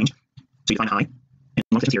in a smaller range. So you find high and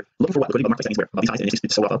long positions here, looking for what? Liquidity above market, that means where above these highs, and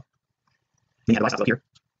it's sold off of. Then you have the buy stops up here.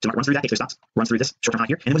 So the market runs through that, takes those stops, runs through this short-term high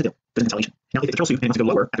here, and then what does it do? Goes into consolidation. Now, if it's a triple suit and it wants to go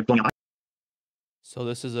lower after blowing out. So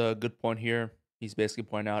this is a good point here. He's basically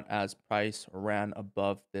pointing out as price ran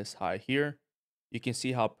above this high here, you can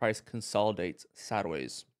see how price consolidates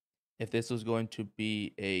sideways. If this was going to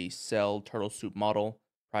be a sell turtle soup model,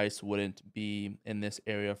 price wouldn't be in this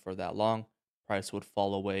area for that long. Price would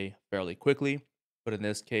fall away fairly quickly. But in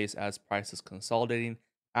this case, as price is consolidating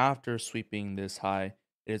after sweeping this high,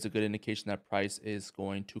 it is a good indication that price is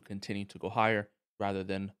going to continue to go higher rather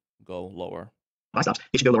than go lower. Buy stops,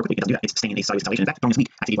 it should go lower quickly. It doesn't do that. It's staying in a sideways consolidation. In fact, during this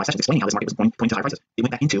week, after the 5 sessions explaining how this market was pointing to higher prices, it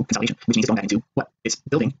went back into consolidation, which means it's going back into what? It's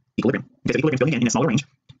building equilibrium. Because equilibrium is building again in a smaller range.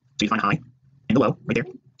 So you find a high and the low right there.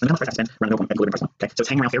 And then how much price has to spend around the point at equilibrium price one. Okay, so it's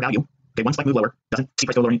hanging around fair value. Okay, one spike move lower, doesn't see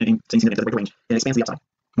price go lower and doesn't break the range, and it expands the upside.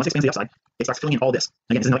 Once it expands the upside, it starts filling in all this.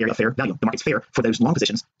 Again, this is another area of fair value. The market's fair for those long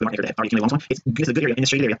positions. The market maker that already accumulated longs one. It's a good area in this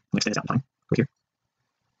shaded area. I'm extend this out in time. Right here.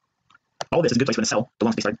 All this is a good place for them to sell the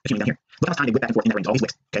longs they started accumulating down here. Look how much time they whip back and forth in that range. All these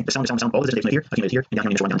wicks. Okay, they're selling. All this is here, accumulated here, and down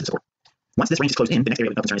here, and down to support. Once this range is closed in, the next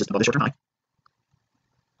area of concern is above the short-term high.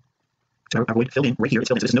 So our void filled in right here. It's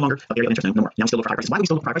filled in. So this is no longer an area of interest, no more. Now we still look for high prices. Why do we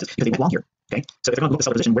still look for high prices? Because they went long here. Okay, so if they're going to look at the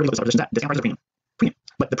seller position, where do we look at the seller positions at? Discount price or premium?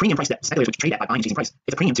 But the premium price that speculators would trade at by buying and chasing price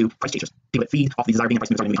is a premium to price chasers. People that feed off the desire being a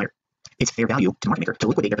price moves are moving higher. It's fair value to the market maker to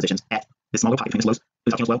liquidate their positions at this small high between this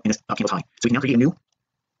up candle's low and this up candle's high. So we can now create a new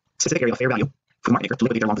specific area of fair value for the market maker to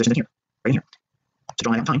liquidate their long positions in here, right in here. So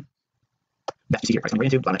drawing that time. That's you see here, price going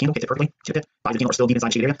right into, buy the candle, hits it perfectly, see it, buys the candle, or still deep inside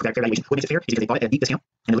the shaded area for fair valuation. What makes it fair is because they bought it at a deep discount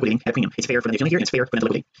and they're liquidating at a premium. It's fair for them to accumulate here, and it's fair for them to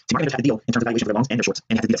liquidate. So market makers have to deal in terms of valuation for their longs and their shorts,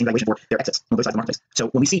 and have to do that same valuation for their exits on both sides of the marketplace. So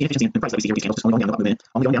when we see inefficiency in price, like we see here, these candles just only going down, up movement,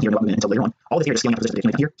 only going down here, up movement until later on. All this here is scaling up positions that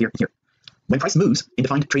accumulate here, here, and here. When price moves in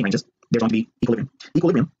defined trading ranges, there's going to be equilibrium.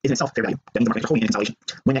 Equilibrium is in itself fair value. That means the market is holding in consolidation.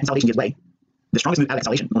 When that consolidation gives way, the strongest move out of that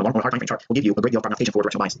consolidation on a hard time frame chart will give you a great deal of prognostication for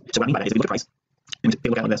directional bias. So what I mean by that is if we look at price, and we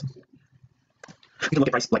look at this. We can look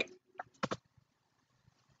at price like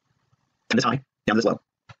from this high down to this low.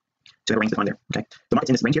 So we have a range defined there. Okay. The market's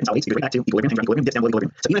in this range here, consolidates, it goes right back to equilibrium, equilibrium, dips down below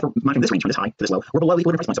equilibrium. So even if we're monitoring this range from this high to this low, we're below the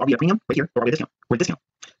equilibrium price point. So are we at a premium right here, or are we at a discount? We're at a discount.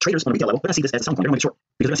 Traders on a retail level, they're going to see this as a selling point. They're going to be short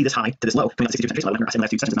because they're going to see this high to this low, coming out 62% trace level. I said in the last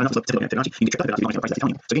few sessions, I'm not typical Fibonacci. You can get tricked up if you don't know price that's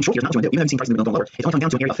telling you. So getting short here is not what you want to do. Even though you've seen prices moving lower, it's only coming down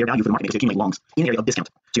to an area of fair value for the market because you accumulate longs in an area of discount.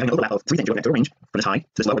 So you have an overlap of three things. You're looking at a range from this high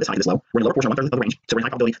to this low, or this high to this low. We're in a lower portion of 1/3 of the range, so we're in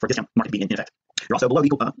high probability for a discount market to be in effect. You're also below the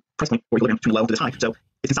equal price point or equilibrium between the low to this high. So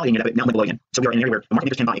it's consolidating it, but now below again. So we are in an area where the market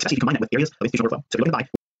makers can buy, especially if you combine that with areas of institutional overflow. So if you're looking to buy,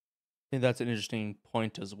 I think that's an interesting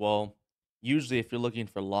point as well. Usually, if you're looking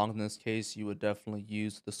for long in this case, you would definitely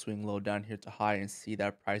use the swing low down here to high and see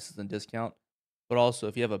that price is in discount. But also,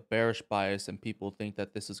 if you have a bearish bias and people think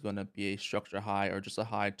that this is going to be a structure high or just a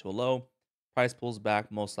high to a low, price pulls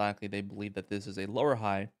back. Most likely, they believe that this is a lower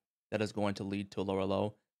high that is going to lead to a lower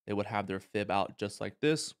low. They would have their fib out just like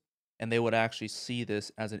this, and they would actually see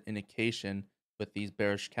this as an indication with these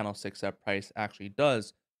bearish candlesticks that price actually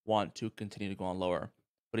does want to continue to go on lower.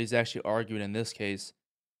 But he's actually arguing in this case,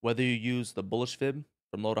 whether you use the bullish fib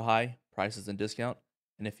from low to high, price is in discount.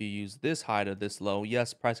 And if you use this high to this low,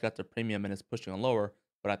 yes, price got the premium and is pushing on lower,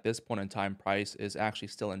 but at this point in time, price is actually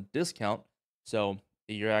still in discount. So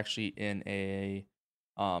you're actually in a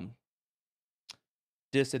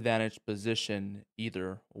disadvantaged position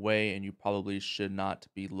either way, and you probably should not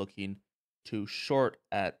be looking to short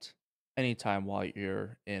at any time while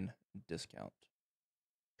you're in discount.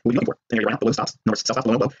 what are you looking for? An area right now below stops, number sell stops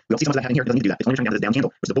below and low. We don't see so much of that happening here. It doesn't need to do that. It's only turning down this down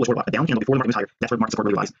candle, which is a bullish order block. A down candle before the market was higher. That's where the market support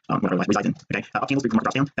really resides in. Okay. Up candles before the market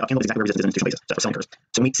drops down. That up candle is exactly where resistance is in institutional basis. So that's where selling occurs.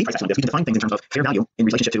 So when we see price action like this, we can define things in terms of fair value in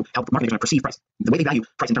relationship to how the market is going to perceive price. The way they value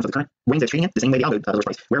price in terms of the current range that it's trading in, the same way the algo delivers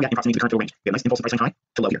price. Where are we at in proximity to the current range? We have a nice impulsive price high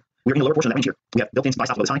to low here. We're in the lower portion of that range here. We have built-in buy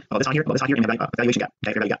stops below this high, above this high here, above this high here, and a valuation gap.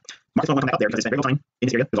 Okay, fair value gap. Market's going to come back up there because it's been very little time in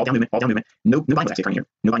this area. There's all down movement, all down movement. No buying was actually occurring here.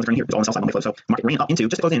 No buying was occurring here. It was all on the sell side, one way flow. So market ran up into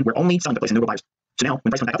just to close in where only selling took place and no real buyers. So now when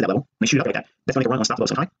price comes back up to that level, when they shoot it up like that, that's going to make a run on stop below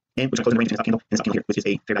some high, and we're going to close in the range between this up candle and this up candle here, which is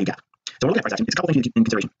a fair value gap. So when we look at price action, it's a couple things to keep in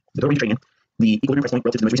consideration. The total range you're trading in, the equilibrium price point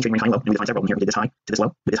relative to the most recent trading range high and low, and we define several of them here. We did this high to this low,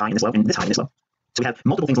 with this high and this low, and this high and this low. So we have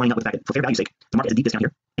multiple things lining up with the fact that for fair value sake, the market is a deep discount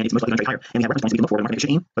here, and it's most likely going to trade higher. And we have reference points we can look for where the market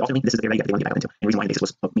should aim, but ultimately this is the fair value gap they want to get back into. And the reason why the basis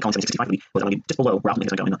was we call 7665 was only just below where ultimately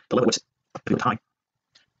it's going to go, and the low was pretty high.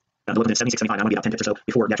 The low is 7665. I want to be about 10 pips or so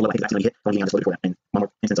before the actual low I think is actually going to hit. We're going to this low before that. And one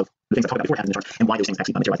more instance of the things I talked about before happen in the chart and why those things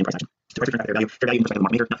actually materialize in price action. So price return fair value in perspective of the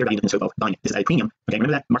market maker, not fair value in the scope of buying. This is a premium. Okay,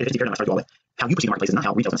 remember that market efficiency paradigm I started with. How you perceive the marketplace is not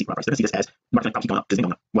how retail can see the price. They're going to see this as the market's going to keep going up because it's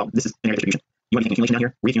going up. Well, this is an area of distribution. You want to get accumulation down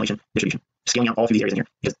here, reaccumulation, distribution, scaling out all through these areas in here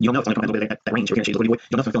because you don't know if it's going to come a little bit at that range. You're going to change the liquidity void.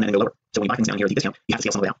 You don't know if it's going to go lower. So when you buy things down here at the discount, you have to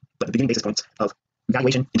scale some of it out. But the beginning basis points of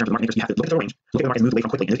valuation in terms of the market makers, you have to look at the range, look at the market move away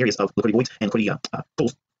from quickly in those areas of liquidity voids and liquidity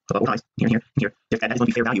pulls. Old highs here and here and here. If that is going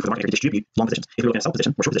to be fair value for the market to distribute long positions. If we were looking at a sell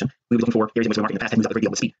position or short position, we would be looking for areas in which the market in the past had moved up a great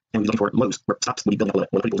deal with speed, and we would be looking for lows where stops would be building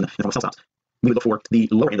up a little in the form of sell stops. We would look for the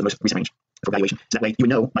lower end of the most recent range for valuation. So that way you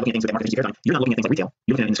would know by looking at things with that market efficiency paradigm, you're not looking at things like retail.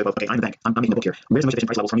 You're looking at it in the scope of, okay, I'm the bank, I'm making the book here. Where's the most efficient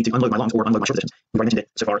price levels for me to unload my longs or unload my short positions? We've already mentioned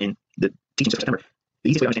it so far in the teachings of September. The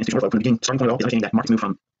easiest way to understand institutional flow from the beginning, starting point of all, is understanding that markets move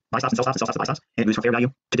from buy stops and sell stops and sell stops to buy stops, and it moves from fair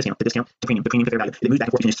value to discount to premium to fair value. It moves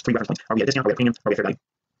back and forth between these three reference points. Are we at discount? Are we at premium? Are we at fair value?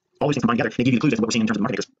 All these things combined together, they give you the clues as to what we're seeing in terms of the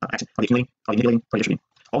market makers' action. Are they accumulating? Are they manipulating? Are they distributing?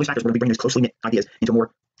 All these factors, we're going to be bringing those closely knit ideas into a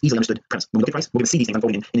more easily understood premise. When we look at price, we're going to see these things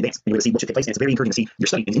unfolding in advance, and we're going to see what should take place, and it's very encouraging to see your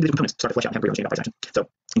study in individual components start to flesh out and have greater understanding about price action. So,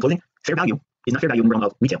 in closing, fair value is not fair value in the realm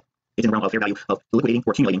of retail. It's in the realm of fair value of liquidating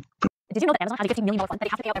or accumulating from Did you know that Amazon has a $15 million fund that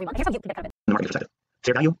they have to pay out every month? Here's how you get that credit. the market perspective.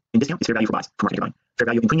 Fair value in discount is fair value for buys, for market buying. Fair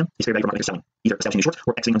value in premium is fair value for market selling, either establishing new shorts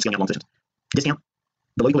or exiting and scaling out long positions. Discount,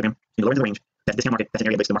 below equilibrium, in the lower end of the range, that's discount market, that's an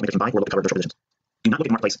area that the market can buy or look to cover their short positions. Do not look at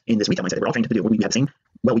the marketplace in this retail mindset that we're all trained to do. We have the same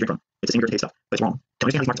well we drink from. It's the same regurgitated stuff, but it's wrong. To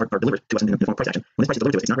understand how these markets are delivered to us in the form of price action. When this price is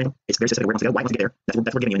delivered to us, it's not random. It's very specific. Where it wants to go, why it wants to get there. That's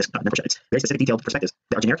what we're giving you in this mentorship. It's very specific, detailed perspectives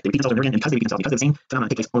that are generic. They repeat themselves over and again, and because the same phenomenon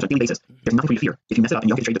takes place almost on a daily basis, there's nothing for you to fear. If you mess it up and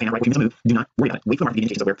you don't get to trade the pan right before you miss a move, do not worry about it. Wait for the market to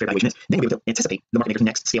give indications of where fair valuation is. Then you'll be able to anticipate the market maker's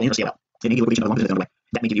next scale in or scale out. It may be a liquidation of the long position down the way.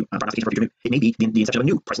 That may give you a prognostication for future move. It may be the inception of a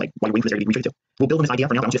new price leg while you're waiting for this area to be retraded to. We'll build on this idea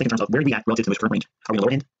for now, but I want you to think in terms of where we at relative to the most current range. Are we in the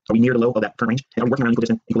lower end? Are we near the low of that current range? And are we working around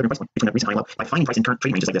equilibrium price point between that recent high and low? By finding price in current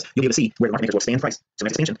trading ranges like this, you'll be able to see where the market makers will expand price. So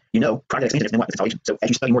next expansion, you know, prior to that expansion, then what? It's consolidation. So as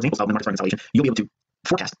you study more examples of the market starting consolidation, you'll be able to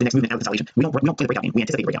forecast the next movement out of consolidation. We don't play the breakout game. We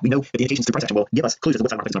anticipate the breakout. We know that the indications through price action will give us clues as to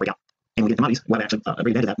what side the market is going to break out. And when we get commodities, well, actually, a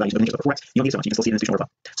very advantage of that valuation of the Forex, you don't need so much. You can still see it in institutional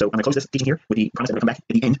overflow. So I'm going to close this teaching here with the promise that we're going to come back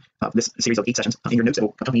at the end of this series of 8 sessions. In your notes that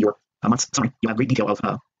will accompany your month's summary, you'll have great detail of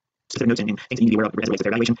specific notes and things that you need to be aware of as it relates to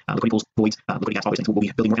fair valuation, liquidity pools, voids, liquidity gaps, all these things. We'll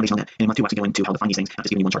be building more foundation on that. And in month 2, we'll actually go into how to find these things, not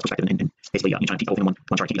just giving you one chart perspective and basically you're trying to keep the whole thing on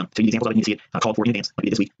one chart, keep it done. So you examples of it, you see it called for in advance, like we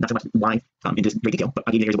did this week. Not so much why in this great detail, but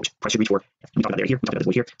I gave you areas which price should reach for. We talked about there here, we talked about this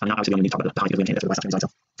void here. Now obviously we only need to talk about the high because we understand that's the last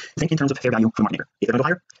time. Think in terms of fair value for the market maker. If they're going to go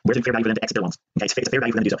higher, where's the fair value for them to exit their loans? Okay, it's a fair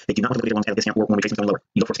value for them to do so. They do not want to liquidate loans at a discount or when retracements going lower.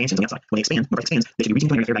 You look for expansions on the upside. When they expand, when price expands, they should be reaching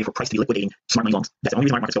to a fair value for price to be liquidating smart money loans. That's the only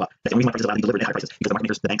reason why markets go up. That's the only reason why prices allow to be delivered at higher prices because the market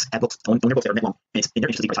makers, the banks, have books on their books that are net long, and it's in their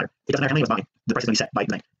interest to see price higher. It doesn't matter how many of us buy. The price is going to be set by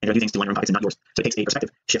the bank, and they're going to do things to line their own pockets and not yours. So it takes a perspective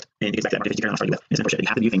shift, and it gets back to that market that you with. It's mentorship. You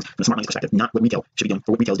have to view things from a smart money's perspective, not what retail should be doing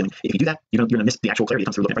or what retail is doing. If you do that, you're going to miss the actual clarity that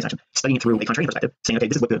comes through looking at price action. Studying it through a contrarian perspective, saying, okay,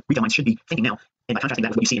 this is what the retail minds should be thinking now. And by contrasting that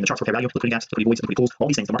with what you see in the charts for fair value, liquidity gaps, liquidity voids, liquidity pools, all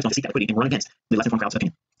these things, the market's going to seek that liquidity and run against the less informed crowd's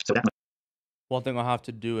opinion. So that One thing I'll have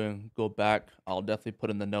to do and go back, I'll definitely put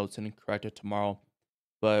in the notes and correct it tomorrow.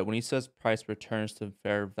 But when he says price returns to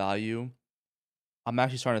fair value, I'm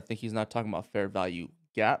actually starting to think he's not talking about fair value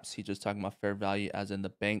gaps. He's just talking about fair value as in the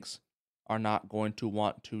banks are not going to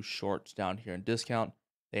want to short down here and discount.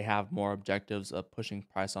 They have more objectives of pushing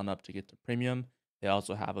price on up to get to premium. They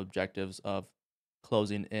also have objectives of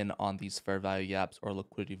closing in on these fair value gaps or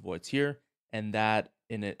liquidity voids here. And that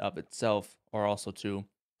in it of itself, or also to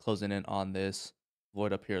closing in on this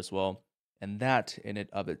void up here as well. And that in it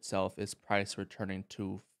of itself is price returning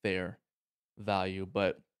to fair value.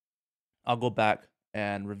 But I'll go back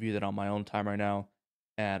and review that on my own time right now.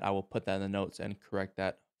 And I will put that in the notes and correct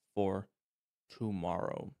that for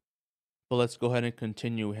tomorrow. But let's go ahead and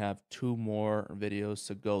continue. We have 2 more videos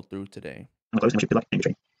to go through today. close. Good luck. Thank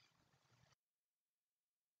you,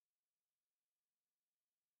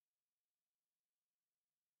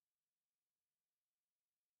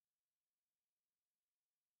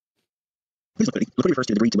 Here's liquidity. Liquidity refers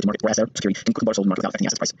to the degree to which market or asset or security can quickly sold in the market without affecting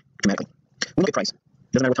asset price dramatically. When we look at price,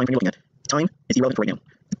 it doesn't matter what time frame you're looking at. Time is irrelevant for right now.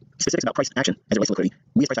 Specifics about price action as it relates to liquidity.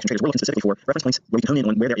 We as price action traders, we're looking specifically for reference points where we can hone in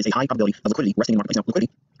on where there is a high probability of liquidity resting in the marketplace. Now,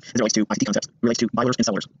 liquidity, as it relates to ICT concepts, relates to buyers and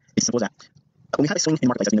sellers. It's as simple as that. When we have a swing in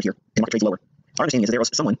the marketplace, as we note here, and market trades lower, our understanding is that there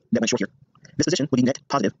was someone that went short here. This position would be net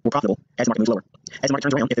positive or profitable as the market moves lower. As the market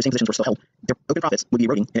turns around, if those same positions were still held, their open profits would be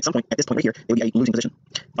eroding, and at some point, at this point right here, they would be a losing position.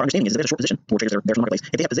 Our understanding is that there's a short position for traders that are there in the marketplace.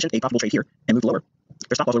 If they have positioned a profitable trade here and moved lower,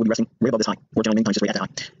 their stop loss would be resting right above this high, or generally many times just right at that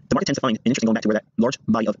high. The market tends to find an interest in going back to where that large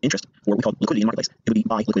body of interest, or what we call liquidity in the marketplace, it would be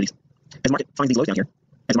buy liquidities. As the market finds these lows down here,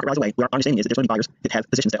 as the market rises away, our understanding is that there's going to be buyers that have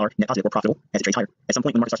positions that are net positive or profitable as it trades higher. At some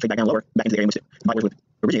point, when the market starts to trade back down lower, back into the area in which the buyers would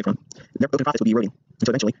originate from, their open profits would be eroding. And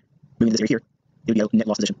so eventually, moving this area here, it would be a net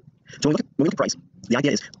loss position. So when we look at price, the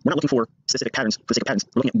idea is we're not looking for specific patterns for the sake of patterns.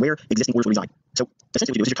 We're looking at where existing orders reside. So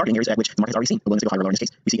essentially what you do is you're targeting areas at which the market has already seen a willingness to go higher or lower. In this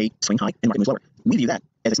case, we see a swing high and the market moves lower. We view that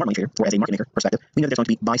as a smart money trader or as a market maker perspective. We know that there's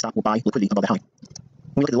going to be buy stop or buy liquidity above the high.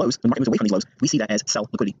 When we look at the lows, the market moves away from these lows. We see that as sell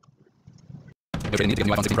liquidity. No trading needs to get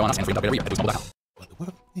new iPhone 16 Pro on us and free upgrade every year at boostmobile.com. What the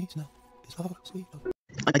world needs now is love, sweet love.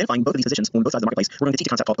 Identifying both of these positions on both sides of the marketplace, we're going to teach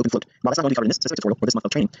a concept called open float. While that's not going to be covered in this specific tutorial or this month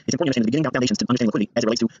of training, it's important to understand the beginning foundations to understand liquidity as it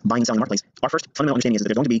relates to buying and selling in the marketplace. Our first fundamental understanding is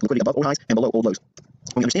that there's going to be liquidity above old highs and below old lows.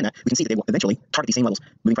 When we understand that, we can see that they will eventually target these same levels,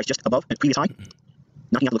 moving price just above a previous high,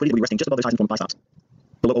 knocking out liquidity will be resting just above those highs in the form of buy stops.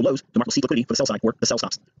 Below old lows, the market will seek liquidity for the sell side or the sell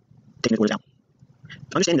stops, taking those orders out.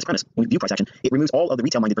 Understanding this premise, when we view price action, it removes all of the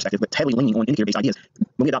retail-minded perspective, but heavily leaning on indicator-based ideas.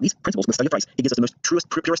 When we adopt these principles with study of price, it gives us the most truest,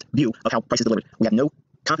 purest view of how price is delivered. We have no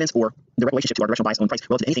confidence or direct relationship to our directional bias on price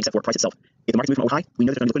relative to anything except for price itself. If the market's moving from old high, we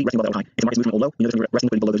know there's going to be liquidity resting above that old high. If the market's moving from old low, we know there's going to be resting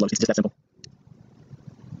liquidity below those lows. It's just that simple.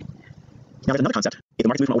 Now there's another concept. If the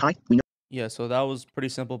market's moving from old high, we know. Yeah, so that was pretty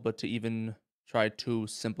simple, but to even try to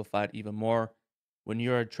simplify it even more, when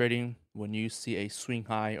you're trading, when you see a swing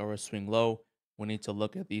high or a swing low, we need to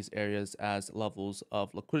look at these areas as levels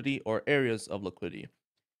of liquidity or areas of liquidity.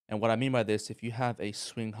 And what I mean by this, if you have a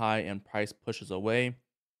swing high and price pushes away,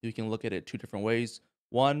 you can look at it 2 different ways.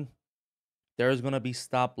 One, there's going to be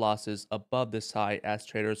stop losses above this high as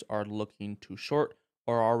traders are looking to short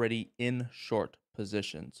or are already in short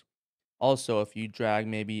positions. Also, if you drag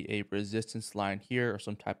maybe a resistance line here or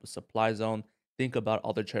some type of supply zone, think about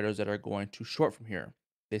other traders that are going to short from here.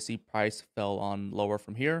 They see price fell on lower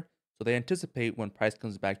from here, so they anticipate when price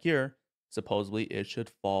comes back here, supposedly it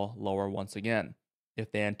should fall lower once again.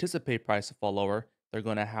 If they anticipate price to fall lower, they're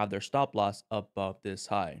going to have their stop loss above this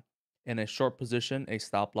high. In a short position, a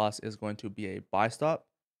stop loss is going to be a buy stop.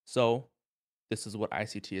 So this is what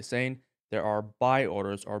ICT is saying. There are buy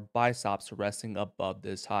orders or buy stops resting above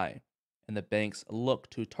this high. And the banks look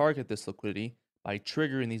to target this liquidity by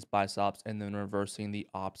triggering these buy stops and then reversing the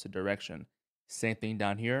opposite direction. Same thing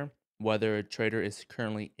down here, whether a trader is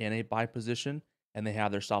currently in a buy position and they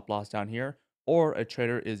have their stop loss down here, or a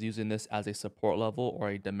trader is using this as a support level or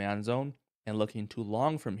a demand zone and looking to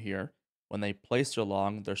long from here. When they place their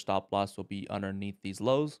long, their stop loss will be underneath these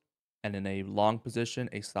lows. And in a long position,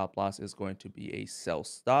 a stop loss is going to be a sell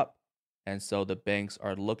stop. And so the banks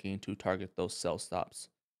are looking to target those sell stops.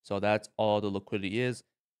 So that's all the liquidity is.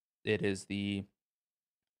 It is the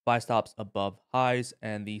buy stops above highs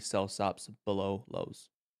and the sell stops below lows.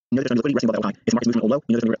 You know there's no liquidity resting above that old high. If the market's moving low,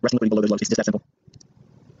 you know there's no resting liquidity below those lows. It's just that simple.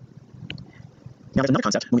 Now there's another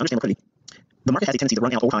concept. When we understand liquidity, the market has a tendency to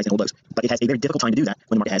run out old highs and old lows, but it has a very difficult time to do that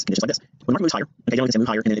when the market has conditions like this. When the market moves higher, okay, generally it's going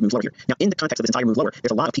to move higher and then it moves lower here. Now, in the context of this entire move lower,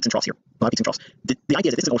 there's a lot of peaks and troughs here. A lot of peaks and troughs. The idea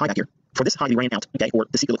is if this is an old high back here, for this high to be ran out, okay, or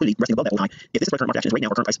to seek the liquidity resting above that old high, if this is where current market action is right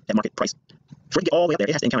now, or current price, at market price, for it to get all the way up there,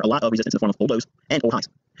 it has to encounter a lot of resistance in the form of old lows and old highs.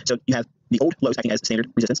 So you have the old lows acting as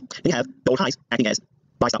standard resistance, then you have the old highs acting as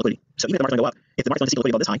buy stop liquidity. So even if the market's going to go up, if the market's going to seek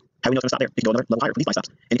liquidity above this high, how do we know it's going to stop there? It can go another level higher for these buy stops,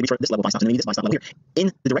 and it can reach for this level buy stops, and then maybe this buy stop level here.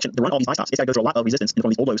 In the direction to run all these buy stops, it's got to go through a lot of resistance in the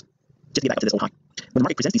form of these old lows just to get back up to this old high. When the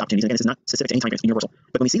market presents these opportunities, again, this is not specific to any time frame, it's universal.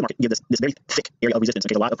 But when we see the market give this very thick area of resistance,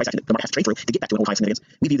 okay, a lot of price action that the market has to trade through to get back to an old high significance,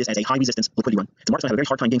 we view this as a high resistance liquidity run. The market's going to have a very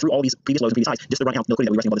hard time getting through all these previous lows and previous highs just to run out the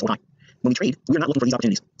liquidity that we're resting above this old high. When we trade, we are not looking for these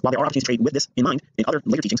opportunities. While there are opportunities to trade with this in mind in other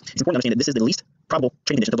later teachings, it's important to understand that this is the least probable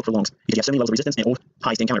trading condition to look for longs because you have so many levels of resistance and old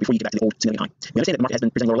highs to encounter before you get back to the old significant high. We understand that the market has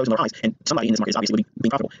been presenting lower lows and lower highs, and somebody in this market is obviously will be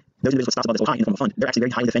being profitable. Those individuals with stops above this old high in the form of a fund, they're actually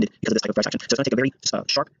very highly defended because of this type of price action. So it's going to take a very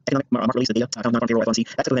sharp economic market release of data, found not on payroll FOMC.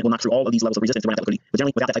 That type of event will knock through all of these levels of resistance to run out that liquidity. But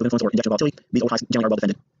generally, without that type of influence or injection of volatility, these old highs generally are well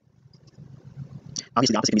defended.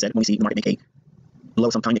 Obviously, the opposite can be said when we see the market make a low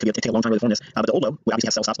sometime. It could take a long time to form this, but the old low will obviously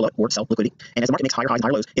have sell stops below it or sell liquidity. And as the market makes higher highs and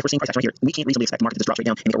higher lows, if we're seeing price action right here, we can't reasonably expect the market to just drop straight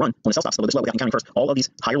down and make a run on the sell stops below this low without encountering first all of these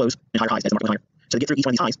higher lows and higher highs as the market went higher. So to get through each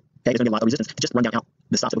one of these highs, okay, there's going to be a lot of resistance to just run down out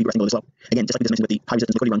the stops that will be resting below this low. Again, just like we just mentioned with the high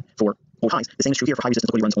resistance liquidity run for old highs, the same is true here for high resistance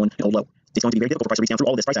liquidity runs on an old low. It's going to be very difficult for price to reach down through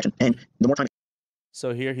all of this price action, and the more time.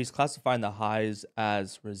 So here he's classifying the highs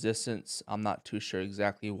as resistance. I'm not too sure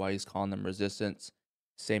exactly why he's calling them resistance.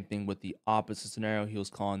 Same thing with the opposite scenario. He was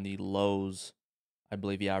calling the lows, I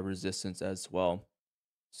believe, yeah, resistance as well.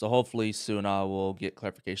 So hopefully soon I will get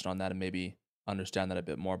clarification on that and maybe understand that a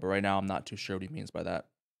bit more. But right now I'm not too sure what he means by that.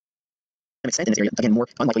 Extent in this area, again, more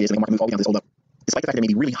unlikely is to make the market move all the way down to this old low. Despite the fact that there may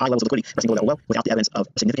be really high levels of liquidity resting below that old low, without the evidence of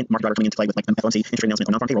a significant market driver coming into play with like an FOMC interest rate announcement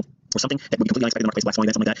or non-farm payroll, or something that would be completely unexpected in the marketplace, black swan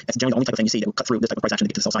event, something like that, that's generally the only type of thing you see that will cut through this type of price action to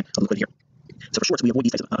get to the sell side of the liquidity here. So for sure, we avoid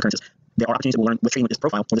these types of occurrences. There are opportunities that we'll learn with trading with this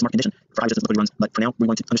profile or this market condition for high resistance liquidity runs, but for now, we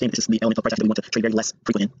want to understand this is the element of price action that we want to trade very less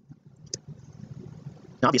frequent in.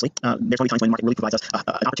 Now, obviously, there's going to be times when the market really provides us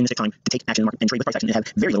an opportunistic time to take action in the market and trade with price action and have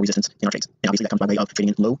very low resistance in our trades. And obviously, that comes by way of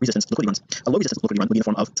trading in low resistance liquidity runs. A low resistance liquidity run would be in the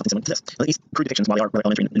form of something similar to this. Now, these crude depictions, while they are rather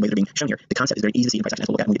elementary in the way they're being shown here, the concept is very easy to see in price action as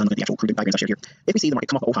we'll look at when we get done looking at the actual crude diagrams I shared here. If we see the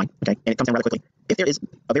market come off an old high, okay, and it comes down rather quickly, if there is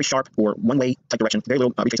a very sharp or one-way type direction, very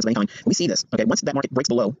little retracements of any kind, when we see this, okay, once that market breaks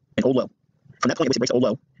below an old low, from that point at which it breaks an old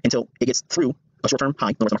low until it gets through a short-term high,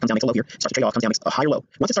 in other words, the market comes down, makes a low here, starts to trade off, comes down, makes a higher low.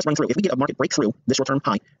 Once it starts running through, if we get a market break through this short-term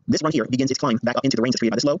high, this run here begins its climb back up into the range that's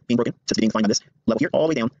created by this low being broken, so it's being defined by this level here, all the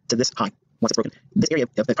way down to this high. Once it's broken, this area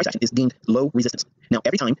of price action is deemed low resistance. Now,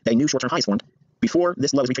 every time that a new short-term high is formed, before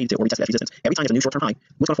this low is retreated to or retested that resistance, every time there's a new short-term high,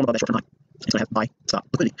 what's going to form above that short-term high? It's going to have buy stop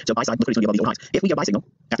liquidity. So buy side liquidity is going to be above the old highs. If we get a buy signal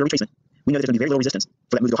after a retracement, we know there's going to be very low resistance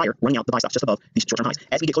for that move to go higher, running out the buy stops just above these short-term highs.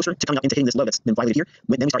 As we get closer to coming up into hitting this low that's been violated here,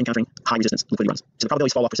 then we start encountering high resistance liquidity runs. So the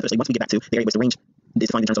probabilities fall off precipitously once we get back to the area which the range is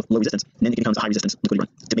defined in terms of low resistance, and then it becomes a high resistance liquidity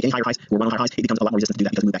run. To make any higher highs or run on higher highs, it becomes a lot more resistant to do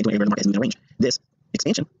that because we move back into an area where the market is moving in a range. This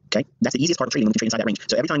expansion, okay, that's the easiest part of trading when we can trade inside that range.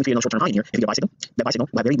 So every time we create a short-term high in here, if you get a buy signal, that buy signal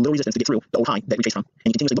will have very low resistance to get through the old high that we traced from, and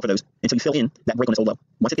you continuously look for those until you fill in that break on this old low.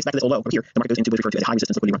 Once it gets back to this old low over here, the market goes into what is referred to as a high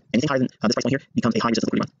resistance liquidity run. Anything higher than this price point here becomes a high resistance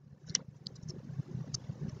liquidity run.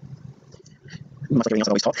 Much like everything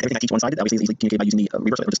else I've always taught, everything I teach one-sided obviously is easily communicated by using the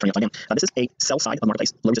reverse or just turning upside down. This is a sell side of the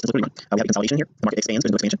marketplace, low resistance liquidity run. We have a consolidation here. The market expands,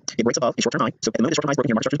 goes into expansion. It breaks above a short-term high. So at the moment the short-term high is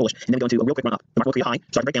broken here, market structure is bullish, and then we go into a real quick run up. The market will create a high,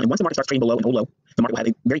 start to break down, and once the market starts trading below an old low, the market will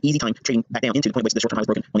have a very easy time trading back down into the point at which the short-term high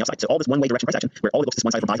is broken on the outside. So all this one-way direction price action, where all it looks is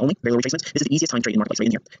one side for buys only, very low retracements. This is the easiest time to trade in the marketplace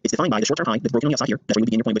right in here. It's defined by the short-term high that's broken on the outside here. That's where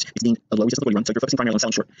you begin your point, which is deemed a low resistance liquidity run. So if you're focusing primarily on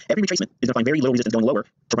selling short, every retracement is going to find very low resistance going lower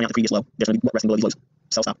to run out the previous low. There's going to be resting below these lows.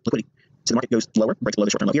 Sell stop liquidity. So the market goes lower, breaks below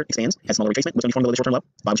the short-term low here, expands, has smaller retracement, what's going to be formed below the short-term low.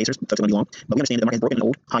 Bible chasers, folks are going to be long. But we understand that the market has broken an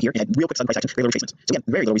old high here and had real quick sudden price action, very low retracements. So we have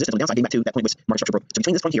very low resistance on the downside, getting back to that point which market structure broke. So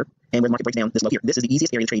between this point here and where the market breaks down this low here, this is the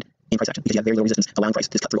easiest area to trade in price action because you have very low resistance, allowing price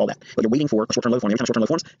to cut through all that. But you're waiting for a short-term low form. Every time a short-term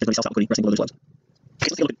low forms, there's going to be sell stop liquidity resting below those lows. Okay,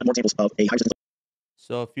 let's get a little bit more examples of a high resistance.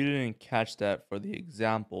 So if you didn't catch that for the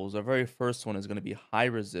examples, our very first one is going to be high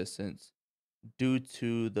resistance due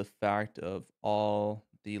to the fact of all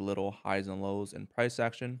the little highs and lows in price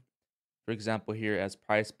action. For example, here as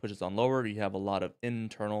price pushes on lower, you have a lot of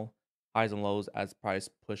internal highs and lows as price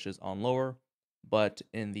pushes on lower. But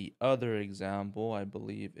in the other example, I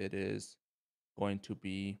believe it is going to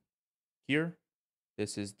be here.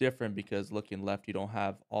 This is different because looking left, you don't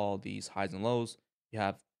have all these highs and lows. You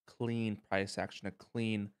have clean price action, a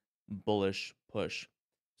clean bullish push.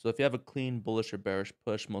 So if you have a clean bullish or bearish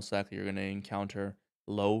push, most likely you're going to encounter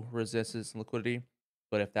low resistance and liquidity.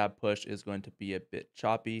 But if that push is going to be a bit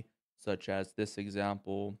choppy, such as this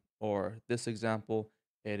example or this example,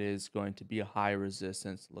 it is going to be a high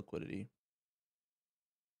resistance liquidity.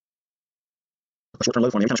 Short-term low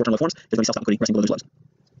form. Every time short-term low forms, there's going to be self-stop liquidity resting below those lows.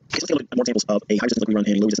 Okay, so let's take a look at more examples of a high resistance liquidity run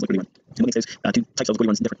and a low resistance liquidity run. And what makes those two types of liquidity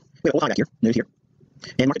runs different? We have old high back here, noted here.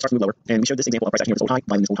 And market starts to move lower. And we showed this example of price action here with this old high,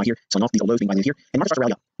 violating this old high here, selling off these old lows, being violated here. And market starts to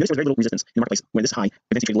rally up. Notice there was very little resistance in the marketplace when this high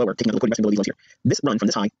eventually traded lower, taking out the liquidity resting below these lows here. This run from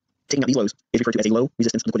this high, taking out these lows, is referred to as a low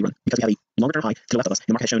resistance liquidity run because we have a longer term high to the left of us. And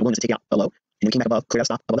the market has shown a willingness to take out a low. And then we came back above, cleared out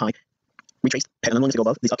a stop above the high, retraced, had an unwillingness to go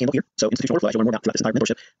above this up candle here. So institutional order flow, as you'll learn more about throughout this entire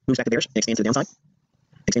mentorship, moves back to bearish and expands to the downside.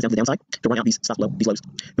 Expands down to the downside to run out these stops below these lows.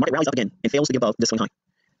 The market rallies up again and fails to get above this swing high.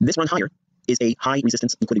 This run higher is a high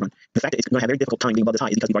resistance liquidity run. The fact that it's going to have a very difficult time getting above this high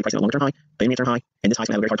is because we've already priced in a longer term high, a intermediate term high, and this high is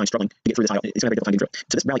going to have a very hard time struggling to get through this high. It's going to have a very difficult time getting through.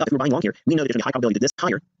 So this rally up, if we're buying long here, we know that there's going to be a high probability that this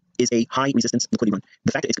higher is a high resistance liquidity run.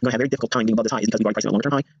 The fact that it's going to have a very difficult time getting above this high is because we've already priced in a longer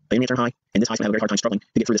term high, a intermediate term high, and this high is going to have a very hard time struggling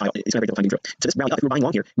to get through this high. It's going to have a very difficult time getting through. So this rally up, if we're buying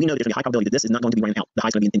long here, we know that there's going to be a high probability that this is not going to be running out. The high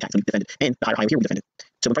is going to be intact, it's going to be defended, and the higher high here will be defended.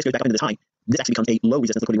 So when price goes back up into this high, this actually becomes a low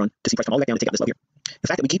resistance liquidity run to see price come all the way back down and take out this low here. The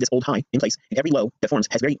fact that we keep this old high in place and every low that forms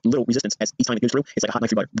has very little resistance as each time it goes through, it's like a hot knife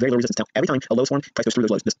through butter. Very low resistance. Now, every time a low is formed, price goes through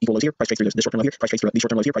those lows. This equal lows here, price trades through this short term low here, price trades through these short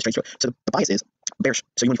term lows here, price trades through. So the bias is bearish.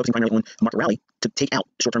 So you want to focus primarily on a market rally to take out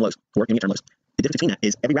short term lows or intermediate term lows. The difference between that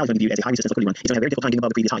is every rally is going to be viewed as a high resistance liquidity run. It's going to have a very difficult time getting above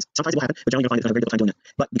the previous highs. Sometimes it will happen, but generally you'll find it's going to have a very difficult time doing that.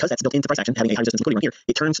 But because that's built into price action, having a high resistance liquidity run here,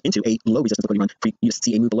 it turns into a low resistance liquidity run for you to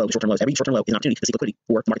see a move below the short term lows. Every short term low is an opportunity to see liquidity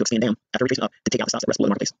for the market to expand down after retracing up to take out the stops that rest below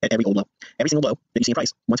the marketplace at every old low. Every single low that you see in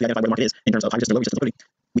price, once we identify where the market is in terms of high resistance and low resistance liquidity,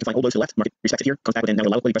 we can find old lows to the left, market respects it here, comes back with another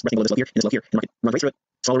low liquidity resting below this low here, and this low here, and the market runs right through it.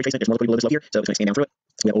 Small retracement, there's more liquidity below this low here, so it's going to expand down through it.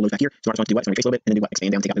 So we have old lows back here, so the market's going to do what? It's going to retrace a little bit, and then do what?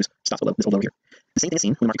 Expand down, take out those stops below this old low here. The same thing is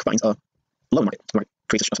seen when the market finds a low market. The market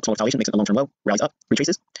creates a small consolidation, makes it a long-term low, rallies up,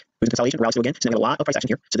 retraces, moves into consolidation, rallies through again. So now we have a lot of price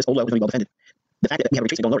action here. So this old low is going to be well defended. The fact that we have a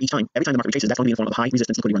retracement going lower each time, every time the market retraces, that's going to be in the form of a high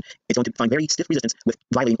resistance liquidity run. It's going to find very stiff resistance with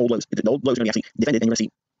violating old lows. The old lows are going to be actually defended, and you're going to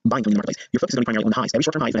see buying coming in the marketplace. Your focus is going to be primarily on the highs. Every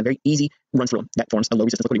short-term high is going to have a very easy run through them. That forms a low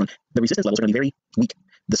resistance liquidity run. The resistance levels are going to be very weak.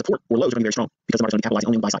 The support or lows are going to be very strong because the market's going to capitalize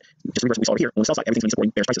only on the buy side. Just reverse what we saw over here. On the sell side, everything's going to be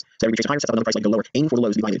supporting bearish prices. So every retrace higher sets up another price like go lower. Aim for the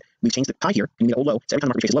lows to be violated. We've changed the high here and we get old low. So every time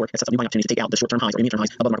the market retraces lower, that sets up new buying opportunities to take out the short-term highs or intermediate term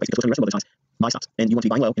highs above the marketplace because it's going to be resting above those highs. Buy stops. And you want to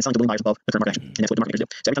be buying low and selling to willing buyers above the current market action. And that's what the market makers do.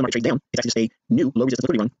 So every time the market trades down, it's actually just a new low resistance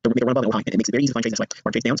liquidity run to make it run above an old high. And it makes it very easy to find trades this way.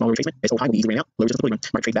 Market trades down, small retracement, this old high will be easy ran out, low resistance liquidity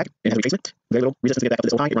run. Market trades back and has a retracement, very little resistance to get back up to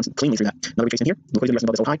this old high, it runs cleanly through that. Another retracement here, liquidity resting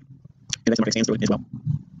above this old high, and then the market stands through it as well.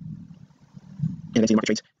 And eventually the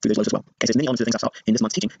market trades through those lows as well. Okay, so there's many elements of the things I saw in this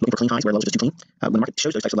month's teaching, looking for clean highs where lows are just too clean. When the market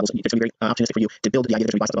shows those types of levels, it's going to be very opportunistic for you to build the idea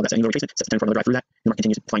that there's going to be buy stops above that. So any retracement sets the tone for another drive through that, and the market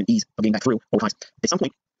continues to find ease of getting back through old highs. At some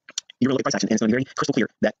point, you're going to look at price action, and it's going to be very crystal clear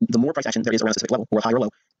that the more price action there is around a specific level, or a high or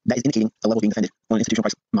low, that is indicating a level being defended on an institutional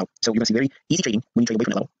price model. So you're going to see very easy trading when you trade away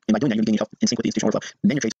from that level, and by doing that, you're getting yourself in sync with the institutional order flow.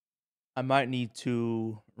 Then your trades. I might need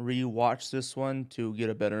to re-watch this one to get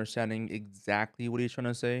a better understanding exactly what he's trying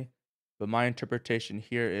to say. But my interpretation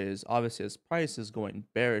here is obviously as price is going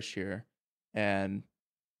bearish here, and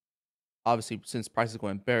obviously since price is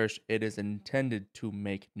going bearish, it is intended to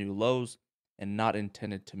make new lows and not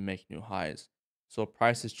intended to make new highs. So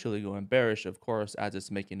price is truly going bearish, of course, as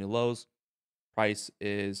it's making new lows. Price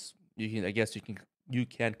is you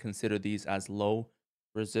can consider these as low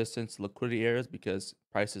resistance liquidity areas because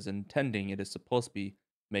price is intending it is supposed to be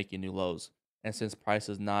making new lows. And since price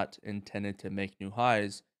is not intended to make new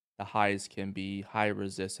highs, the highs can be high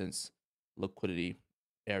resistance liquidity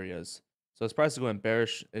areas. So as price is going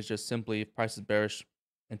bearish, it's just simply if price is bearish,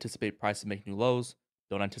 anticipate price to make new lows.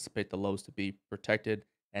 Don't anticipate the lows to be protected.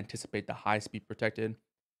 Anticipate the highs to be protected.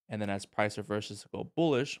 And then as price reverses to go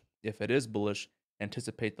bullish, if it is bullish,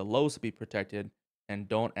 anticipate the lows to be protected and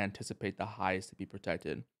don't anticipate the highs to be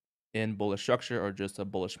protected. In bullish structure or just a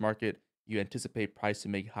bullish market, you anticipate price to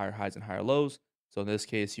make higher highs and higher lows. So in this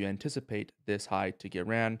case, you anticipate this high to get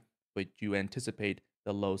ran, but you anticipate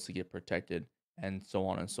the lows to get protected, and so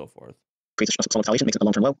on and so forth. Creates a small consolidation, makes it a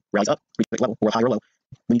long-term low, rallies up, reaches a level or a higher low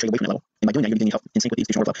when you trade away from that level. And by doing that, you're getting yourself in sync with the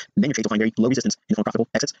institutional order flow. Then your trades will find very low resistance and form profitable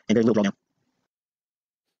exits and very little drawdown.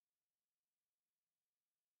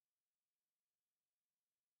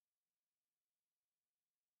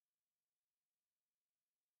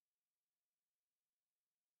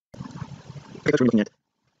 Okay, we're looking at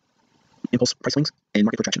impulse price swings and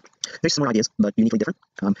market protraction. There's similar ideas, but uniquely different.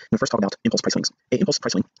 I'm going to first talk about impulse price swings. An impulse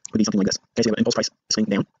price swing would be something like this. Okay, so we have an impulse price swing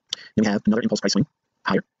down. Then we have another impulse price swing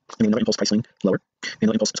higher. And then another impulse price swing lower. And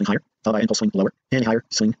another impulse swing higher. Followed by an impulse swing lower. And a higher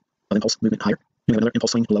swing of impulse movement higher. We have another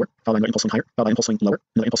impulse swing lower, followed by another impulse swing higher, followed by impulse swing lower,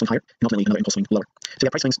 another impulse swing higher, and ultimately another impulse swing lower. So we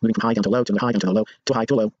have price swings moving from high down to low, to another high, down to another low, to a high,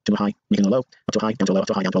 to a low, to a high, making a low, up to a high, down to a low, up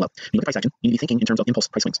to a high, down to a low. When you look at price action, you need to be thinking in terms of impulse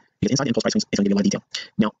price swings, because inside the impulse price swings, it's going to give you a lot of detail.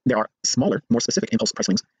 Now, there are smaller, more specific impulse price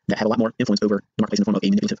swings that have a lot more influence over the marketplace in the form of a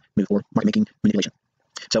manipulative move or market making manipulation.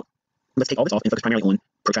 So let's take all this off and focus primarily on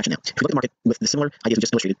protraction now. If we look at the market with the similar ideas we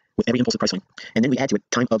just illustrated with every impulsive price swing, and then we add to it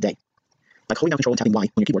time of day, like holding down control and tapping Y on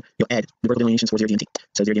your keyboard, you'll add the vertical delineations for 0 DMT.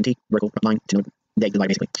 So 0 DMT, vertical line to no day divided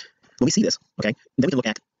basically. When we see this, okay, then we can look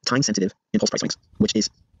at time-sensitive impulse price swings, which is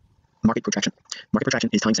market protraction. Market protraction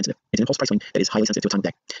is time-sensitive. It's an impulse price swing that is highly sensitive to a time of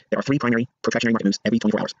day. There are three primary protractionary market moves every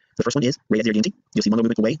 24 hours. The first one is right at 0 DMT. You'll see one low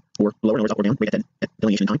movement away or lower, in other words, up or down, right at that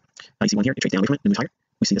delineation in time. You see one here, it trades down away from it, and moves higher.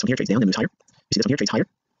 We see this one here, it trades down, and moves higher. We see this one here, trades higher.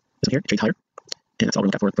 This one here, it trades higher. And that's all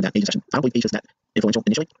we're looking for that Asian session. I don't believe Asia is that influential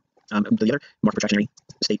initially. The other market protractionary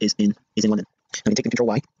state is in London. Now we take the control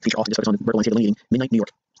Y feature off and just focus on the vertical lines here delineating midnight New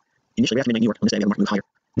York. Initially, we have midnight New York. On this day, we have the market move higher.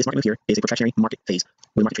 This market move here is a protractionary market phase,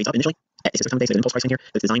 where the market trades up initially at a specific time of day. So the impulse price swing here,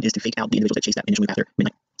 the design is to fake out the individuals that chase that initial move after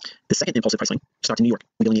midnight. The second impulsive price swing starts in New York.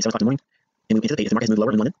 We delineate 7 o'clock in the morning, and we anticipate if the market has moved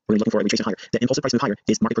lower in London, we're looking for a retracement higher. The impulsive price move higher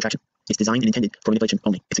is market protraction. It's designed and intended for manipulation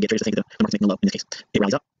only. It's to get traders to think that the market's making a low in this case. It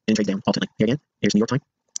rallies up and trades down alternately. Here again, here's New York time.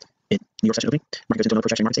 In New York session opening, market goes into another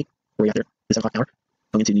protraction market state, where we after the 7 o'clock hour,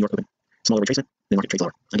 going into New York open. Smaller retracement, the market trades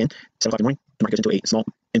lower. Again, 7 o'clock in the morning, the market goes into a small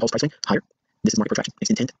impulse price swing higher. This is market protraction. Its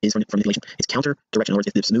intent is for manipulation. It's counter direction. In other words,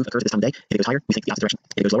 if this move occurs at this time of day, if it goes higher, we think the opposite direction.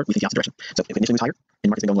 If it goes lower, we think the opposite direction. So if it initially moves higher and the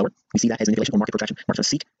market's going lower, we see that as manipulation or market protraction. Market's going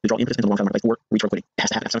to seek to draw inputs into the long-term marketplace or reach for liquidity. It has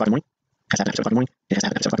to happen at 7 o'clock in the morning. It has to happen at 7 o'clock in the morning. It has to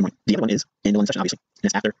happen at 7 o'clock in the morning. The other one is in the London session, obviously. And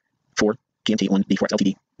it's after 4 GMT on the Forex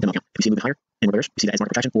LTD demo account. If we see moving higher and we're bearish, we see that as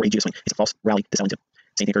market protraction or a Judas swing. It's a false rally to sell into.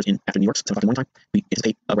 Same thing occurs in after New York's 7 o'clock in the morning time. We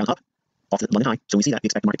anticipate a round up off the London high. So we see that we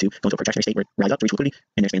expect the market to go into a protractionary state where it rallies up to reach liquidity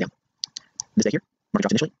and then expand down. This day here, market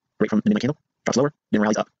drops initially, right from the midnight candle, drops lower, then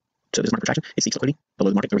rallies up. So this is market protraction. It seeks liquidity below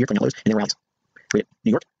the market over here for lows, and then rallies. Right at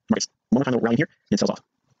New York, market's one more time rallying here, and then sells off.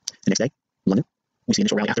 The next day, London, we see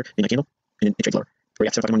initial rally after midnight candle, and then it trades lower. Right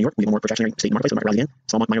at 7 o'clock in New York, we have a more protractionary state in the marketplace, so the market rallies again.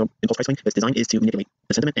 Small minor impulse price swing. Its design is to manipulate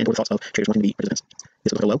the sentiment and or the thoughts of traders wanting to be participants.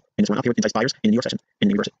 This looks like a low, and this one up here entices buyers in the New York session, and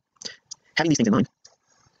then reverse it. Having these things in mind,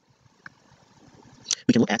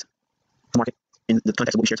 we can look at the market in the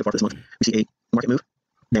context of what we shared so far this month. We see a market move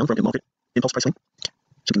down from a market impulse price swing.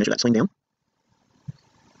 So we can measure that swing down.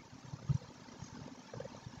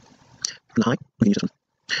 From the high, we can use this one.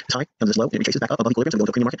 It's high, comes this low, and it retraces back up above equilibrium, so we go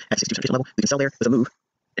to a premium market at 62% level. We can sell there with a move,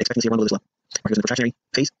 expecting to see a run below this low. Market goes in a protractionary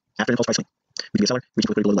phase after an impulse price swing. We can be a seller, reaching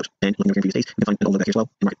liquidity below the lows. And looking at previous days, we can find an old low back here as well,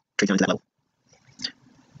 and market trades down into that level.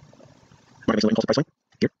 Market makes an impulse price swing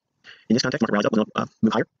here. In this context, market rallies up, we're going to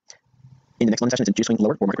move higher. In the next London session, it's a juice swing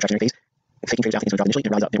lower, or market protractionary phase. Faking traders out, thinking it's going to drop initially,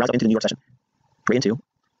 and rallies up into the New York session. Right into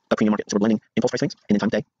a premium market. So we're blending impulse price swings and then time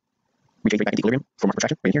of day. We trade right back into equilibrium for market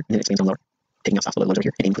protraction right here, and then it expands down lower, taking out stops below the lows over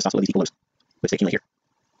here, and aiming for stops below these equal lows. Let's take right here.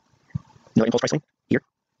 No impulse price swing here,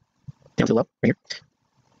 down to the low right here.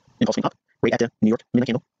 Impulse swing up right at the New York midnight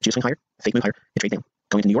candle. Juice swing higher, fake move higher, and trade down.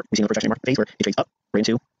 Going into New York, we see another protraction market phase where it trades up right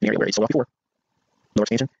into an area where it sold off before. Lower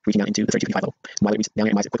expansion, reaching out into the 32.55 level. Why it reaches down here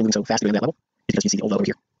and why is it quickly moving so fast to that level? Is because you see the old low over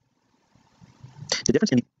here. The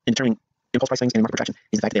difference in determining impulse price swings and market protraction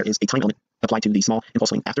is the fact that there is a time element applied to the small impulse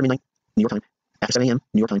swing after midnight New York time, after 7 a.m.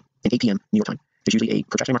 New York time, and 8 p.m. New York time. There's usually a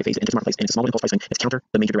protractionary market phase that enters the marketplace, and it's a small impulse price swing that's counter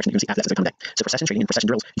the major direction that you're going to see after that specific time of day. So for session trading and for session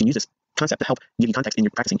drills, you can use this concept to help give you context in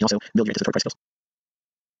your practicing and also build your anticipatory price skills.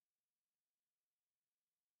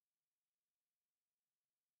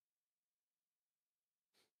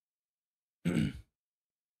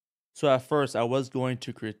 So at first, I was going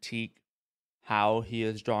to critique how he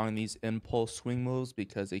is drawing these impulse swing moves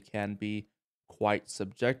because it can be quite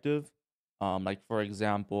subjective. Like for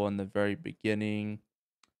example, in the very beginning,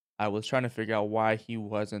 I was trying to figure out why he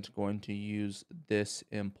wasn't going to use this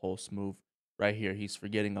impulse move right here. He's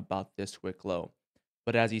forgetting about this wick low.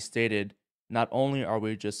 But as he stated, not only are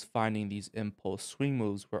we just finding these impulse swing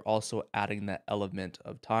moves, we're also adding that element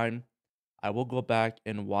of time. I will go back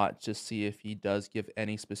and watch to see if he does give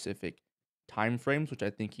any specific time frames, which I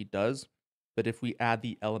think he does. But if we add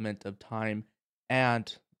the element of time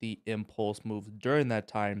and the impulse move during that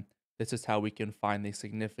time, this is how we can find the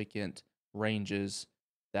significant ranges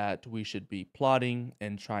that we should be plotting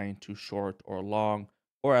and trying to short or long,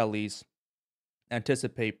 or at least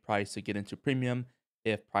anticipate price to get into premium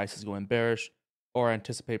if price is going bearish, or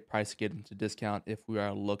anticipate price to get into discount if we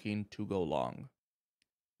are looking to go long.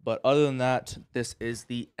 But other than that, this is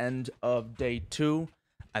the end of day 2.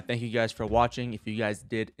 I thank you guys for watching. If you guys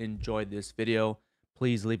did enjoy this video,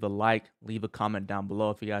 please leave a like, leave a comment down below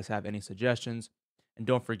if you guys have any suggestions. And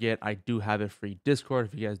don't forget, I do have a free Discord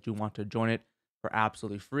if you guys do want to join it for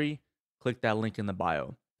absolutely free. Click that link in the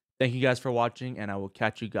bio. Thank you guys for watching, and I will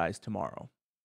catch you guys tomorrow.